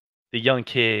the young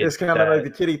kid. It's kind of like the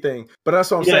kiddie thing, but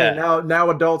that's what I'm saying. Now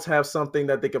adults have something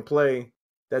that they can play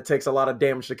that takes a lot of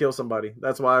damage to kill somebody.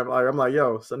 That's why I'm like,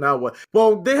 yo. So now what?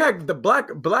 Well, they had the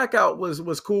blackout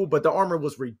was cool, but the armor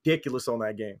was ridiculous on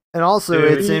that game. And also,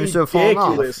 it seems to have fallen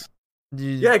off.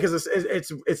 Yeah, because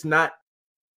it's not.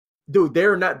 Dude,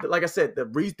 they're not, like I said,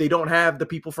 they don't have the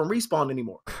people from Respawn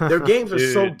anymore. Their games are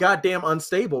so goddamn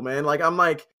unstable, man. Like, I'm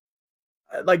like,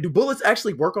 do bullets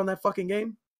actually work on that fucking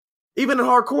game? Even in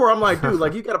hardcore, I'm like, dude,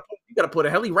 like you gotta put a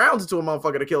heli rounds into a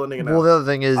motherfucker to kill a nigga now. Well, the other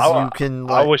thing is you can.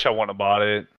 Like... I wish I wouldn't have bought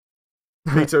it.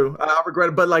 Me too. I regret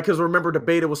it, but like, because remember the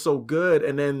beta was so good,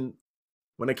 and then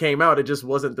when it came out, it just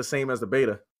wasn't the same as the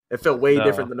beta. It felt way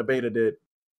different than the beta did.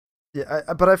 Yeah,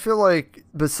 but I feel like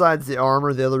besides the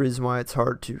armor, the other reason why it's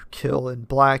hard to kill in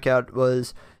Blackout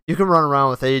was you can run around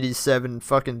with 87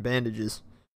 fucking bandages.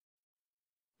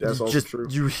 That's also true.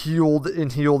 You healed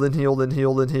and healed and healed and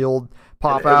healed and healed.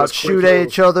 Pop out, shoot at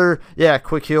each other. Yeah,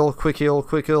 quick heal, quick heal,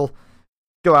 quick heal.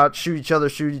 Go out, shoot each other,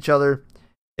 shoot each other.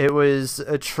 It was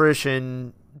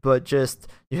attrition, but just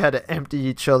you had to empty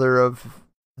each other of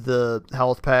the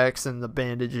health packs and the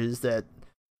bandages that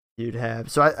you'd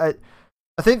have. So I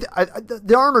think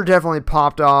the armor definitely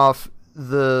popped off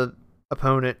the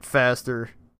opponent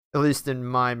faster, at least in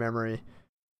my memory,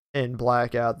 in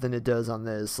Blackout than it does on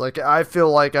this. Like, I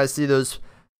feel like I see those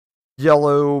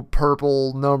yellow,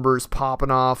 purple numbers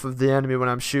popping off of the enemy when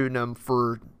I'm shooting them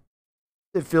for,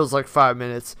 it feels like 5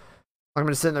 minutes. I'm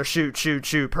going to sit there,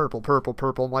 shoot, purple, purple,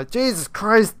 purple. I'm like, Jesus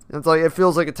Christ. It's like, it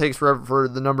feels like it takes forever for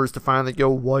the numbers to finally go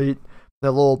white.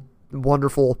 That little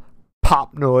wonderful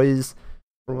pop noise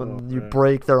when you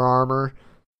break their armor.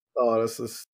 Oh,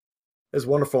 it's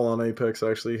wonderful on Apex,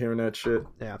 actually, hearing that shit.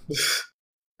 Yeah.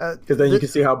 Because then you can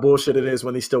see how bullshit it is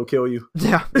when they still kill you.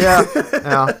 Yeah.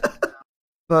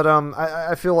 But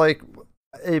I feel like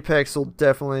Apex will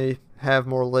definitely have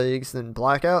more legs than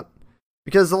Blackout.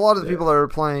 Because a lot of the people that are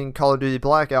playing Call of Duty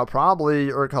Blackout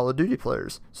probably are Call of Duty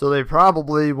players. So they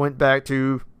probably went back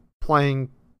to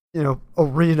playing,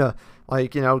 Arena.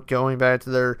 Like, going back to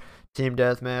their team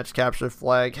deathmatch, capture the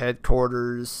flag,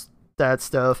 headquarters, that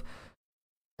stuff.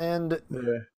 And,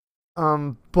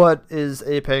 but is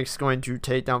Apex going to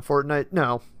take down Fortnite?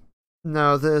 No.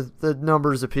 No, the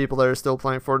numbers of people that are still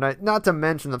playing Fortnite, not to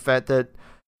mention the fact that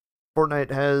Fortnite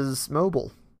has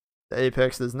mobile.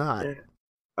 Apex does not. Yeah.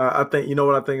 I think,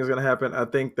 what I think is going to happen? I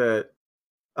think that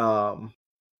Fortnite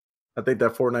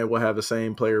will have the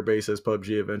same player base as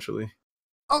PUBG eventually.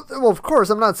 Oh, well, of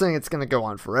course, I'm not saying it's going to go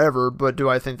on forever, but do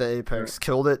I think that Apex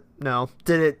killed it? No.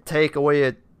 Did it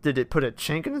did it put a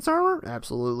chink in its armor?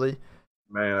 Absolutely.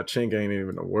 Man, a chink ain't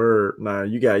even a word. Nah,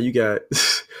 you got,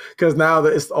 because now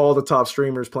it's all the top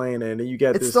streamers playing, and you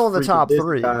got it's still in the top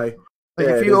 3. Like,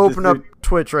 if you open up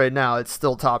Twitch right now, it's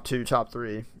still top 2, top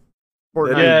 3.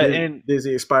 And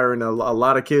Dizzy expiring. A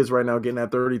lot of kids right now getting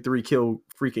that 33 kill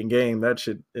freaking game. That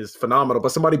shit is phenomenal.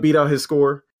 But somebody beat out his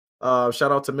score. Shout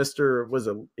out to Mr. Was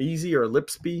it Easy or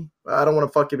Lipsby? I don't want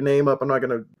to fuck your name up. I'm not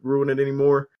gonna ruin it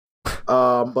anymore.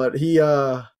 But he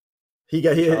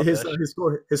got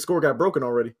his score got broken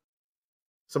already.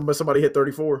 Somebody hit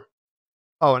 34.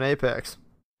 Oh, in Apex.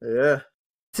 Yeah.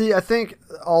 See, I think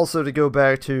also to go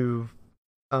back to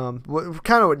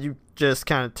what you just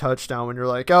kind of touched on when you're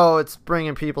like, oh, it's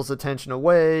bringing people's attention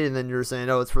away, and then you're saying,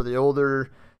 oh, it's for the older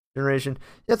generation.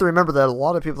 You have to remember that a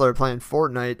lot of people that are playing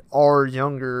Fortnite are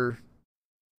younger,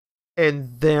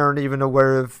 and they aren't even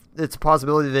aware of it's a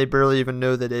possibility they barely even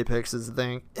know that Apex is a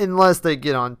thing unless they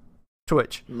get on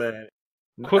Twitch. Man,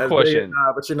 quick question.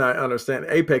 But you're not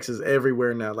understanding. Apex is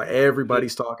everywhere now. Like,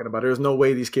 everybody's talking about it. There's no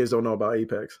way these kids don't know about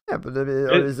Apex. Yeah, but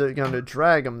is it going to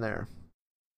drag them there?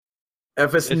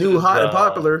 If it's new, hot, and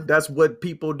popular, that's what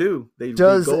people do.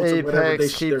 Does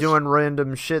Apex keep doing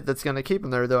random shit that's going to keep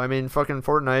them there, though? I mean, fucking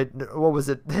Fortnite, what was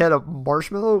it? They had a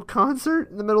Marshmello concert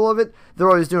in the middle of it. They're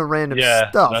always doing random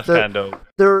stuff. That's kind of dope.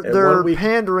 They're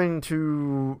pandering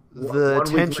to the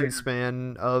attention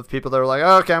span of people that are like,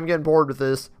 oh, okay, I'm getting bored with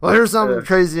this. Well, here's something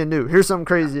crazy and new. Here's something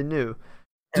crazy and new.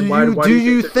 Do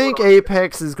you think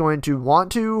Apex is going to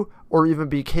want to or even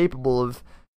be capable of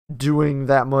doing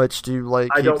that much to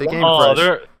keep the game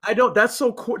fresh? I don't. That's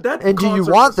so cool. And do you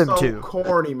want them to?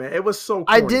 Corny, man. It was so corny.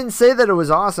 I didn't say that it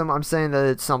was awesome. I'm saying that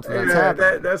it's something that's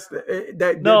happening.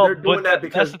 They're doing that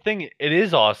because that's the thing. It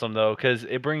is awesome though, because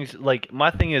it brings my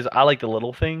thing is I like the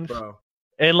little things. Bro.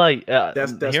 And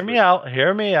hear me out.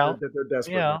 They're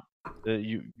desperate. Yeah.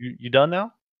 You done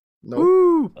now? No.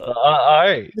 Nope. All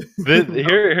right.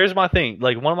 Here's my thing.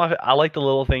 I like the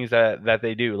little things that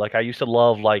they do. Like, I used to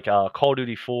love Call of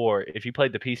Duty 4. If you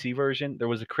played the PC version, there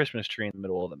was a Christmas tree in the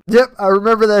middle of them. Yep, I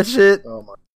remember that shit. Oh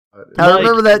my God. I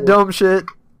remember that dumb shit.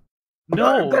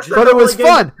 No, but it was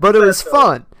fun. But it was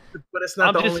fun. but it's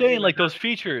not. I'm just saying, like those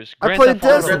features. I played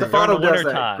Grand Theft Auto during does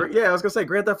that. time. Yeah, I was gonna say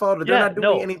Grand Theft Auto. They're not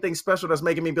doing anything special that's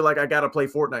making me be like, I gotta play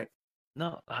Fortnite.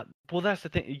 No, well, that's the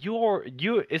thing.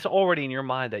 It's already in your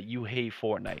mind that you hate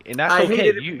Fortnite, and that's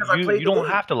okay. You don't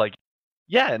have to like.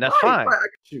 Yeah, and that's fine. Right,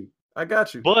 I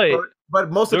got you. But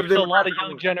most of there's a lot of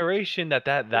young generation that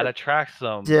attracts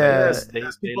them. Yeah, they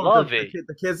love it.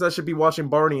 The kids that should be watching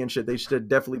Barney and shit, they should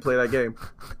definitely play that game.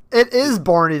 It is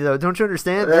Barney though, don't you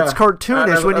understand? Yeah. It's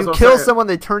cartoonish. When you kill someone,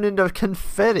 they turn into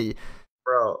confetti.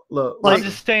 Bro, look. I'm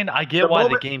just saying, I get why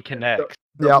the game connects.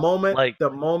 The moment,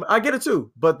 I get it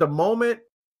too. But the moment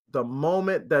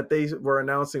that they were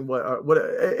announcing what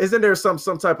isn't there some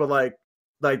type of like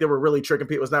they were really tricking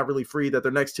people? It's not really free. That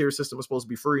their next tier system was supposed to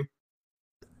be free.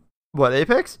 What,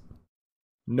 Apex?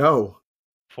 No.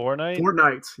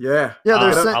 Fortnite. Yeah.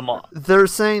 Yeah, they're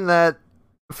saying that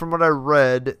from what I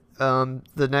read,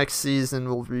 the next season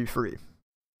will be free.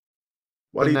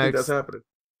 Why do you think that's happening?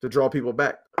 To draw people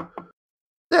back?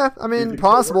 Yeah, I mean,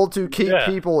 possible to keep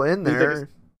people in there.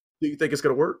 Do you think it's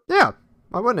gonna work? Yeah,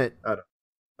 why wouldn't it?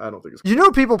 I don't think it's. You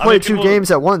know, people play two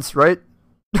games at once, right?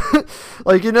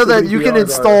 Like, you know that you can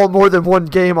install more than one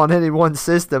game on any one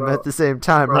system at the same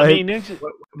time, right? I mean,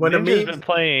 Ninja's been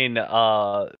playing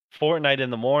Fortnite in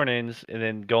the mornings and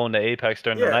then going to Apex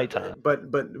during the nighttime.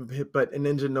 But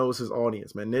Ninja knows his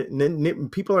audience, man.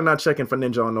 People are not checking for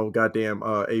Ninja on no goddamn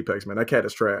Apex, man. That cat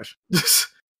is trash.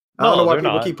 I don't know why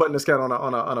people keep putting this cat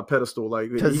on a pedestal. Like,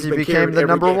 because he became the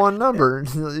number one number.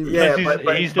 Yeah,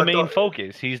 he's the main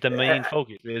focus. He's the main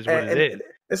focus. Is what it is.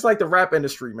 It's like the rap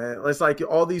industry, man. It's like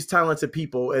all these talented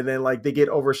people, and then like they get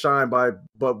overshined by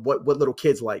what little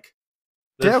kids like.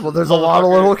 Yeah, well, there's a lot of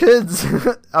little kids.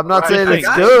 I'm not saying it's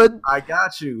good. I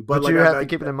got you, but like, you have to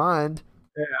keep it in mind.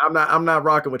 Yeah, I'm not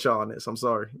rocking with y'all on this. I'm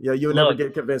sorry. Yeah, you'll never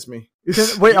get convinced me.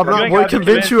 Wait, I'm not. What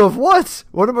convince you of what?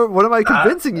 What am I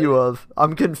convincing you of?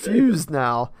 I'm confused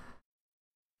now.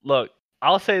 Look,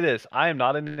 I'll say this: I am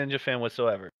not a Ninja fan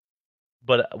whatsoever.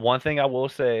 But one thing I will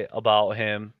say about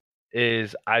him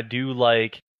is I do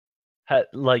like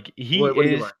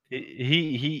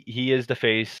he is the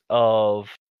face of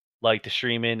like the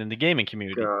streaming and the gaming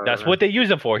community. That's what they use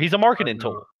him for. He's a marketing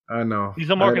tool. I know. He's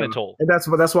a marketing tool. And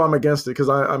that's why I'm against it, because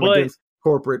I'm against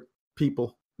corporate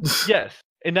people. Yes.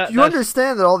 And you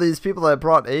understand that all these people that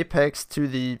brought Apex to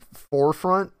the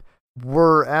forefront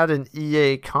were at an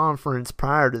EA conference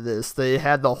prior to this. They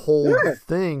had the whole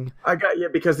thing.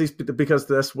 Because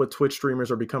that's what Twitch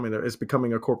streamers are becoming. It's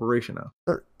becoming a corporation now.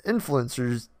 They're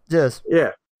influencers. Yes.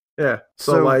 Yeah.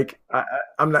 So like,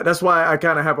 I'm not. That's why I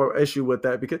kind of have an issue with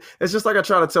that, because it's just like I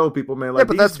try to tell people, man. Like, yeah,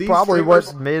 but that's probably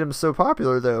what made him so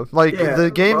popular, though. Like the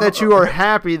game that you are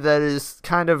happy that is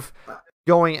kind of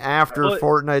going after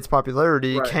Fortnite's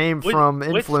popularity came from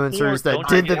influencers that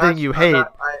did the thing you hate.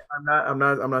 I'm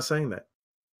not saying that.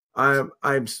 I'm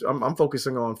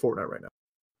focusing on Fortnite right now.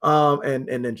 And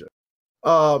Ninja.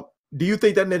 Do you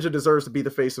think that Ninja deserves to be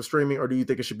the face of streaming, or do you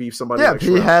think it should be somebody? Yeah, like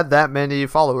he had that many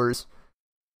followers.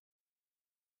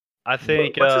 I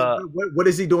think. What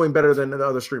is he doing better than the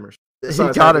other streamers? He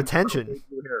got attention.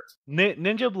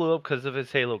 Ninja blew up because of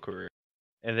his Halo career,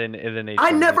 and then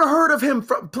I never heard of him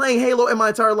playing Halo in my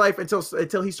entire life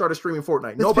until he started streaming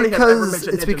Fortnite. Nobody has ever mentioned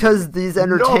Ninja. It's because these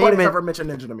entertainment. Nobody's ever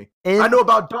mentioned Ninja to me. I knew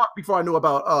about Dark before I knew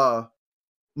about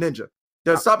Ninja.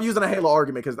 Stop using a Halo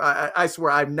argument, because I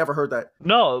swear I've never heard that.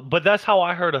 No, but that's how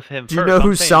I heard of him. Do you know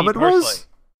who Summit was?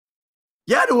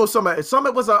 Yeah, I knew who Summit.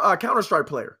 Summit was a Counter-Strike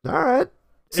player. All right.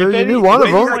 So you knew one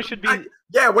of them.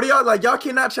 What do y'all like? Y'all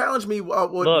cannot challenge me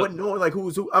with knowing like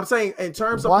who's who. I'm saying in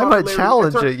terms of why am I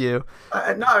challenging you?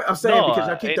 No, I'm saying because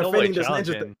I keep defending this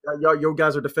Ninja. You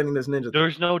guys are defending this Ninja.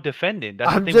 There's no defending.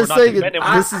 That's I'm just saying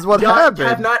this is what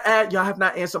happened. Y'all have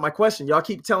not answered my question. Y'all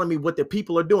keep telling me what the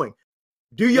people are doing.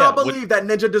 Do y'all believe that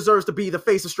Ninja deserves to be the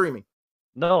face of streaming?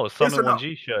 No, Summit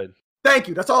 1G should. Thank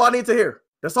you. That's all I need to hear.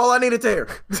 That's all I needed to hear.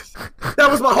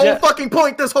 That was my whole fucking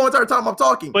point this whole entire time I'm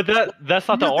talking. But that's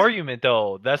not the argument,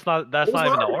 though. That's not even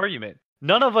the argument.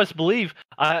 None of us believe.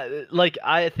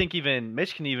 I think even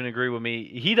Mitch can even agree with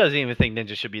me. He doesn't even think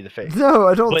Ninja should be the face. No,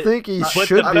 I don't think he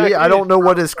should be. I don't know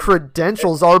what his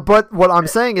credentials are, but what I'm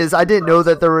saying is I didn't know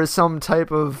that there was some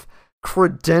type of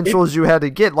credentials you had to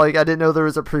get. Like, I didn't know there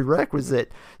was a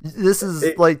prerequisite. This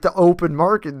is like the open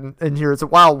market in here. It's a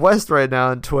Wild West right now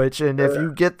on Twitch, and if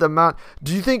you get the amount,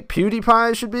 do you think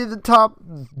PewDiePie should be the top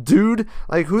dude?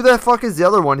 Like, who the fuck is the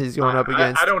other one he's going up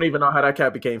against? I don't even know how that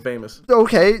cat became famous.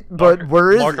 Okay, but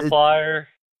where is Markiplier?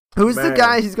 Who's the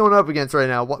guy he's going up against right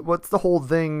now? What's the whole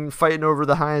thing fighting over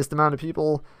the highest amount of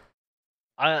people?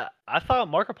 I thought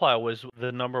Markiplier was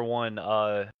the number one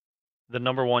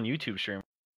YouTube streamer.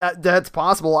 That's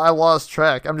possible. I lost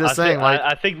track. I'm just saying,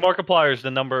 I think Markiplier is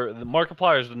the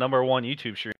number one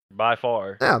YouTube streamer by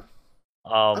far. Yeah.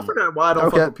 I forgot why I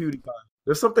don't fuck with PewDiePie.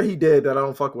 There's something he did that I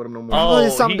don't fuck with him no more. Oh,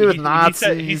 something to do with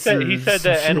Nazis. He said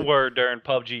the N-word during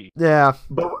PUBG. Yeah.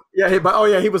 But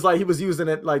he was using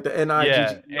it like the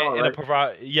N-I-G-G.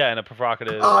 In a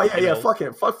provocative. Oh yeah, fuck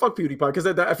him. Fuck PewDiePie. Because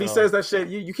if he says that shit,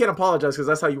 you can't apologize because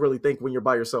that's how you really think when you're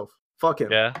by yourself. Fuck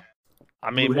him. Yeah. I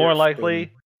mean, more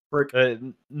likely,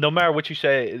 no matter what you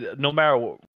say, no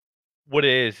matter what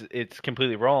it is, it's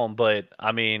completely wrong. But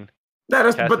I mean.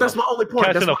 That's my only point.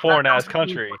 That's in a foreign ass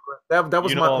country. That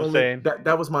was my only.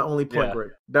 That was my only point, Greg.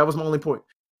 That was my only point.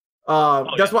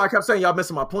 That's why I kept saying y'all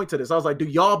missing my point to this. I was like, do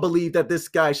y'all believe that this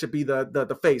guy should be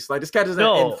the face? Like this cat is in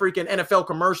freaking NFL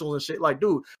commercials and shit. Like,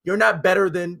 dude, you're not better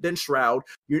than Shroud.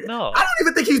 I don't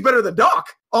even think he's better than Doc,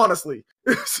 honestly.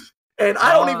 And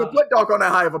I don't even put Doc on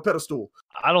that high of a pedestal.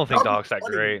 I don't think Doc's that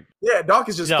great. Yeah, Doc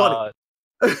is just funny.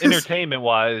 Entertainment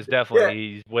wise, definitely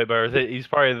he's way better. He's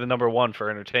probably the number one for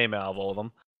entertainment out of all of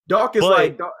them. Doc is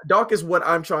Doc is what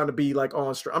I'm trying to be like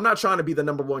on stream. I'm not trying to be the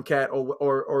number one cat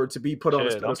or to be put on.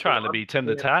 I'm trying to be Tim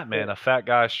the Tap Man, a fat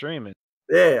guy streaming.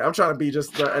 Yeah, I'm trying to be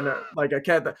just like a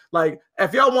cat that like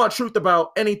if y'all want truth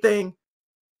about anything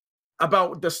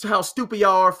about this how stupid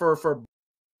y'all are for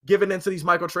giving into these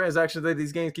microtransactions that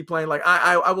these games keep playing. Like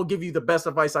I will give you the best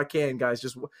advice I can, guys.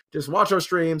 Just watch our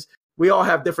streams. We all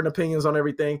have different opinions on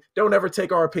everything. Don't ever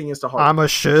take our opinions to heart. I'm a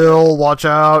shill. Watch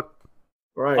out.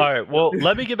 Right. All right. Well,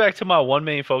 let me get back to my one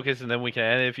main focus, and then we can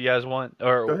end it if you guys want.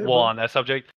 On that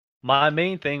subject, my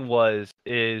main thing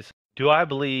is do I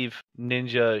believe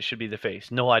Ninja should be the face?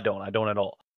 No, I don't. I don't at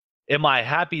all. Am I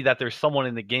happy that there's someone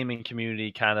in the gaming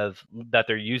community kind of that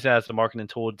they're using as a marketing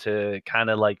tool to kind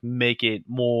of like make it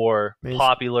more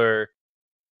popular?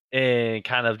 And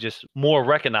kind of just more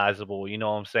recognizable, you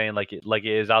know what I'm saying? Like it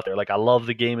is out there. Like I love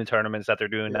the gaming tournaments that they're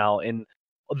doing now, and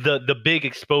the big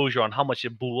exposure on how much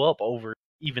it blew up over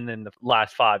even in the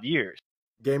last 5 years.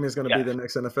 Gaming is going to be the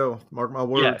next NFL. Mark my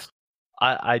words. Yes.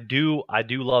 I do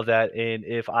love that, and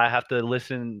if I have to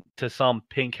listen to some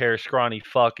pink-haired scrawny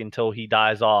fuck until he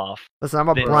dies off, listen, I'm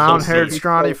a brown-haired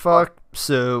scrawny fuck.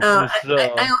 So I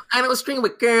don't stream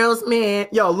with girls, man.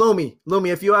 Yo, Lumi,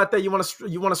 if you out there, you want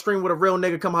to stream with a real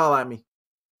nigga, come holler at me.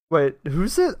 Wait,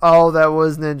 who's it? Oh, that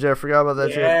was Ninja. I forgot about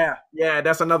that shit. Yeah,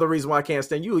 that's another reason why I can't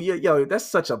stand you. Yo, that's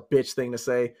such a bitch thing to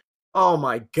say. Oh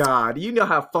my god, you know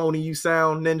how phony you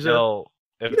sound, Ninja. Yo.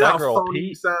 If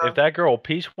that girl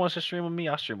Peach wants to stream with me,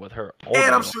 I'll stream with her.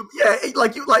 And I'm shooting. Yeah,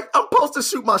 I'm supposed to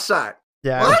shoot my shot.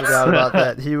 Yeah, I forgot about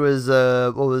that. He was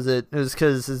what was it? It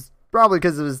was probably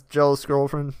because of his jealous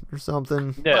girlfriend or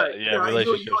something. Yeah,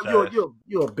 relationship.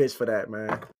 You're a bitch for that,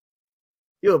 man.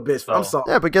 You're a bitch. I'm sorry.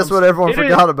 Yeah, but guess what? Everyone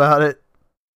forgot about it.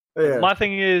 Yeah. My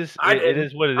thing is, it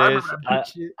is what it is.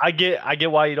 I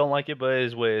get why you don't like it, but it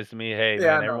is what it is to me. Hey,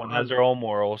 man, everyone has their own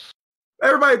morals.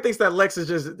 Everybody thinks that Lex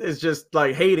is just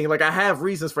like hating. Like I have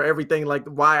reasons for everything, like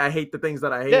why I hate the things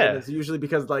that I hate. Yeah. And it's usually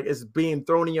because like it's being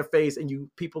thrown in your face, and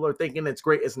people are thinking it's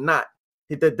great. It's not.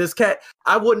 This cat,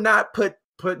 I would not put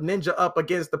Ninja up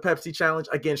against the Pepsi challenge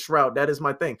against Shroud. That is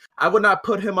my thing. I would not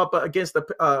put him up against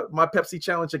my Pepsi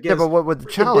challenge against. Yeah, but what would the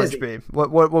challenge be?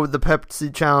 What would the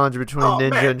Pepsi challenge between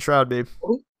Ninja and Shroud be?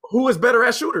 Who is better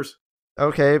at shooters?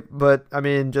 Okay, but I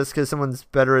mean, just because someone's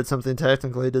better at something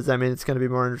technically, does that mean it's going to be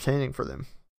more entertaining for them?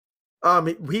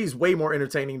 He's way more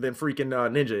entertaining than freaking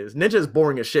Ninja is. Ninja is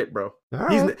boring as shit, bro.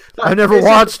 Right. I never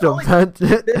watched him.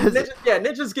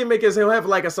 Ninja's gimmick is he'll have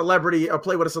like a celebrity or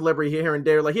play with a celebrity here and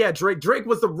there. Like he had Drake. Drake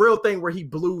was the real thing where he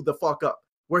blew the fuck up.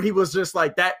 Where he was just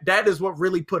like that. That is what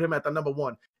really put him at the number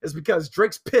one. Is because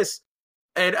Drake's pissed.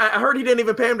 And I heard he didn't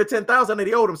even pay him the $10,000 that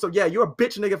he owed him. So yeah, you're a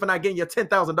bitch nigga for not getting your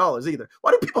 $10,000 either.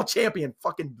 Why do people champion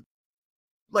fucking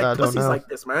like pussies like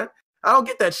this, man? I don't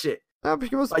get that shit. No,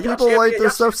 because people like their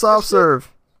stuff soft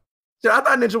serve. Yeah, I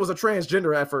thought Ninja was a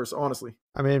transgender at first, honestly.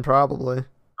 I mean, probably.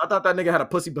 I thought that nigga had a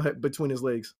pussy between his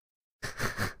legs.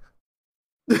 Fuck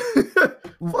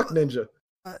Ninja.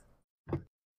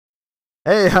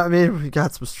 Hey, I mean, we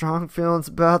got some strong feelings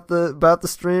about the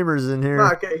streamers in here.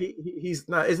 Okay, he's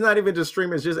not. It's not even just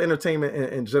streamers, just entertainment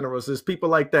in general. It's just people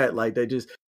like that. Like they just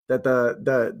that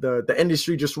the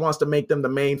industry just wants to make them the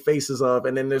main faces of,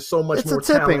 and then there's so much more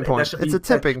talent. It's a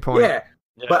tipping point. Yeah.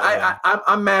 But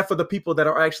I'm mad for the people that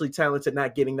are actually talented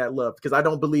not getting that love, because I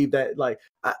don't believe that like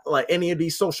any of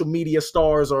these social media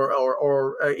stars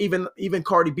or even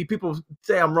Cardi B, people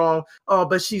say I'm wrong. Oh,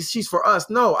 but she's for us.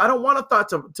 No, I don't want a thought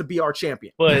to be our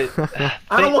champion. But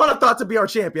I don't want a thought to be our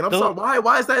champion. I'm sorry.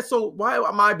 Why is that so? Why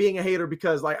am I being a hater?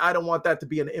 Because like I don't want that to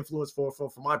be an influence for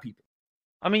my people.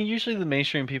 I mean, usually the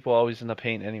mainstream people always end up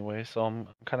hating anyway, so I'm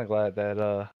kind of glad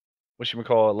that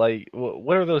whatchamacallit, like,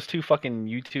 what are those two fucking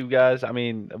YouTube guys? I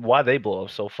mean, why they blow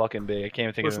up so fucking big? I can't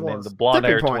even think of their name. The blonde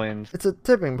hair twins. It's a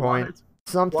tipping point.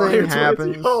 Something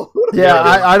happens. Yeah,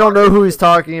 I don't know who he's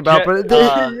talking about, but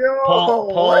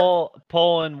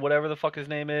Paul and whatever the fuck his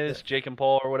name is, Jake and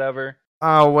Paul or whatever.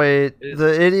 Oh wait,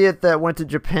 the idiot that went to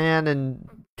Japan and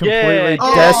completely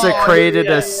desecrated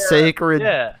a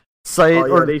sacred site,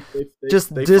 or they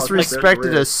just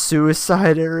disrespected a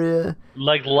suicide area.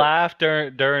 Like laughed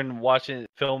during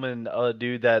filming a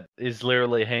dude that is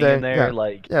literally hanging there.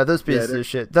 Those pieces of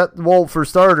shit. For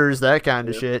starters, that kind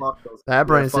of shit that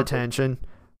brings attention.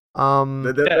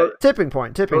 Tipping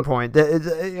point.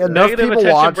 Enough people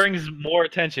watch. Brings more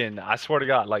attention. I swear to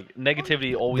God, like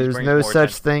negativity always. There's brings no more such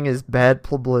attention. thing as bad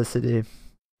publicity.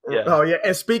 Yeah. Oh yeah,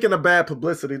 and speaking of bad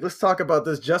publicity, let's talk about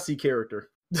this Jussie character.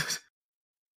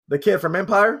 The kid from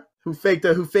Empire who faked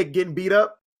getting beat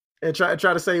up and try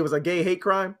to say it was a gay hate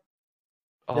crime.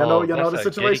 You know the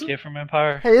situation. Gay kid from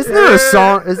Empire. Hey, isn't there a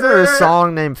song? Is there a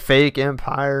song named "Fake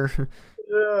Empire"?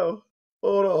 Yeah.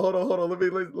 Hold on. Let me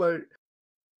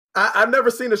I've never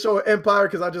seen the show Empire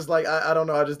because I just I don't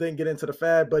know. I just didn't get into the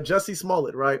fad. But Jussie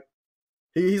Smollett, right?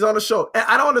 He's on the show. And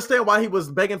I don't understand why he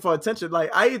was begging for attention.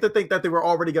 Like, I either think that they were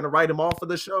already going to write him off of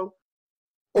the show,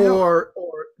 or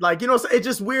it's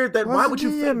just weird that why would you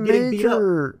fake getting beat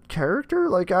up? Character?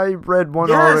 Like, I read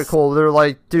one article. They're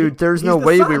like, dude, there's no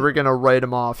way we were gonna write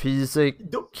him off. He's a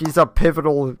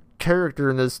pivotal character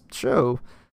in this show.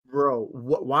 Bro,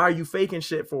 why are you faking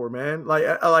shit for, man?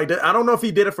 I don't know if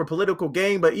he did it for political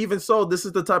gain, but even so, this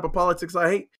is the type of politics I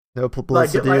hate. No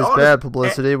publicity is bad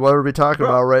publicity. What are we talking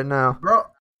about right now,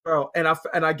 bro? And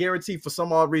I guarantee for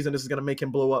some odd reason this is gonna make him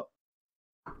blow up.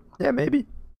 Yeah, maybe.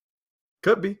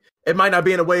 Could be. It might not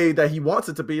be in a way that he wants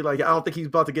it to be. Like, I don't think he's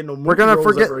about to get no movie We're gonna roles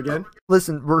forget ever again.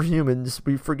 Listen, we're humans.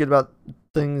 We forget about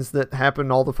things that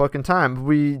happen all the fucking time.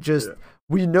 We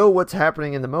we know what's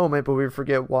happening in the moment, but we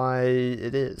forget why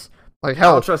it is. Like,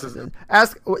 hell,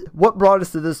 ask what brought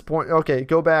us to this point. Okay,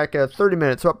 go back 30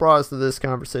 minutes. What brought us to this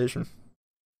conversation?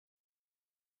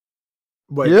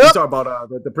 Wait, you talking about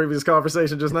the previous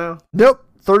conversation just now? Nope,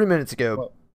 30 minutes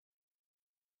ago.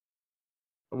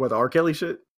 What, the R. Kelly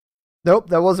shit? Nope,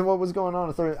 that wasn't what was going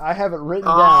on. I have it written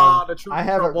down. I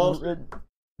have it written.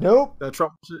 Nope. That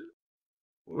Trump shit.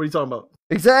 What are you talking about?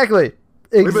 Exactly.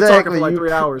 We've been talking for like 3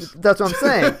 hours. That's what I'm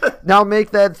saying. Now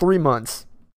make that 3 months.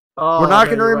 Oh, we're not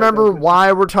going to remember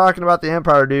why we're talking about the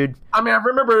Empire, dude. I mean, I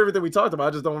remember everything we talked about. I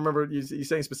just don't remember you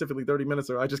saying specifically 30 minutes,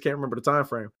 or I just can't remember the time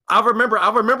frame. I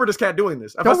remember this cat doing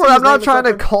this. Don't worry, I'm not trying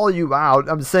to call you out.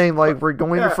 I'm saying, like, we're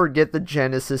going to forget the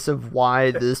genesis of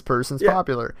why this person's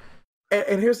popular.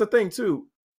 And here's the thing, too.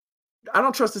 I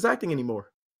don't trust his acting anymore.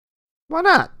 Why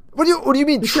not? What do you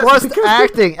mean trust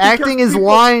acting? Acting is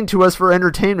lying to us for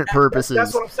entertainment purposes.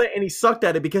 That's what I'm saying. And he sucked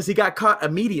at it because he got caught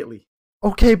immediately.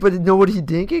 Okay, but you know what he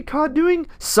didn't get caught doing?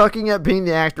 Sucking at being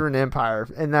the actor in Empire.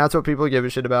 And that's what people give a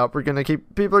shit about.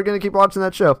 People are gonna keep watching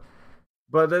that show.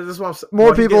 But this is what I'm saying.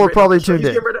 More people are probably tuned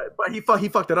in. But he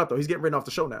fucked it up, though. He's getting written off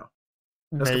the show now.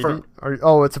 That's confirmed.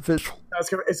 It's official.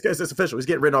 It's official. He's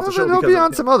getting written off the show. He'll be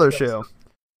on some other show.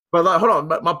 But hold on.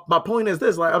 But my point is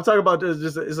this: like, I'm talking about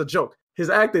this, it's a joke. His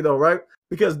acting, though, right?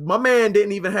 Because my man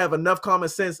didn't even have enough common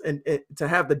sense and to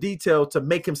have the detail to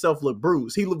make himself look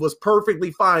bruised. He was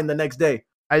perfectly fine the next day.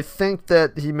 I think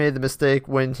that he made the mistake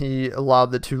when he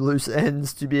allowed the two loose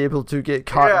ends to be able to get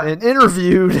caught and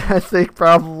interviewed. I think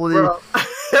probably was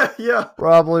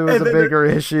a bigger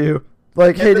issue.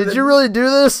 Like, hey, did you really do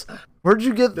this? Where'd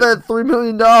you get that $3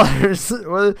 million?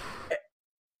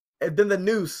 And then the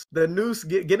noose,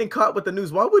 getting caught with the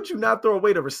noose. Why would you not throw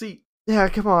away the receipt? Yeah,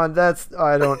 come on.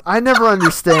 I never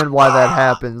understand why that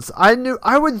happens.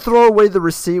 I would throw away the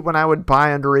receipt when I would buy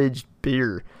underage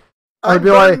beer. I'd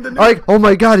be like, oh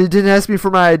my god, he didn't ask me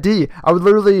for my ID. I would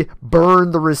literally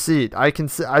burn the receipt.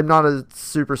 I'm not a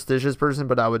superstitious person,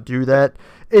 but I would do that.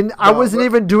 And I wasn't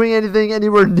even doing anything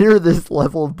anywhere near this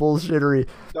level of bullshittery.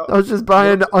 I was just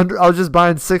buying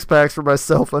 6-packs for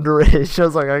myself underage. I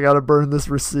was like, I gotta burn this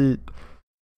receipt.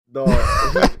 No,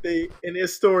 in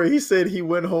his story, he said he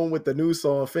went home with the noose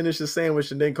on, finished his sandwich,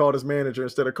 and then called his manager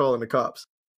instead of calling the cops.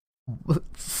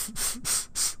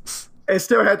 And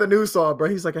still had the noose on, bro.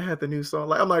 He's like, I had the noose on.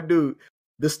 Like, I'm like, dude,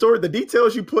 the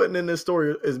details you putting in this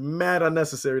story is mad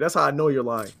unnecessary. That's how I know you're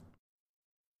lying.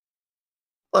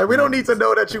 Like, we don't need to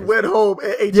know that you went home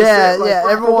and ate your shit. Like,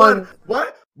 everyone.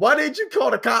 What? Why did you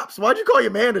call the cops? Why'd you call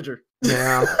your manager?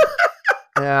 Yeah.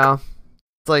 Yeah.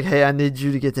 It's like, hey, I need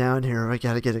you to get down here. I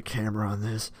gotta get a camera on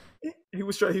this.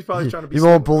 He's probably trying to be. You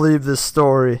won't believe this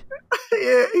story.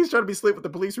 Yeah, he's trying to be slick with the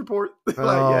police report.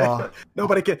 Yeah,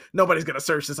 nobody's gonna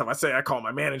search this if I say I call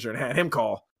my manager and had him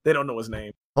call. They don't know his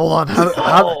name. Hold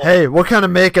on. Hey, what kind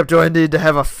of makeup do I need to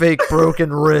have a fake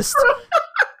broken wrist?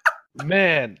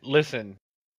 Man, listen.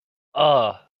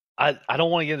 I don't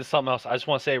want to get into something else. I just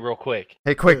want to say real quick.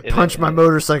 Hey, quick, punch my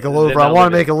motorcycle over. I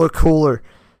want to make it look cooler.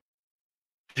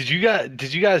 Did you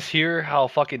guys hear how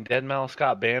fucking Deadmau5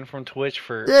 got banned from Twitch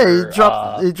for? Yeah,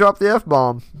 he dropped the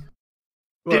F-bomb.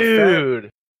 Dude.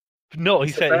 No,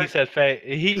 he said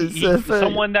fag.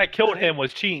 Someone that killed him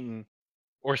was cheating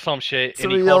or some shit,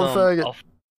 and he called him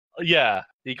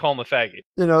he called him a faggot.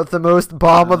 You know, the most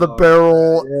bomb of the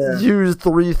barrel used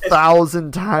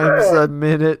 3,000 times a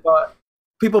minute.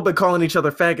 People have been calling each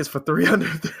other faggots for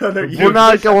 300 years. We're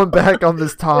not going back on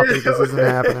this topic. This isn't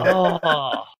happening.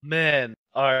 Oh, man.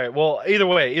 All right. Well, either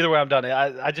way, I'm done.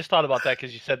 I just thought about that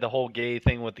because you said the whole gay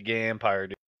thing with the gay empire,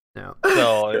 dude. Yeah.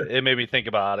 So it made me think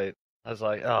about it. I was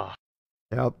like, oh.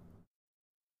 Yep.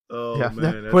 Oh, yeah.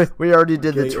 man. We already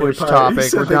did the Twitch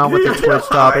topic. We're done with the Twitch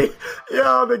topic.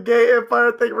 Yo, the gay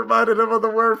empire thing reminded him of the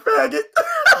word faggot.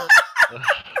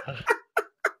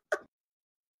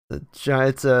 It's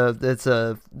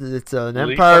an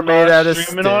empire made out of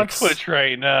sticks. On Twitch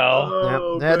right now.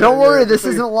 Oh, yeah, don't worry, this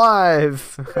isn't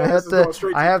live. I have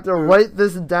to write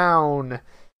this down.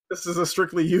 This is a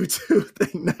strictly YouTube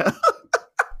thing now.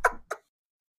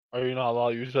 Are you not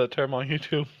allowed to use that term on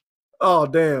YouTube? Oh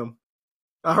damn!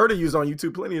 I heard it used on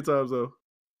YouTube plenty of times though.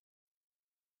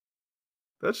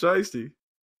 That's shiesty.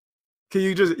 Can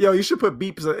you just you should put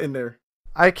beeps in there.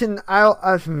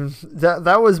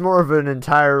 That was more of an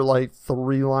entire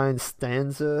 3-line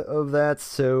stanza of that.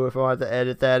 So if I wanted to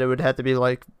edit that, it would have to be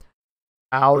out.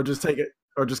 Or just take it,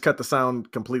 or just cut the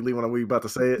sound completely when we about to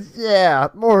say it. Yeah,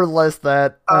 more or less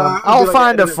that. I'll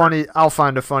find a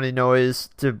funny noise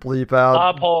to bleep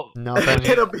out. Nothing.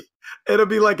 It'll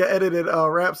be like an edited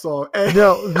rap song.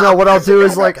 No. What I'll do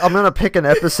is I'm gonna pick an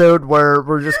episode where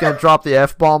we're just gonna drop the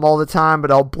F-bomb all the time,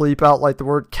 but I'll bleep out the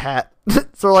word cat.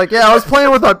 So I was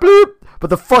playing with my boop,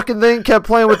 but the fucking thing kept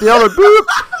playing with the other boop.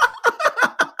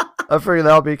 I figured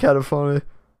that would be kind of funny.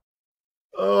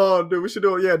 Oh, dude, we should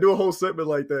do a whole segment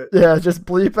like that. Yeah, just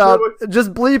bleep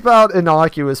out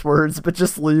innocuous words, but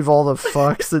just leave all the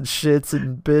fucks and shits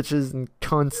and bitches and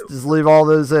cunts. Just leave all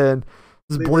those in.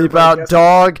 Just bleep out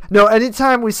dog. No,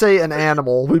 anytime we say an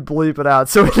animal, we bleep it out,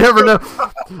 so we never know.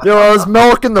 I was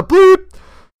milking the bleep.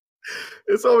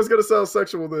 It's always gonna sound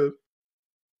sexual then.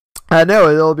 I know,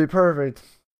 it'll be perfect.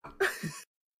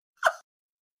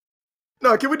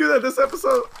 No, can we do that this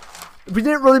episode? We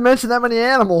didn't really mention that many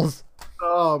animals.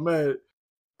 Oh, man.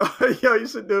 Yo, you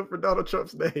should do it for Donald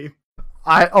Trump's name.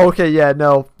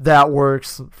 That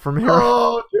works from here.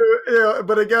 Oh, dude, yeah,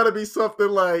 but it gotta be something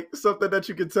that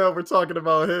you can tell we're talking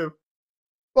about him.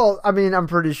 Well, I mean, I'm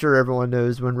pretty sure everyone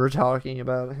knows when we're talking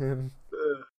about him.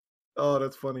 Oh,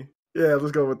 that's funny. Yeah,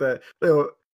 let's go with that.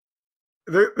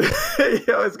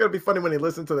 It's gonna be funny when he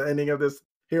listens to the ending of this,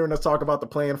 hearing us talk about the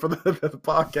plan for the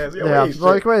podcast.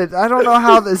 Wait, I don't know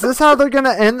how. Is this how they're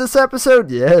gonna end this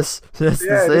episode? Yes, this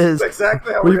is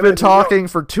exactly how we've been talking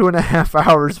for 2.5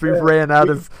 hours. We ran out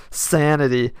of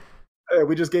sanity. Yeah,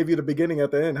 we just gave you the beginning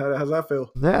at the end. How's that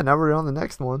feel? Yeah, now we're on the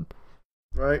next one.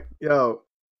 Right, yo,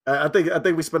 I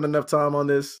think we spent enough time on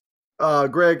this.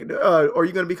 Greg, are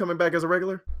you gonna be coming back as a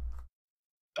regular?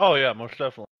 Oh yeah, most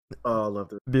definitely. Oh, I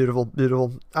love it. Beautiful.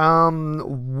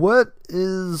 What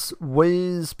is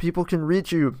ways people can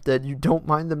reach you that you don't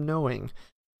mind them knowing?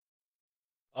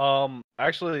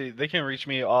 Actually, they can reach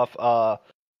me off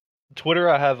Twitter.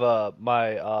 I have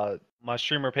my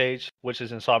streamer page, which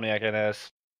is Insomniac NS.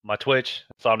 My Twitch,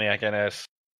 Insomniac NS,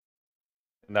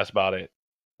 and that's about it.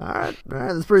 All right,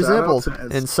 that's pretty simple.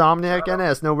 Insomniac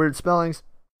NS, no weird spellings.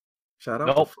 Shout out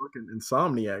to fucking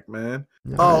Insomniac, man.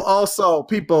 Also,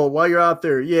 people, while you're out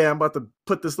there, I'm about to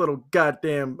put this little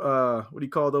goddamn, what do you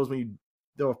call those when you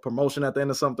do a promotion at the end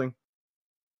of something?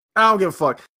 I don't give a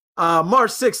fuck.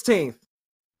 March 16th,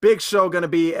 big show gonna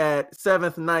be at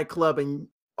 7th Nightclub in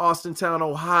Austintown,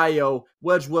 Ohio,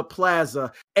 Wedgwood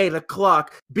Plaza, 8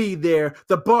 o'clock. Be there.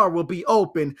 The bar will be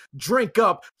open. Drink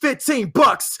up,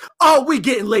 $15. Oh, we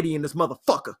getting lady in this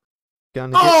motherfucker.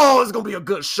 It's gonna be a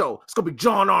good show. It's gonna be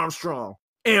John Armstrong,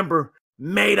 Amber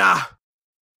Maida,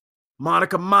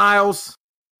 Monica Miles.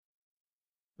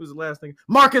 Who's the last thing?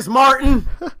 Marcus Martin.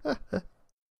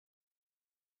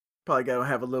 Probably gotta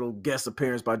have a little guest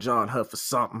appearance by John Huff or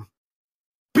something.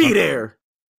 Be there.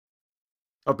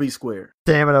 Or be square.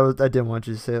 Damn it! I didn't want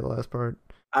you to say the last part.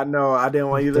 I know. I didn't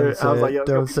want you to. I was like, yo,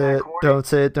 don't say it. Don't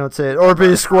say it. Don't say it. Or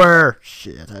be square.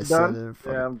 Shit, I said it.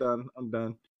 Yeah, I'm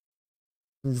done.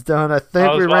 He's done. I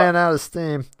think we ran out of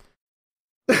steam.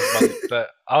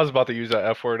 I was about to use that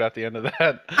F word at the end of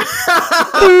that.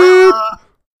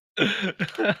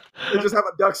 They just have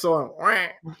a duck song.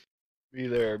 Be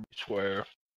there, be square.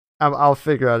 I'll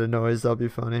figure out a noise. That'll be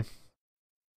funny.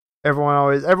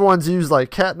 Everyone's used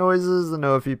like cat noises. I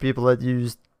know a few people that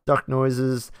use duck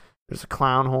noises. There's a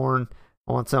clown horn.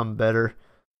 I want something better.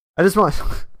 I just want.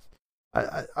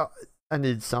 I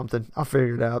need something. I'll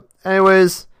figure it out.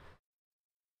 Anyways,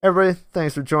 everybody,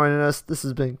 thanks for joining us. This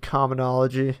has been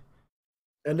Commonology.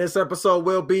 And this episode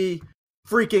will be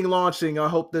freaking launching, I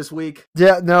hope, this week.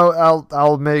 Yeah, no,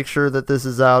 I'll make sure that this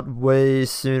is out way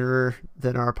sooner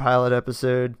than our pilot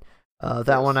episode.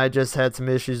 That one I just had some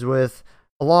issues with,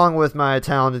 along with my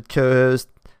talented co-host.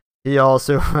 He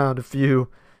also found a few.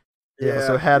 He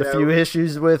also had a few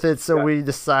issues with it, so we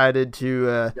decided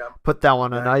to put that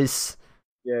one on ice.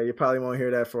 Yeah, you probably won't hear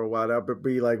that for a while. That'll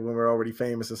be like when we're already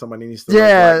famous and somebody needs to.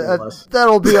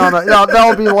 That'll be on.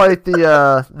 That'll be like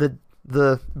the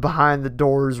behind the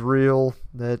doors reel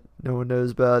that no one knows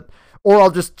about, or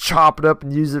I'll just chop it up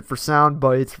and use it for sound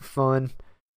bites for fun.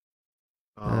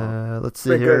 Let's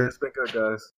see here. It's been good,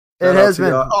 guys. It has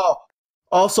been.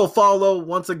 Also follow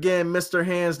once again, Mr.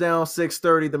 Hands Down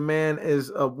 630. The man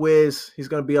is a whiz. He's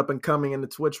gonna be up and coming in the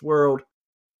Twitch world.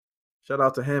 Shout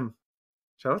out to him.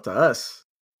 Shout out to us.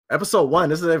 Episode 1.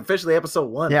 This is officially episode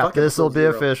 1. Yeah, this will be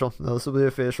official. This will be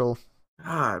official.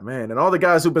 God, man. And all the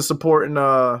guys who've been supporting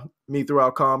me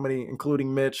throughout comedy,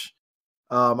 including Mitch.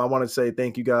 I want to say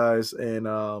thank you guys, and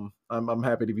I'm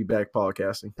happy to be back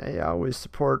podcasting. Hey, I always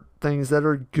support things that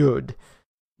are good.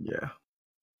 Yeah.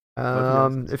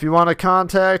 If you want to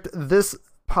contact this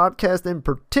podcast in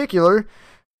particular,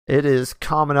 it is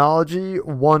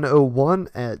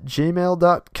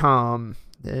commonology101@gmail.com,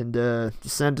 and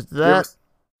just send it to that.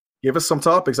 Give us some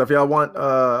topics if y'all want.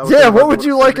 What would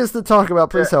you like us to talk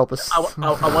about? Please help us. I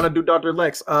want to do Dr.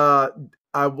 Lex. I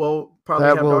will probably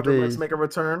have Dr. Lex make a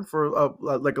return for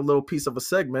like a little piece of a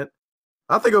segment.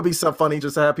 I think it'll be so funny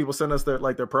just to have people send us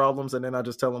their problems, and then I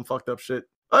just tell them fucked up shit.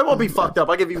 I won't be fucked up.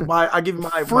 I give you my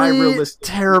realistic,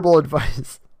 terrible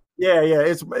advice. Yeah.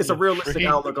 It's a realistic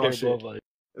outlook on shit.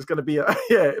 It's gonna be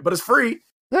but it's free.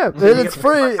 Yeah, it's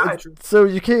free, so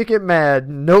you can't get mad.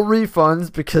 No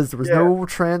refunds because there was no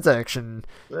transaction.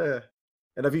 Yeah,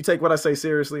 and if you take what I say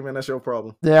seriously, man, that's your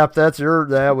problem. Yeah,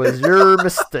 that was your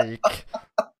mistake.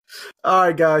 All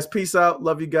right, guys, peace out.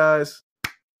 Love you guys.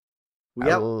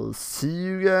 I will see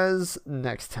you guys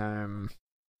next time.